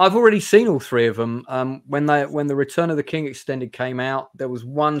 Well, I've already seen all 3 of them. When the Return of the King extended came out, there was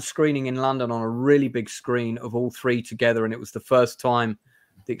one screening in London on a really big screen of all 3 together, and it was the first time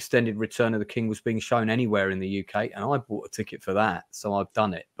the extended Return of the King was being shown anywhere in the UK, and I bought a ticket for that, so I've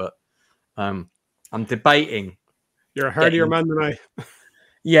done it. But I'm debating. You're a hardier man than I.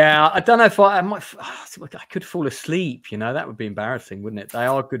 Yeah, I don't know if I could fall asleep. You know, that would be embarrassing, wouldn't it? They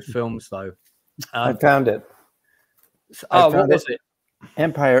are good films, though. I found it. What was it?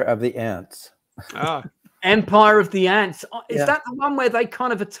 Empire of the Ants. Empire of the Ants. Is that the one where they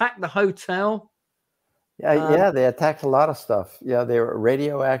kind of attack the hotel? Yeah, they attacked a lot of stuff. Yeah, they were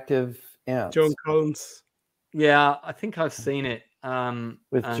radioactive ants. Joan Collins. Yeah, I think I've seen it.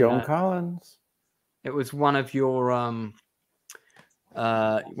 With Joan Collins. It was one of your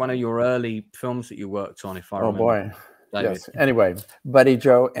early films that you worked on, if I remember. Oh boy. David. Yes. Anyway, Buddy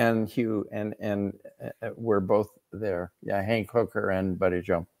Joe and Hugh and were both there. Yeah, Hank Hooker and Buddy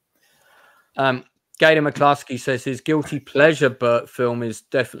Joe. Gator McCluskey says his guilty pleasure Burt film is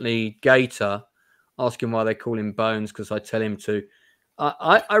definitely Gator. Ask him why they call him Bones, because I tell him to.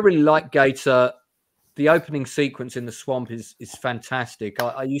 I really like Gator. The opening sequence in the swamp is fantastic.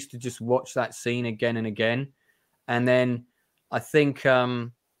 I used to just watch that scene again and again. And then I think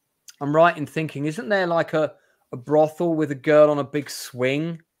I'm right in thinking, isn't there like a brothel with a girl on a big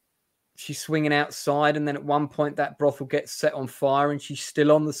swing? She's swinging outside, and then at one point that brothel gets set on fire and she's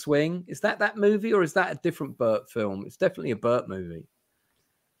still on the swing. Is that movie, or is that a different Burt film? It's definitely a Burt movie.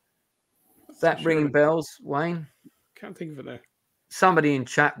 Is that ringing bells, Wayne? Can't think of it now. Somebody in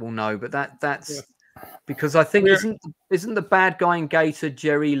chat will know, but that's because I think isn't the bad guy in Gator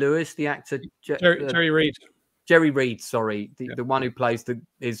Jerry Lewis, the actor? Jerry Reed. Jerry Reed, sorry, the one who plays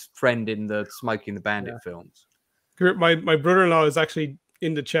his friend in the Smoking the Bandit films. My brother-in-law is actually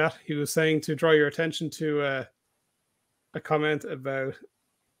in the chat. He was saying to draw your attention to a comment about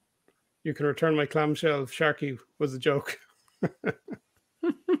 "You can return my clamshell if Sharky was a joke."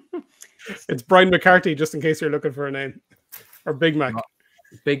 It's Brian McCarthy, just in case you're looking for a name, or Big Mac.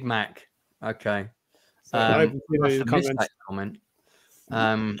 Big Mac. Okay. So I missed that comment.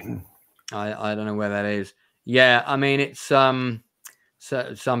 I don't know where that is. Yeah, I mean, it's so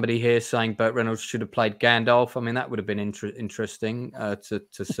somebody here saying Burt Reynolds should have played Gandalf. I mean, that would have been interesting to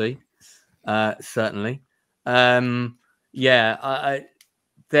see. Certainly. There's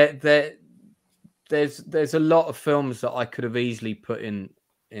a lot of films that I could have easily put in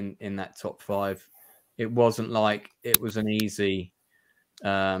that top 5. It wasn't like it was an easy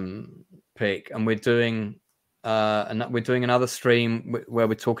pick, and we're doing another stream where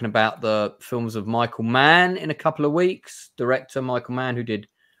we're talking about the films of Michael Mann in a couple of weeks. Director Michael Mann, who did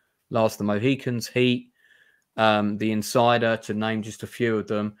Last of the Mohicans, Heat, The Insider, to name just a few of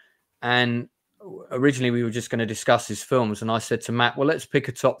them. And originally we were just going to discuss his films, and I said to Matt, well, let's pick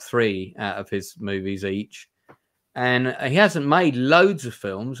a top 3 out of his movies each. And he hasn't made loads of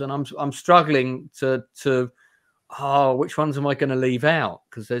films, and I'm struggling to which ones am I going to leave out?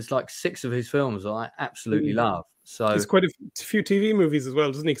 Because there's like 6 of his films that I absolutely love. So there's quite a few TV movies as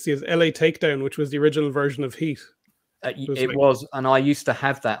well, doesn't he? Because he has LA Takedown, which was the original version of Heat. It was, and I used to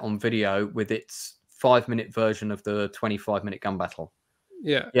have that on video with its 5-minute version of the 25-minute gun battle.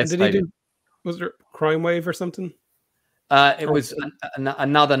 Yeah. Yes, was there Crime Wave or something? It was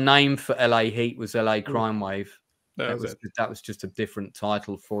another name for LA Heat was LA Crime Wave. That was just a different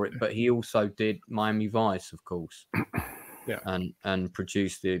title for it. But he also did Miami Vice, of course. Yeah. And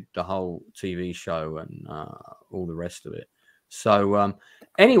produced the whole TV show and all the rest of it. So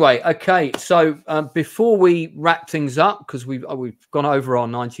anyway, okay. So before we wrap things up, because we've gone over our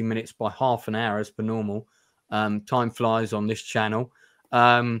 90 minutes by half an hour as per normal. Time flies on this channel,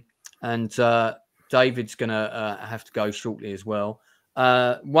 and David's gonna have to go shortly as well.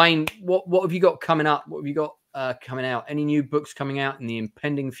 Wayne, what have you got coming up? What have you got coming out? Any new books coming out in the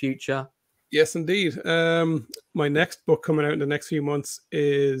impending future? Yes, indeed. My next book coming out in the next few months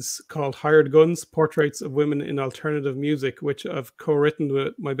is called Hired Guns, Portraits of Women in Alternative Music, which I've co-written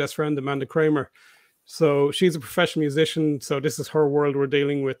with my best friend, Amanda Kramer. So she's a professional musician. So this is her world we're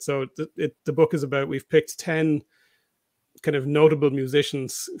dealing with. So the book is about, we've picked 10 kind of notable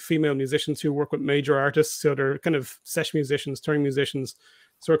musicians, female musicians who work with major artists. So they're kind of session musicians, touring musicians.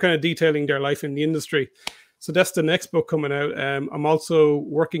 So we're kind of detailing their life in the industry. So that's the next book coming out. I'm also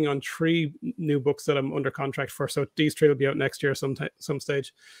working on 3 new books that I'm under contract for. So these 3 will be out next year some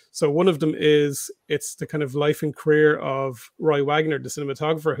stage. So one of them is, it's the kind of life and career of Roy Wagner, the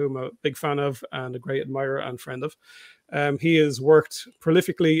cinematographer, whom I'm a big fan of and a great admirer and friend of. He has worked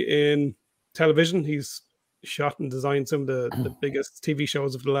prolifically in television. He's shot and designed some of the biggest TV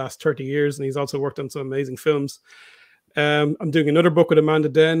shows of the last 30 years. And he's also worked on some amazing films. I'm doing another book with Amanda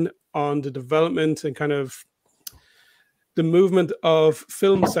Den on the development and kind of the movement of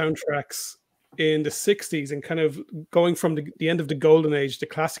film soundtracks in the 60s and kind of going from the end of the golden age, the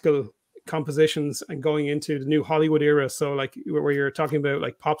classical compositions, and going into the new Hollywood era. So like where you're talking about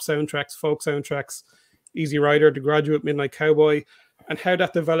like pop soundtracks, folk soundtracks, Easy Rider, The Graduate, Midnight Cowboy, and how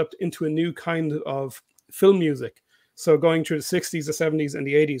that developed into a new kind of film music. So going through the 60s, the 70s, and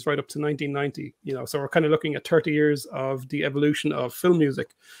the 80s, right up to 1990, so we're kind of looking at 30 years of the evolution of film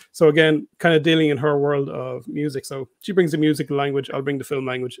music. So again, kind of dealing in her world of music. So she brings the music language, I'll bring the film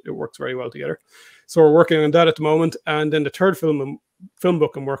language. It works very well together. So we're working on that at the moment. And then the third film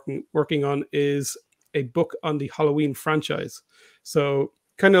book I'm working on is a book on the Halloween franchise. So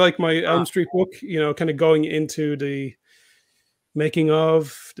kind of like my Elm Street book, kind of going into the making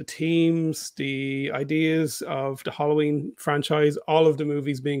of, the teams, the ideas of the Halloween franchise, all of the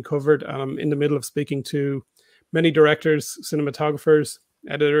movies being covered. I'm in the middle of speaking to many directors, cinematographers,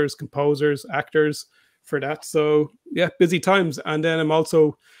 editors, composers, actors for that. So yeah, busy times. And then I'm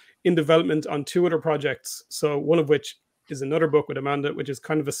also in development on 2 other projects. So one of which is another book with Amanda, which is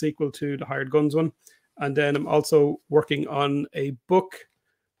kind of a sequel to the Hired Guns one. And then I'm also working on a book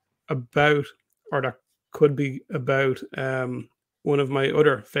about, or that could be about, one of my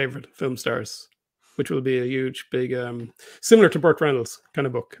other favorite film stars, which will be a huge, big, similar to BURT Reynolds kind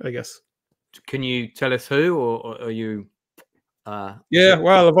of book, I guess. Can you tell us who, or are you? Yeah,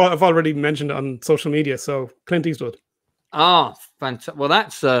 well, I've already mentioned it on social media. So Clint Eastwood. Ah, fantastic. Well,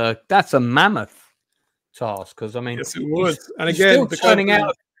 that's a mammoth task, because I mean, yes, it would. And he's again,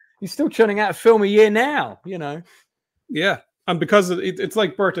 he's still churning out a film a year now. Yeah, and because it's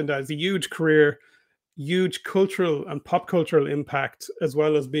like Burton does, a huge career, huge cultural and pop cultural impact, as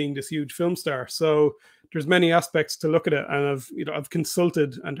well as being this huge film star. So there's many aspects to look at it, and I've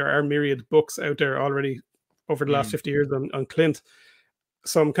consulted, and there are myriad books out there already over the last 50 years on Clint.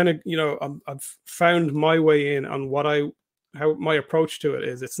 So I'm kind of I've found my way in on how my approach to it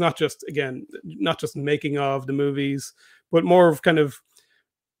is. It's not just making of the movies, but more of kind of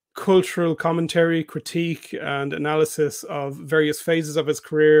cultural commentary, critique, and analysis of various phases of his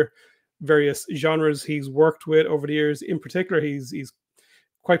career, various genres he's worked with over the years. In particular, he's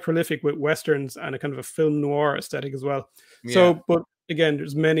quite prolific with westerns and a kind of a film noir aesthetic as well. Yeah. So, but again,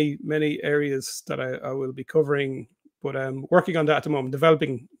 there's many areas that I will be covering, but I'm working on that at the moment,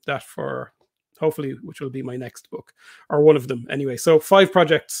 developing that for hopefully, which will be my next book, or one of them anyway. So 5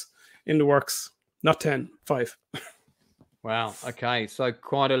 projects in the works, not 10, 5. Wow. Okay. So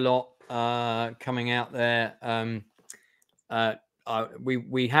quite a lot coming out there.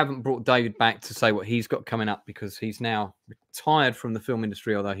 We haven't brought David back to say what he's got coming up, because he's now retired from the film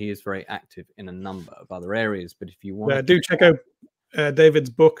industry, although he is very active in a number of other areas. But if you want do check out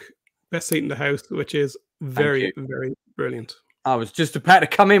David's book, Best Seat in the House, which is very, very brilliant. I was just about to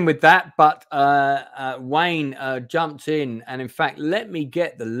come in with that, but Wayne jumped in. And in fact, let me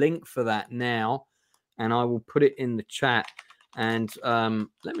get the link for that now, and I will put it in the chat. And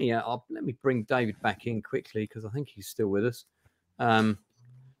let me bring David back in quickly, because I think he's still with us. The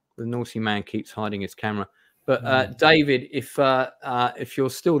naughty man keeps hiding his camera. But David, if you're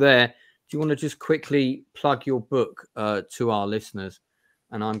still there, do you want to just quickly plug your book to our listeners?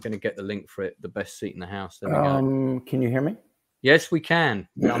 And I'm going to get the link for it, The Best Seat in the House. There we go. Can you hear me? Yes, we can.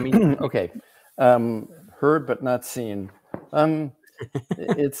 I mean, okay. Heard but not seen.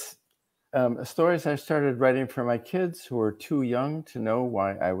 It's stories I started writing for my kids who were too young to know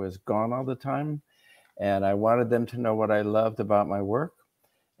why I was gone all the time. and I wanted them to know what I loved about my work.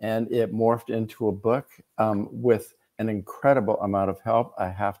 And it morphed into a book with an incredible amount of help, I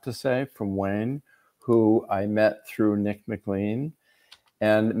have to say, from Wayne, who I met through Nick McLean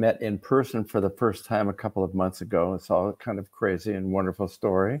and met in person for the first time a couple of months ago. It's all kind of crazy and wonderful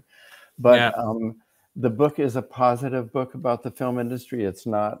story. But yeah. The book is a positive book about the film industry. It's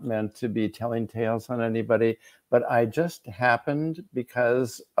not meant to be telling tales on anybody, but I just happened,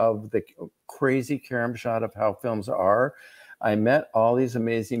 because of the crazy carom shot of how films are, I met all these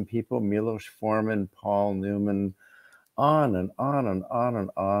amazing people, Milos Forman, Paul Newman, on and on and on and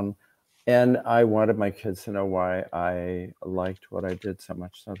on. And I wanted my kids to know why I liked what I did so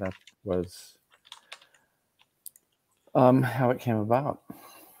much. So that was how it came about.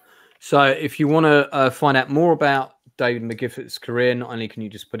 So if you want to find out more about David McGiffert's career, not only can you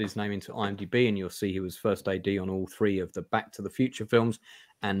just put his name into IMDb and you'll see he was first AD on all 3 of the Back to the Future films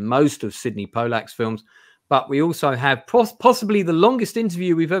and most of Sidney Polak's films, but we also have possibly the longest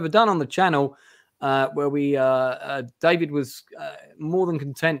interview we've ever done on the channel, where David was more than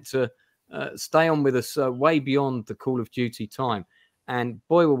content to stay on with us way beyond the Call of Duty time. And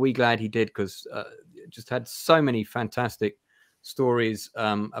boy, were we glad he did, because just had so many fantastic stories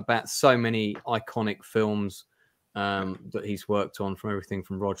about so many iconic films that he's worked on, from everything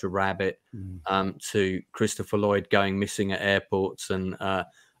from Roger Rabbit to Christopher Lloyd going missing at airports and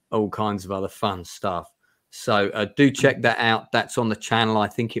all kinds of other fun stuff. So do check that out. That's on the channel. I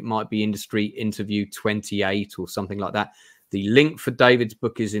think it might be Industry Interview 28 or something like that. The link for David's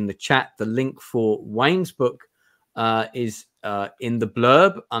book is in the chat. The link for Wayne's book is in the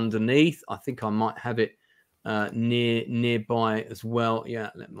blurb underneath. I think I might have it nearby as well. Yeah,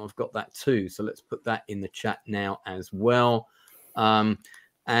 I've got that too. So let's put that in the chat now as well.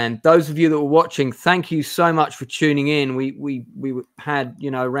 And those of you that were watching, thank you so much for tuning in. We had, you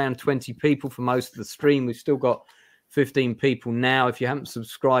know, around 20 people for most of the stream. We've still got 15 people now. If you haven't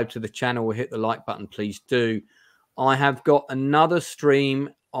subscribed to the channel or hit the like button, please do. I have got another stream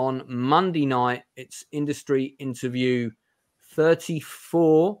on Monday night. It's Industry Interview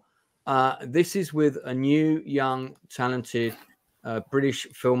 34. This is with a new, young, talented British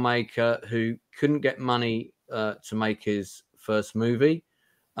filmmaker who couldn't get money to make his first movie.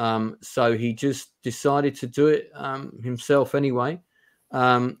 So he just decided to do it himself anyway.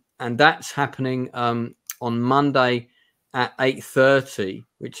 And that's happening on Monday at 8:30,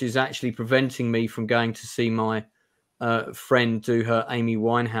 which is actually preventing me from going to see my friend do her Amy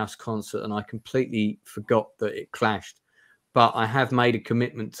Winehouse concert. And I completely forgot that it clashed. But I have made a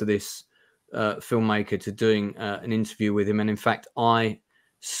commitment to this filmmaker to doing an interview with him. And in fact, I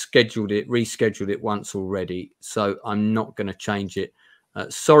rescheduled it once already. So I'm not going to change it.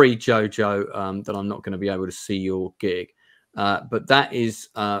 Sorry, Jojo, that I'm not going to be able to see your gig. But that is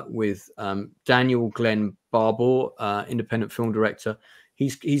with Daniel Glenn Barbour, independent film director.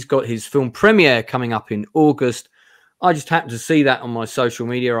 He's got his film premiere coming up in August. I just happened to see that on my social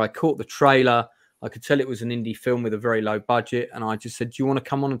media. I caught the trailer. I could tell it was an indie film with a very low budget. And I just said, do you want to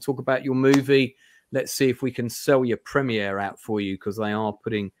come on and talk about your movie? Let's see if we can sell your premiere out for you, because they are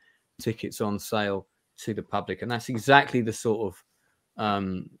putting tickets on sale to the public. And that's exactly the sort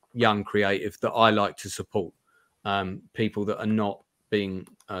of young creative that I like to support. People that are not being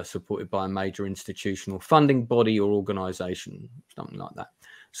supported by a major institutional funding body or organization, something like that.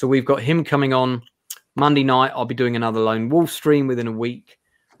 So we've got him coming on Monday night. I'll be doing another Lone Wolf stream within a week.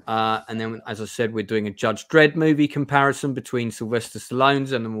 And then, as I said, we're doing a Judge Dredd movie comparison between Sylvester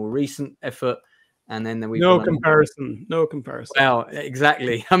Stallone's and the more recent effort. And then we've no comparison. Well,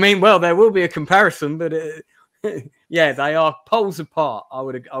 exactly. I mean, well, there will be a comparison, but yeah, they are poles apart. I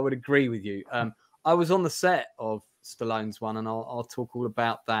would agree with you. I was on the set of Stallone's one, and I'll talk all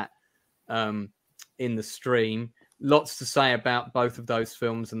about that in the stream. Lots to say about both of those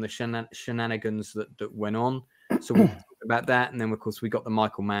films and the shenanigans that went on. So we'll talk about that. And then, of course, we got the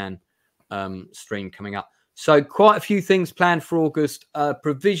Michael Mann stream coming up. So quite a few things planned for August.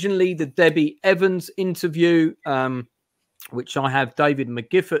 Provisionally, the Debbie Evans interview, which I have David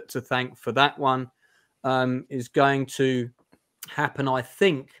McGiffert to thank for that one, is going to happen, I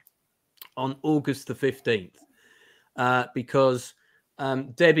think, on August the 15th, because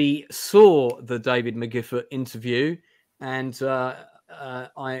Debbie saw the David McGiffert interview, and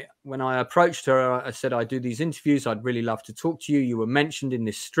when I approached her, I said, I do these interviews. I'd really love to talk to you. You were mentioned in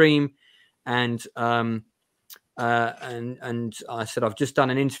this stream, and I said, I've just done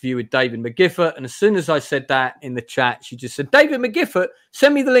an interview with David McGiffert. And as soon as I said that in the chat, she just said, David McGiffert,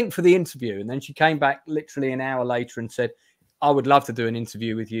 send me the link for the interview. And then she came back literally an hour later and said, I would love to do an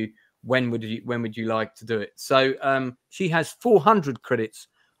interview with you. When would you like to do it? So she has 400 credits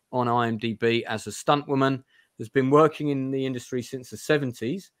on IMDb as a stuntwoman, has been working in the industry since the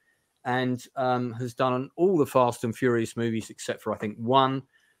 70s, and has done all the Fast and Furious movies except for, I think, one.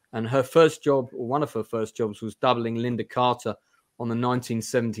 And her first job, or one of her first jobs, was doubling Linda Carter on the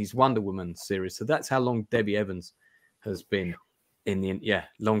 1970s Wonder Woman series. So that's how long Debbie Evans has been in the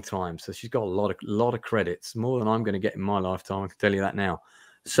long time. So she's got a lot of credits, more than I'm going to get in my lifetime. I can tell you that now.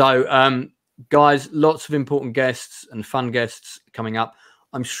 So guys, lots of important guests and fun guests coming up.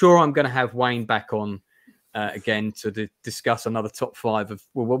 I'm sure I'm going to have Wayne back on again to discuss another top 5 of.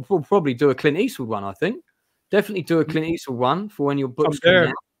 Well, we'll probably do a Clint Eastwood one. I think definitely do a Clint Eastwood one for when your book's coming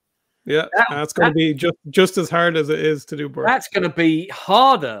out. Yeah, that's going to be just as hard as it is to do Burt. That's going to be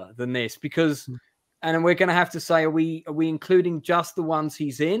harder than this, because, and we're going to have to say, are we including just the ones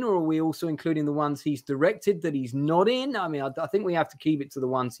he's in, or are we also including the ones he's directed that he's not in? I mean, I think we have to keep it to the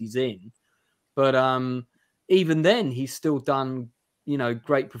ones he's in. But even then, he's still done,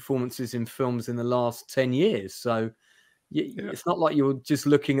 great performances in films in the last 10 years. So it's not like you're just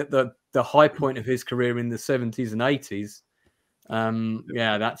looking at the high point of his career in the 70s and 80s.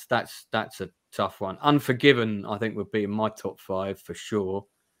 That's a tough one. Unforgiven, I think, would be in my top 5 for sure.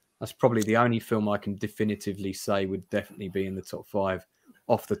 That's probably the only film I can definitively say would definitely be in the top 5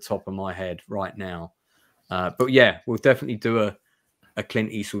 off the top of my head right now. But yeah, we'll definitely do a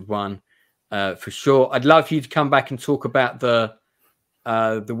Clint Eastwood one for sure. I'd love you to come back and talk about the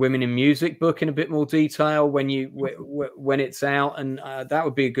Women in Music book in a bit more detail when it's out, and that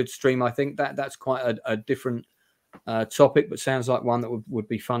would be a good stream. I think that's quite a different topic, but sounds like one that would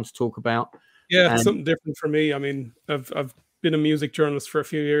be fun to talk about. Yeah, it's something different for me. I mean, I've been a music journalist for a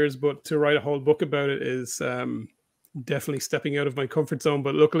few years, but to write a whole book about it is definitely stepping out of my comfort zone.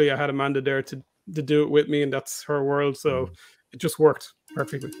 But luckily I had Amanda there to do it with me, and that's her world, so it just worked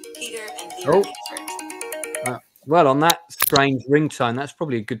perfectly. Peter and David McGiffert. Well, on that strange ringtone, that's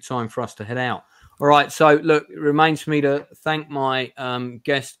probably a good time for us to head out. All right, so look, it remains for me to thank my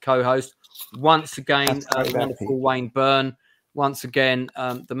guest co-host once again, wonderful Wayne Byrne. Once again,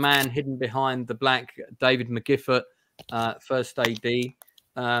 the man hidden behind the black, David McGiffert, first AD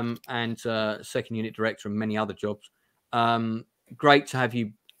and second unit director, and many other jobs. Great to have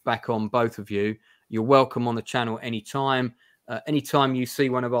you back on, both of you. You're welcome on the channel anytime. Anytime you see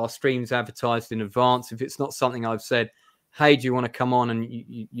one of our streams advertised in advance, if it's not something I've said, hey, do you want to come on, and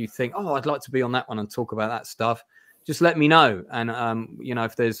you think, oh, I'd like to be on that one and talk about that stuff, just let me know. And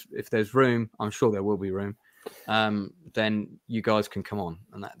if there's room, I'm sure there will be room, then you guys can come on,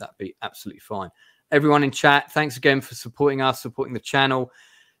 and that'd be absolutely fine. Everyone in chat, thanks again for supporting us, supporting the channel.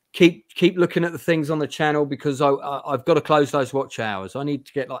 Keep looking at the things on the channel, because I've got to close those watch hours. I need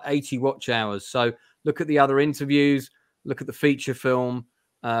to get like 80 watch hours. So look at the other interviews, look at the feature film,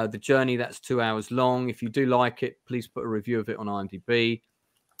 The Journey, that's 2 hours long. If you do like it, please put a review of it on IMDb.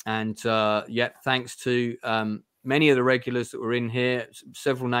 And thanks to many of the regulars that were in here,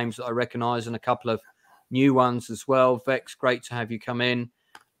 several names that I recognize, and a couple of new ones as well. Vex, great to have you come in.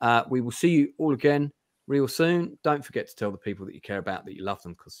 We will see you all again real soon. Don't forget to tell the people that you care about that you love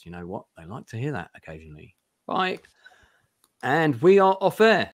them, because you know what? They like to hear that occasionally. Bye. And we are off air.